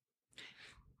that.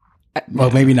 Well,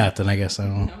 maybe not then, I guess. I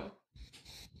don't know.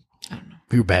 I don't know.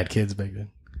 We were bad kids back then.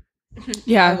 I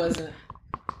Yeah, wasn't.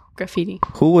 graffiti.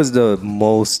 Who was the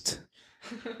most?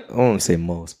 I don't want to say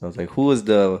most, but I was like, who was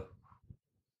the?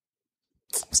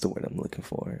 What's the word I'm looking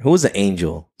for? Who was the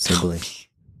angel sibling?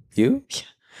 You?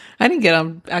 I didn't get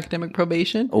on academic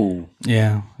probation. Oh,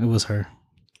 Yeah, it was her.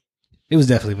 It was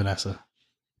definitely Vanessa.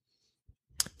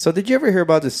 so did you ever hear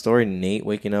about this story? Nate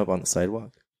waking up on the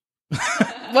sidewalk.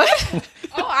 What?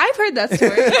 Oh, I've heard that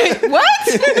story.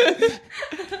 What?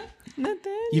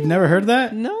 You've never heard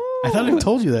that? No. I thought I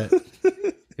told you that.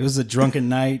 It was a drunken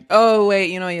night. Oh wait,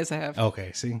 yes I have.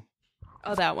 Okay, see?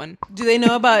 Oh, that one. Do they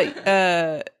know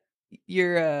about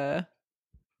your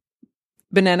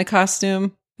banana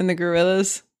costume and the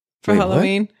gorillas? for Wait, what?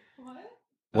 Halloween?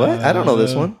 What? I don't know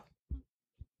this one.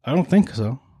 I don't think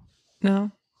so.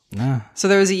 No. Nah. So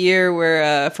there was a year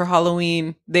where for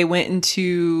Halloween they went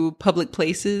into public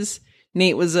places.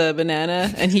 Nate was a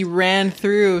banana and he ran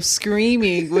through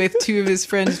screaming with two of his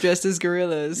friends dressed as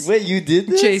gorillas. Wait, you did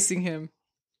this? Chasing him.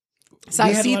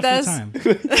 We had a lot of Salsitas.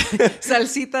 free time.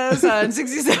 Salsitas on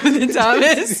 67th and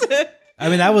Thomas. I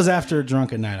mean, that was after a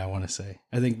drunken night, I want to say.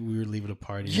 I think we were leaving a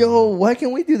party. Yo, why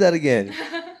can't we do that again?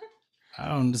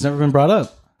 It's never been brought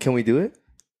up. Can we do it?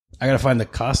 I got to find the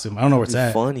costume. I don't know where it's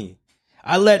at. Funny.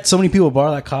 I let so many people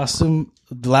borrow that costume.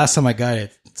 The last time I got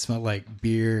it, it smelled like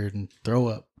beer and throw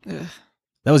up. Ugh.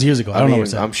 That was years ago. I don't know where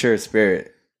it's at. I'm sure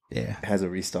Spirit Yeah. has a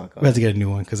restock on We have to get a new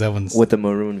one because that one's... with the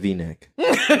maroon V-neck.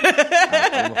 I'm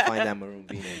gonna find that maroon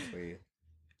V-neck for you.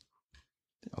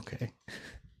 Okay.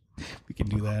 We can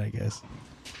do that, I guess.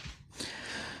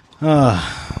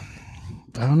 I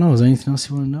don't know. Is there anything else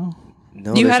you want to know?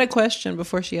 No, You there's- had a question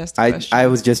before she asked the question. I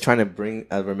was just trying to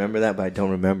remember that, but I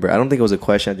don't remember. I don't think it was a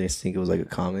question. I just think it was like a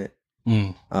comment.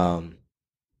 Mm.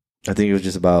 I think it was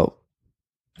just about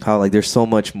how like there's so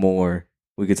much more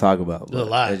we could talk about. There's a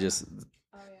lot.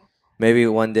 Maybe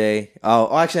one day.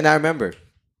 Oh, actually, now I remember.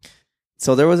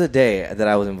 So there was a day that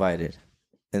I was invited,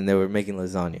 and they were making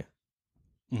lasagna.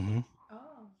 Mm-hmm.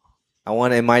 I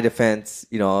want to, in my defense,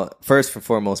 first and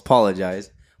foremost,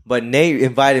 apologize. But Nate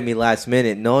invited me last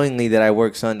minute, knowingly that I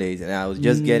work Sundays, and I was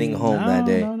just getting home that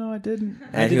day. No, I didn't.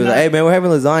 And he was like, "Hey man, we're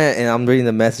having lasagna," and I'm reading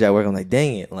the message at work. I'm like,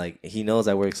 "Dang it!" Like he knows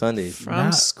I work Sundays.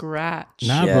 from scratch.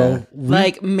 Nah, Yeah. bro.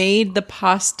 Like made the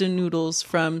pasta noodles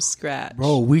from scratch.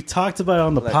 Bro, we talked about it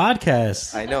on the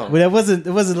podcast. I know. But it wasn't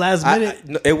last minute.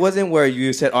 No, it wasn't where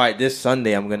you said, "All right, this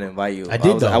Sunday I'm gonna invite you." I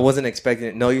did, though. I wasn't expecting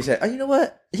it. No, you said, "Oh, you know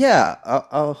what? Yeah,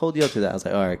 I'll hold you up to that." I was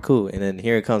like, "All right, cool." And then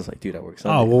here it comes, like, dude, I work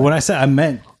Sunday. Oh, well, when I said I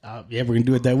meant, yeah, we're going to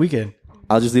do it that weekend.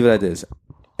 I'll just leave it at this.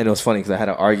 And it was funny because I had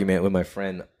an argument with my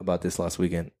friend about this last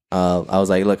weekend. I was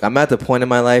like, "Look, I'm at the point in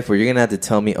my life where you're gonna have to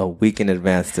tell me a week in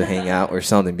advance to hang out or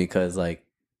something because like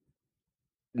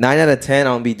 9 out of 10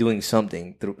 I'll be doing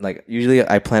something. Like usually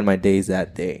I plan my days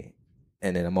that day,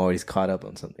 and then I'm always caught up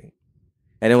on something.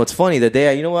 And then what's funny, the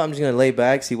day you know what, I'm just gonna lay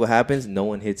back, see what happens. No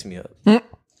one hits me up.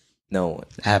 No one.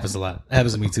 It happens a lot. It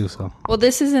happens to me too. So Well,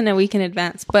 this isn't a week in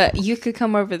advance, but you could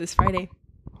come over this Friday.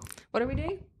 What are we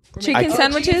doing? Chicken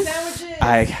sandwiches?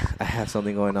 I have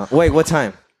something going on. Wait, what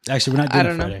time? actually, we're not doing I it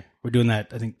don't know. Friday. We're doing that,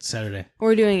 I think, Saturday.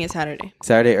 We're doing it Saturday.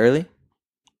 Saturday early?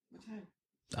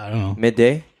 I don't know.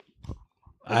 Midday?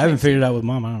 I haven't figured it out with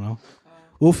mom. I don't know.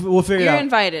 We'll figure it You're out.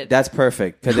 invited. That's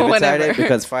perfect. Because if it's Whatever. Saturday,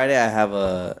 because Friday I have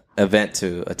a event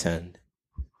to attend.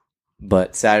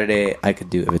 But Saturday I could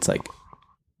do if it's like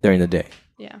during the day.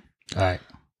 Yeah. All right.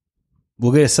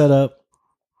 We'll get it set up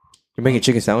You're making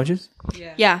chicken sandwiches?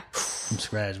 Yeah. from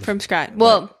scratch. From scratch.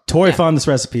 Well, Tori yeah. found this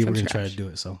recipe. From We're going to try scratch. to do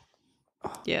it. So,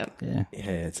 Yeah. yeah. Yeah,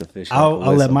 it's official.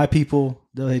 I'll let my people,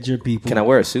 they'll hit your people. Can I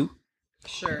wear a suit?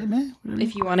 Sure. Hey, man.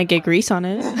 If you want to get grease on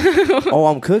it. Oh,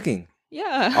 I'm cooking.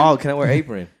 Yeah. Oh, can I wear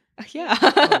apron? Yeah.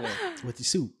 With the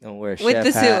suit. I'm gonna wear a With chef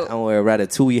the hat. suit. I'm gonna wear a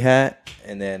ratatouille hat,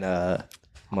 and then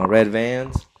my red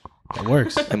Vans That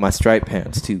works. and my striped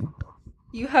pants too.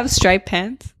 You have striped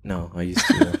pants? No, I used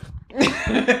to.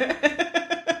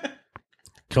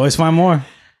 Can always find more.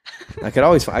 I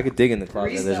could dig in the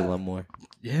closet. There's a lot more.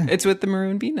 Yeah. It's with the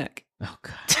maroon V-neck. Oh,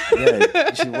 God. Yeah,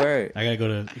 you should wear it. I got to go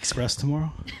to Express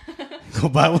tomorrow. Go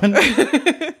buy one.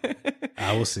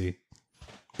 I will see.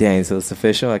 Dang, so it's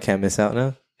official. I can't miss out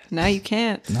now. Now you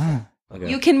can't. Nah. Okay.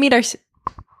 You can meet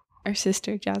our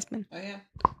sister, Jasmine. Oh yeah.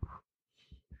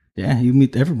 Yeah, you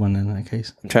meet everyone in that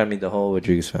case. I'm trying to meet the whole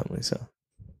Rodriguez family. So.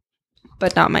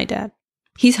 But not my dad.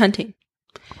 He's hunting.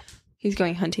 He's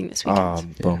going hunting this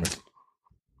weekend. Bummer.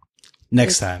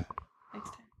 Next time.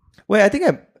 Wait, I think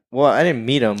I didn't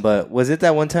meet him, but was it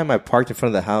that one time I parked in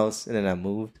front of the house and then I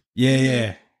moved?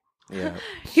 Yeah. Yeah.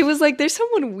 He was like, "There's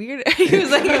someone weird." He was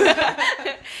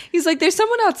like, "There's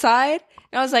someone outside."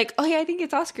 And I was like, "Oh yeah, I think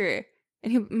it's Oscar."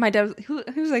 And my dad was,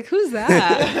 he was like, "Who's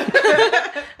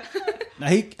that?" Now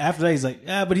after that, he's like,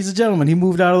 yeah, but he's a gentleman. He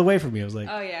moved out of the way from me. I was like,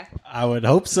 Oh yeah. I would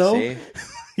hope so. See?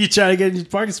 You trying to get in your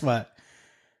parking spot.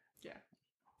 Yeah.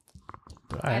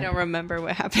 But, I don't remember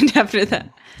what happened after that.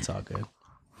 It's all good.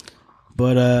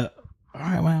 But, all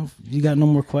right, well, you got no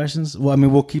more questions? Well, I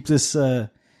mean, we'll keep this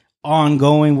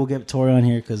ongoing. We'll get Tori on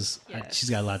here because she's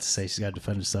got a lot to say. She's got to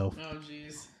defend herself. Oh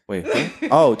jeez. Wait. Who?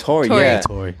 Oh, Tori. Tori. Yeah.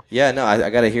 Tori. Yeah. No, I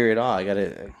got to hear it all. I got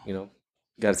to,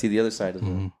 got to see the other side of it.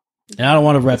 Mhm. And I don't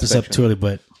want to wrap this up too early,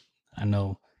 but I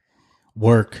know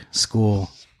work, school,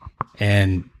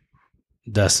 and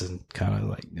Dustin kind of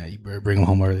like, yeah, you better bring him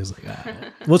home early. It's like,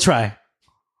 we'll try.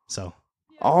 So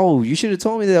Oh, you should have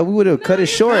told me that. We would have cut it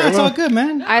short. It's all good,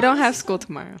 man. I don't have school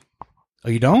tomorrow. Oh,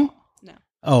 you don't? No.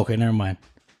 Oh, okay. Never mind.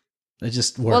 It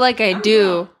just worked. Well, like I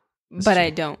do, but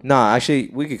I don't. Nah, actually,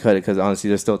 we could cut it because honestly,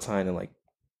 there's still time to like,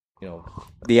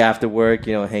 the after work,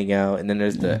 hang out, and then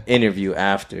there's the interview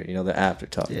after, the after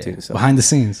talk too. So behind the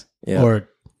scenes, Yeah. or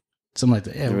something like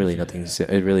that. Yeah, There's really nothing.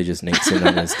 It really just Nate's sitting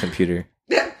on his computer.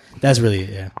 That's really it.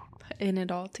 Yeah. Putting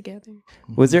it all together.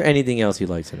 Was there anything else you'd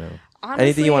like to know? Honestly,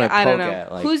 Anything you want to I don't poke know.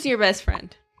 at? Like Who's your best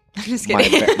friend? I'm just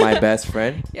kidding. my best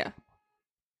friend? Yeah.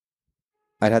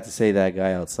 I'd have to say that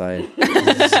guy outside.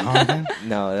 Is this on again?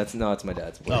 No, it's my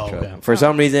dad's work Oh, truck. okay. For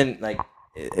some reason, like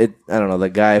it, I don't know. The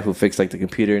guy who fixed like the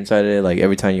computer inside of it, like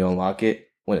every time you unlock it,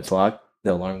 when it's locked,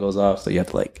 the alarm goes off, so you have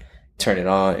to like turn it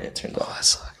on and it turns off. That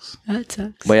sucks. That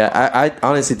sucks. But yeah, I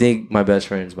honestly think my best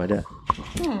friend is my dad.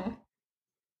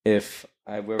 If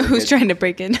I were Who's trying to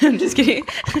break in? I'm just kidding.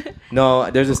 No,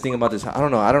 there's this thing about this. I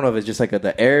don't know if it's just like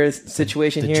the air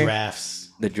situation The here. drafts.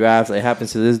 The drafts. It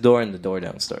happens to this door and the door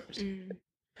downstairs.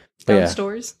 But yeah,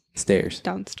 Downstairs? stairs.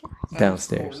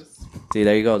 Downstairs. See,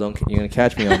 there you go. You're gonna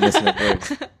catch me on missing the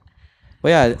words.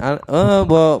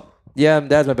 But yeah,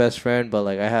 dad's my best friend. But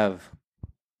like,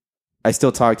 I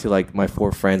still talk to like my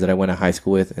 4 friends that I went to high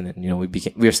school with, and then,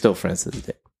 we're still friends to this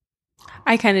day.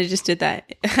 I kind of just did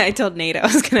that. I told Nate I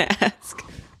was going to ask.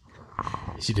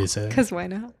 She did say that. Because why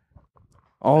not?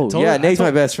 Oh yeah, Nate's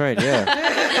my best friend. Yeah.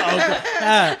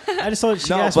 I just thought she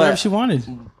No, asked but- whatever she wanted.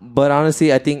 But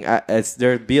honestly, I think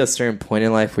there'd be a certain point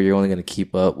in life where you're only going to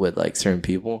keep up with like certain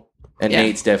people, and Yeah.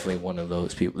 Nate's definitely one of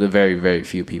those people. The very, very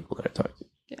few people that I talk to.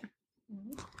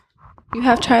 You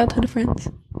have childhood friends?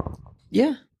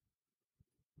 Yeah.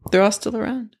 They're all still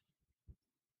around.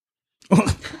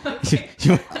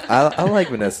 I like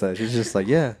Vanessa. She's just like,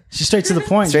 yeah, She's straight to the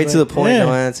point. straight to the point, Yeah.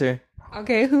 no answer.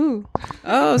 Okay, who?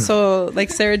 Oh, so like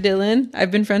Sarah Dillon.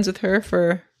 I've been friends with her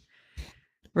for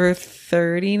we're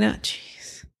 30 now.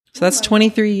 Jeez. So that's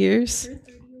 23 years.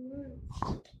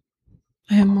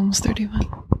 I am almost 31.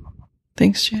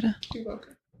 Thanks, Jada.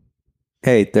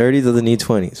 Hey, 30s are the new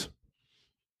 20s.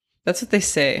 That's what they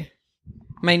say.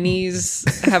 My knees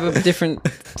have a different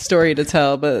story to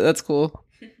tell, but that's cool.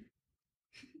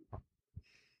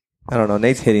 I don't know.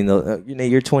 Nate's hitting the.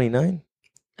 Nate, you're 29,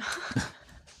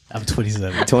 I'm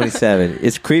 27. 27.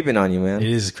 It's creeping on you, man. It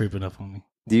is creeping up on me.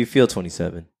 Do you feel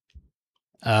 27?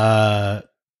 I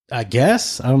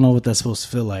guess. I don't know what that's supposed to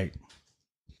feel like.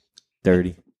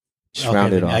 30. Just Okay,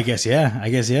 round it then off. I guess,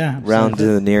 yeah. Round to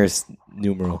the nearest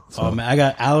numeral. So. Oh man, I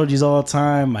got allergies all the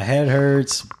time. My head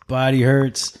hurts, body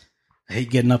hurts. I hate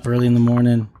getting up early in the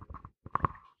morning.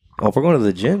 Oh, we're going to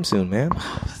the gym soon, man.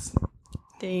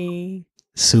 Dang.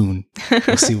 Soon.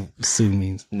 We'll see what soon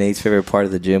means. Nate's favorite part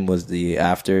of the gym was the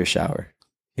after shower.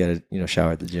 You gotta,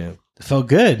 shower at the gym. It felt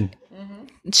good.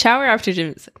 Shower after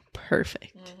gym is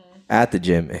perfect. At the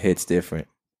gym, it hits different.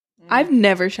 I've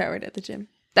never showered at the gym.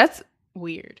 That's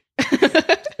weird.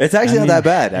 It's actually not that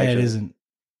bad, Yeah, actually. it isn't.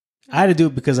 I had to do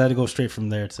it because I had to go straight from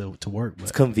there to work.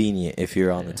 It's But convenient if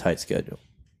you're on a tight schedule.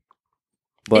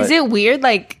 But Is it weird?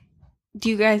 Like, do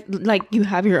you guys, like, you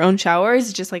have your own shower? Or is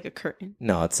it just like a curtain?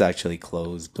 no, it's actually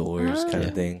closed doors kind Yeah.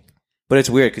 of thing. But it's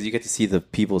weird because you get to see the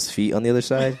people's feet on the other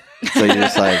side. So you're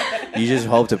just like, you just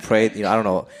hope to pray. I don't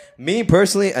know. Me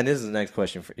personally, and this is the next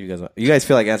question for you guys. You guys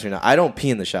feel like answering now. I don't pee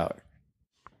in the shower.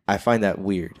 I find that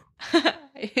weird.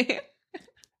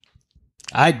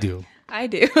 I do. I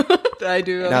do. I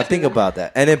do. Now think about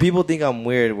that. And then people think I'm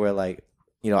weird where like,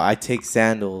 I take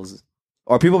sandals.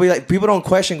 Or people don't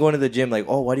question going to the gym like,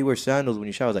 oh, why do you wear sandals when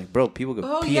you shower? It's like, bro, people could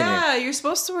Oh pee in there. yeah, you're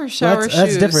supposed to wear Well, shower that's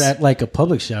shoes. different at like a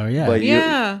public shower. Yeah. But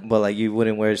Yeah. you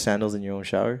wouldn't wear sandals in your own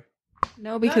shower?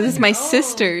 No, because it's my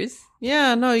sister's.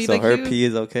 Yeah, no, you So like her you. pee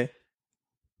is okay?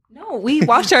 No, we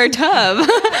wash our tub.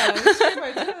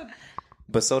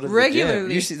 But so does the Regularly.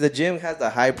 gym. You see, the gym has the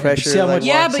high pressure. see how like, much-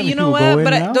 Yeah, Some but you people know go what? in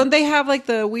But and out. don't they have like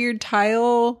the weird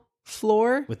tile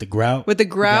floor with the grout. with the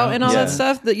grout and all Yeah. that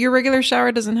stuff? That your regular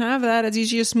shower doesn't have that. It's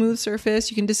usually a smooth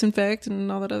surface. You can disinfect and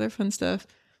all that other fun stuff.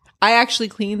 I actually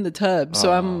cleaned the tub,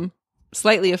 so I'm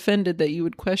slightly offended that you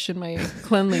would question my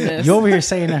cleanliness. You over here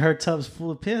saying that her tub's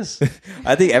full of piss.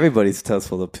 I think everybody's tub's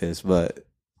full of piss, but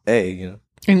hey,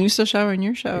 And you still shower in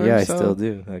your shower. yeah, I so- still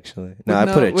do actually. No, I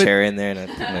put a with- chair in there and I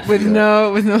put my with feet up.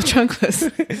 no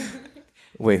trunkless.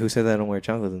 Wait, who said that I don't wear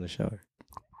chanclas in the shower?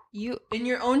 You in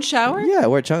your own shower? Yeah, I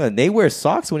wear chanclas. Nate wears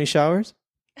socks when he showers.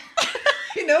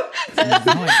 You know?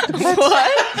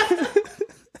 What?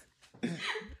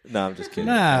 No, I'm just kidding.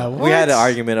 Nah, We had an what?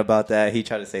 argument about that. He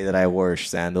tried to say that I wore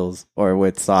sandals or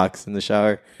with socks in the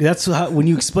shower. That's how, when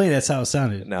you explain it, that's how it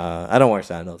sounded. Nah, I don't wear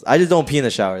sandals. I just don't pee in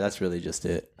the shower. That's really just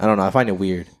it. I don't know. I find it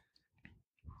weird.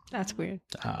 That's weird.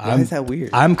 Why is that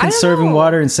weird? I'm conserving know.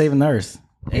 water and saving the earth.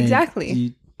 And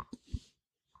Exactly.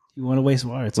 You want to waste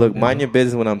water? It's Look, okay. mind your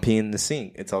business when I'm peeing in the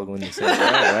sink. It's all going the same way,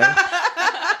 right?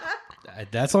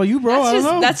 That's all you, bro. I don't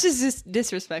know. That's just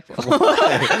disrespectful.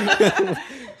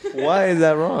 Why is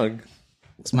that wrong?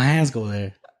 It's my hands go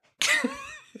there.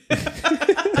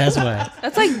 That's why.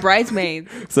 That's like bridesmaids.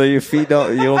 So your feet you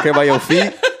don't care about your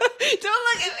feet? Don't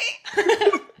look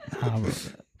at me. Oh,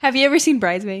 Have you ever seen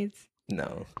Bridesmaids?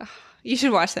 No. You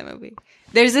should watch that movie.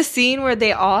 There's a scene where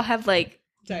they all have like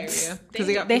Diarrhea.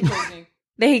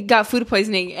 they got food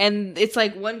poisoning, and it's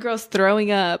like one girl's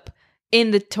throwing up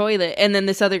in the toilet, and then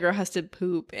this other girl has to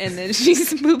poop, and then she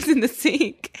poops in the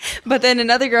sink. But then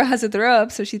another girl has to throw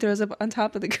up, so she throws up on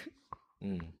top of the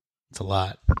girl. it's a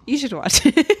lot. You should watch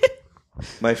it.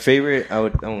 My favorite, I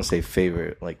won't say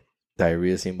favorite, like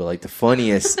diarrhea scene, but like the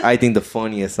funniest, I think the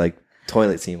funniest like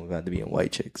toilet scene would have to be in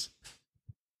White Chicks.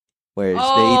 Where they eat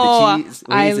the cheese.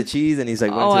 Where he eats the cheese and he's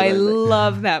like, oh, I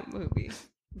love that movie.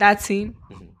 That scene.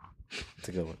 It's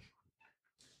a good one.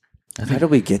 How did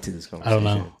we get to this I conversation?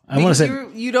 don't know. I want to say.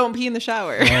 You don't pee in the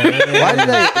shower.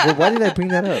 Why did I bring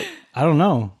that up? I don't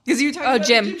know. Because you were talking about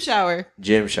gym. the gym shower.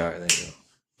 Gym shower. There you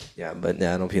go. Yeah, but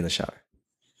I don't pee in the shower.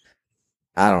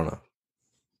 I don't know.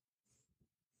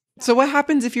 So what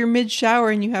happens if you're mid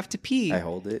shower and you have to pee? I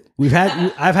hold it. I've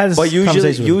had this But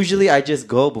conversation with usually I just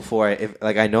go before I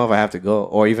know if I have to go,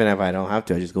 or even if I don't have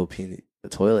to, I just go pee in the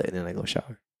toilet and then I go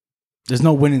shower. There's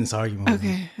no winning this argument.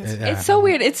 Okay. It's so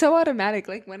weird. It's so automatic.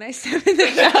 Like when I step in the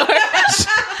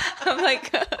shower, I'm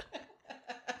like,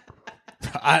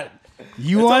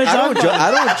 you want to talk?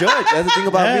 I don't judge. That's the thing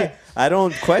about Yeah. me. I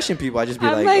don't question people. I just be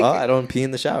I'm like, like- oh, I don't pee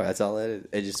in the shower. That's all it is.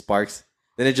 It just sparks.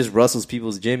 Then it just rustles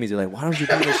people's jimmies. They're like, why don't you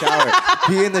pee in the shower?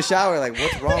 Pee in the shower. Like,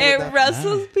 what's wrong with it that?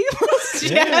 rustles people's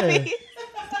Yeah. jammies.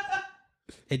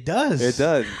 It does. It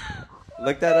does.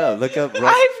 Look that up. Look up.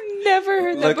 I've never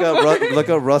heard that before. Look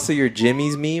up Russell Your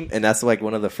Jimmies meme, and that's like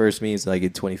one of the first memes like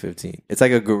in 2015. It's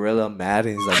like a gorilla mad,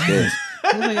 and he's like this.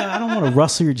 I was like, I don't want to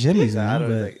rustle your jimmies, I man. don't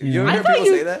But, think, you you know. ever hear people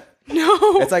say that? No.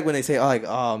 It's like when they say, "Oh, like,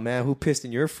 oh man, who pissed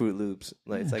in your Fruit Loops?"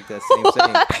 Like it's like that same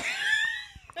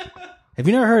thing. Have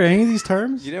you never heard any of these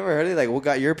terms? You never heard it? Like, what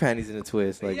got your panties in a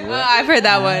twist? Like, what? I've heard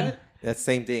that one. That's the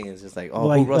same thing. It's just like, oh,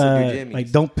 Like, who rustled your jimmies?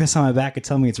 like, don't piss on my back and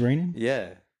tell me it's raining. Yeah.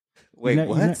 Wait, You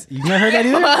what? You never heard that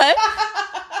either? What?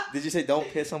 Did you say don't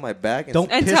piss on my back?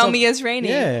 Don't And piss tell on- me it's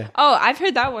raining. Yeah. Oh, I've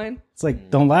heard that one. It's like,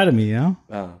 don't lie to me, you know?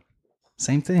 Oh.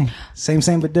 Same thing.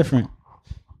 Same, but different.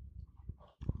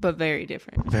 But very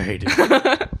different. Very different.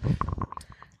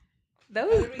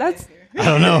 That's I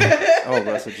don't know. Oh,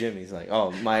 Russell Jimmy's like,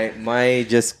 oh, my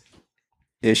just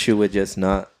issue with just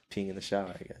not peeing in the shower,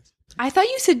 I guess. I thought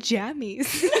you said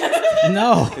jammies.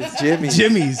 No. It's Jimmy.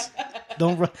 Jimmies. I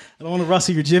don't want to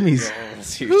rustle your jimmies.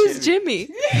 Who's Jimmy?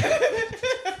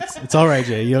 It's all right,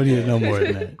 Jay. You don't need to know more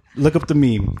than that. Look up the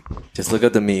meme. Just look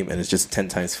up the meme, and it's just 10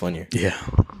 times funnier. Yeah.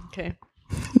 Okay.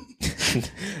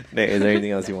 Nate, is there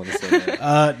anything else you want to say? Man?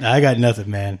 I got nothing,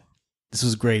 man. This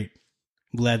was great.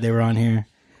 I'm glad they were on here.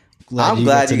 I'm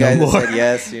glad got you to know guys more. said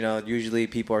yes. You know, usually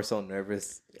people are so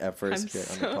nervous at first I'm to get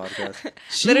on so- the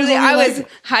podcast. Literally, only I like- was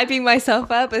hyping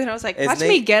myself up, and then I was like, Is watch Nate-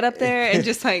 me get up there and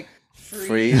just like,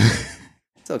 Free.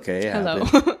 It's okay. It hello.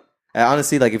 happens. And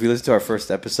honestly, like if you listen to our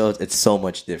first episodes, it's so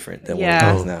much different than Yeah.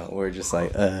 what it is now. We're just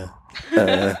like,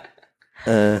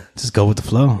 Just go with the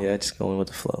flow. yeah, just going with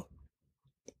the flow.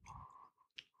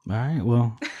 All right.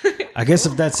 Well, I guess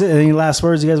if that's it, any last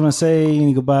words you guys want to say?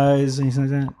 Any goodbyes? Anything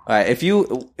like that? All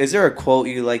right. Is there a quote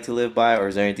you like to live by, or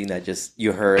is there anything that just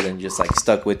you heard and just like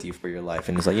stuck with you for your life,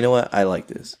 and it's like, you know what, I like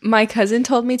this. My cousin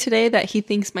told me today that he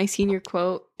thinks my senior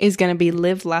quote is going to be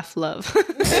live, laugh, love.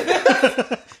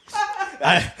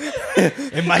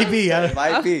 It might be. It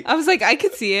might be. I was like, I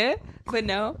could see it, but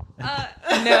no. No.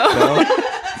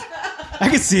 I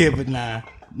can see it, but nah,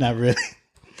 not really.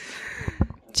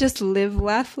 Just live,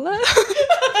 laugh, love.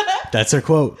 That's her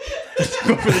quote.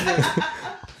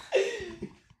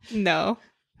 No.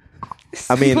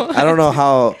 I mean, I don't know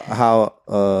how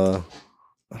I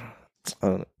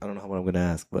don't know what I'm gonna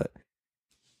ask, but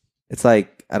it's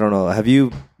like, I don't know. Have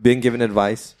you been given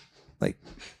advice, like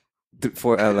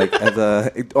for like as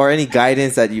a or any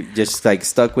guidance that you just like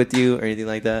stuck with you or anything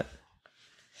like that?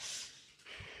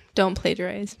 Don't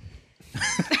plagiarize.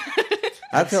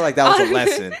 I feel like that was a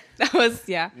lesson. That was,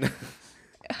 yeah.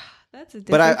 That's a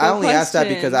But I difficult only asked that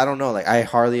question. because I don't know. Like I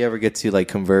hardly ever get to like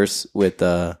converse with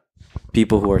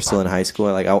people who are still in high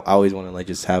school. Like I always want to like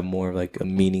just have more of like a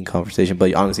meaning conversation.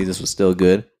 But honestly, this was still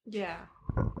good. Yeah.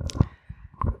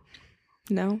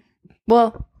 No.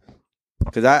 Well,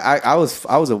 Because I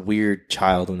was a weird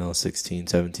child when I was 16,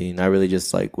 17. I really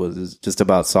just like was just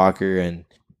about soccer and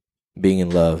being in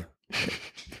love.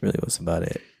 It really was about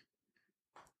it.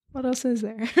 What else is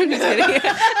there? I'm just kidding.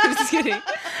 I'm just kidding.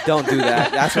 Don't do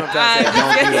that. That's what I'm trying to say.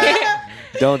 Don't do that.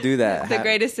 Don't do that. The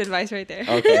greatest advice right there.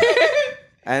 Okay.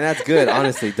 And that's good.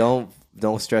 Honestly,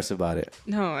 don't stress about it.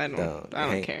 No, I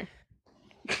don't care.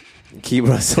 Keep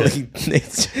wrestling.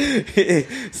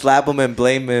 Slap him and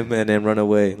blame him and then run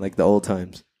away like the old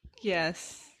times.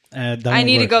 Yes. I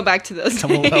need to go back to those. That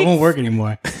won't work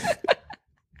anymore.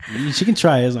 She can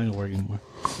try it. It's not going to work anymore.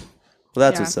 Well,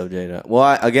 that's what's up, Jada.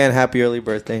 Well, again, happy early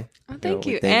birthday. Oh, thank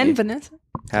you. And Vanessa.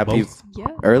 Happy Yeah.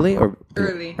 early or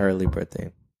Early. Early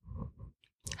birthday.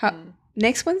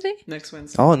 Next Wednesday? Next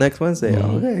Wednesday. Oh, next Wednesday.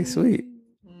 Okay, sweet.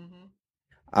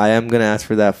 I am gonna ask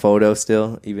for that photo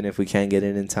still, even if we can't get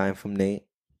it in time from Nate.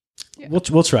 Yeah.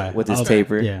 We'll try with his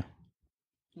taper. Yeah,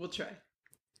 we'll try.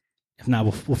 If not,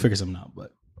 we'll figure something out.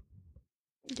 But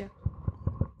yeah.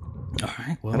 All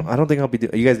right. Well, I don't think I'll be.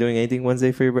 Are you guys doing anything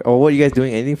Wednesday for your birthday? Or what? Are you guys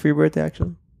doing anything for your birthday?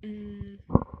 Actually,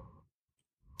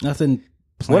 nothing.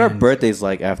 Planned. What are birthdays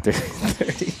like after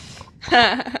 30?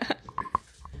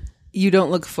 You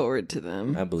don't look forward to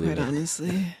them. I believe quite it.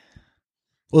 honestly.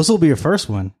 Well, this will be your first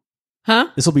one. Huh?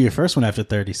 This will be your first one after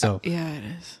 30. So yeah, it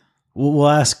is. We'll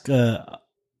ask.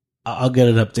 I'll get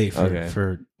an update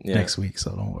for Yeah. next week.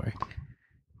 So don't worry.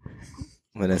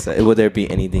 Vanessa, would there be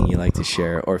anything you like to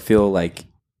share or feel like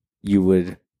you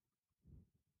would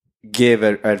give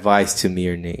advice to me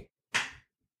or Nate?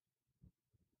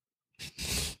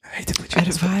 I hate to put you on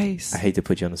the spot. Advice. I hate to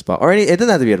put you on the spot. Or it doesn't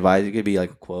have to be advice. It could be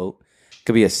like a quote. It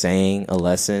could be a saying, a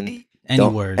lesson.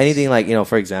 Words. Anything like,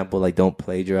 for example, like don't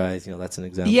plagiarize. That's an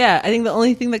example. Yeah, I think the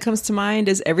only thing that comes to mind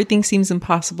is everything seems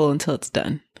impossible until it's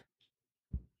done.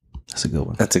 That's a good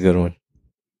one. That's a good one.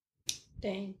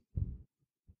 Dang.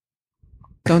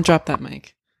 Don't drop that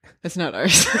mic. It's not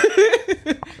ours.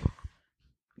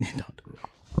 Don't do it.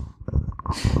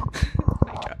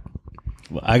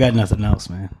 Well, I got nothing else,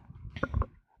 man.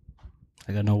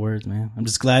 I got no words, man. I'm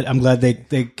just glad. I'm glad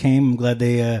they came. I'm glad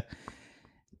they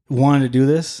wanted to do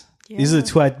this. Yeah. These are the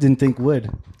two I didn't think would.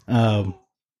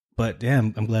 But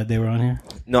damn, I'm glad they were on here.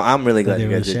 No, I'm really glad you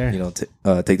guys did,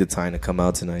 take the time to come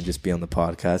out tonight and just be on the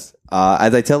podcast.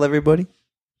 As I tell everybody, it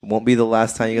won't be the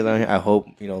last time you guys are on here. I hope,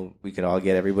 we could all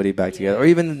get everybody back together. Or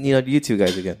even, you two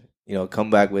guys again. Come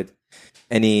back with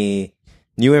any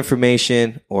new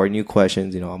information or new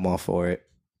questions. I'm all for it.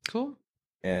 Cool.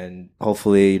 And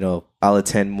hopefully, I'll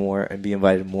attend more and be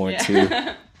invited more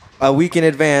to a week in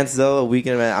advance, though. A week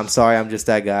in advance. I'm sorry, I'm just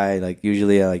that guy. Like,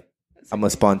 usually, I'm a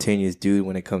spontaneous dude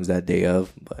when it comes that day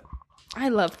of. But I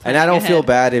love and I don't feel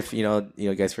bad if,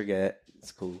 you guys forget.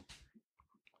 It's cool.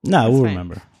 No, we'll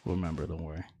remember. We'll remember. Don't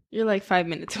worry. You're like 5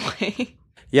 minutes away.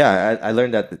 Yeah, I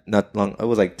learned that not long. It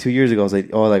was like 2 years ago. I was like,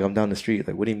 oh, I'm down the street.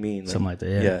 Like, what do you mean? Something like that.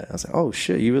 Yeah. Yeah. I was like, oh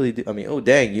shit, you really do. I mean, oh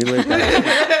dang, you live.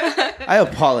 I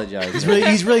apologize.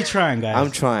 He's really trying, guys.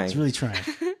 I'm trying. He's really trying.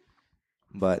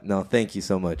 But no, thank you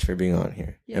so much for being on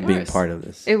here and being part of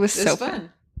this. It was so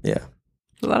fun. Yeah.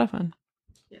 A lot of fun.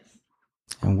 Yes.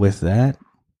 And with that,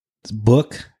 it's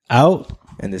book out.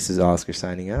 And this is Oscar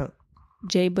signing out.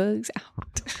 J-Bugs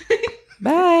out.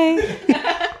 Bye.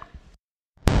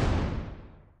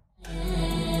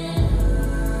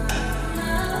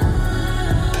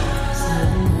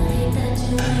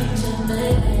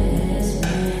 Baby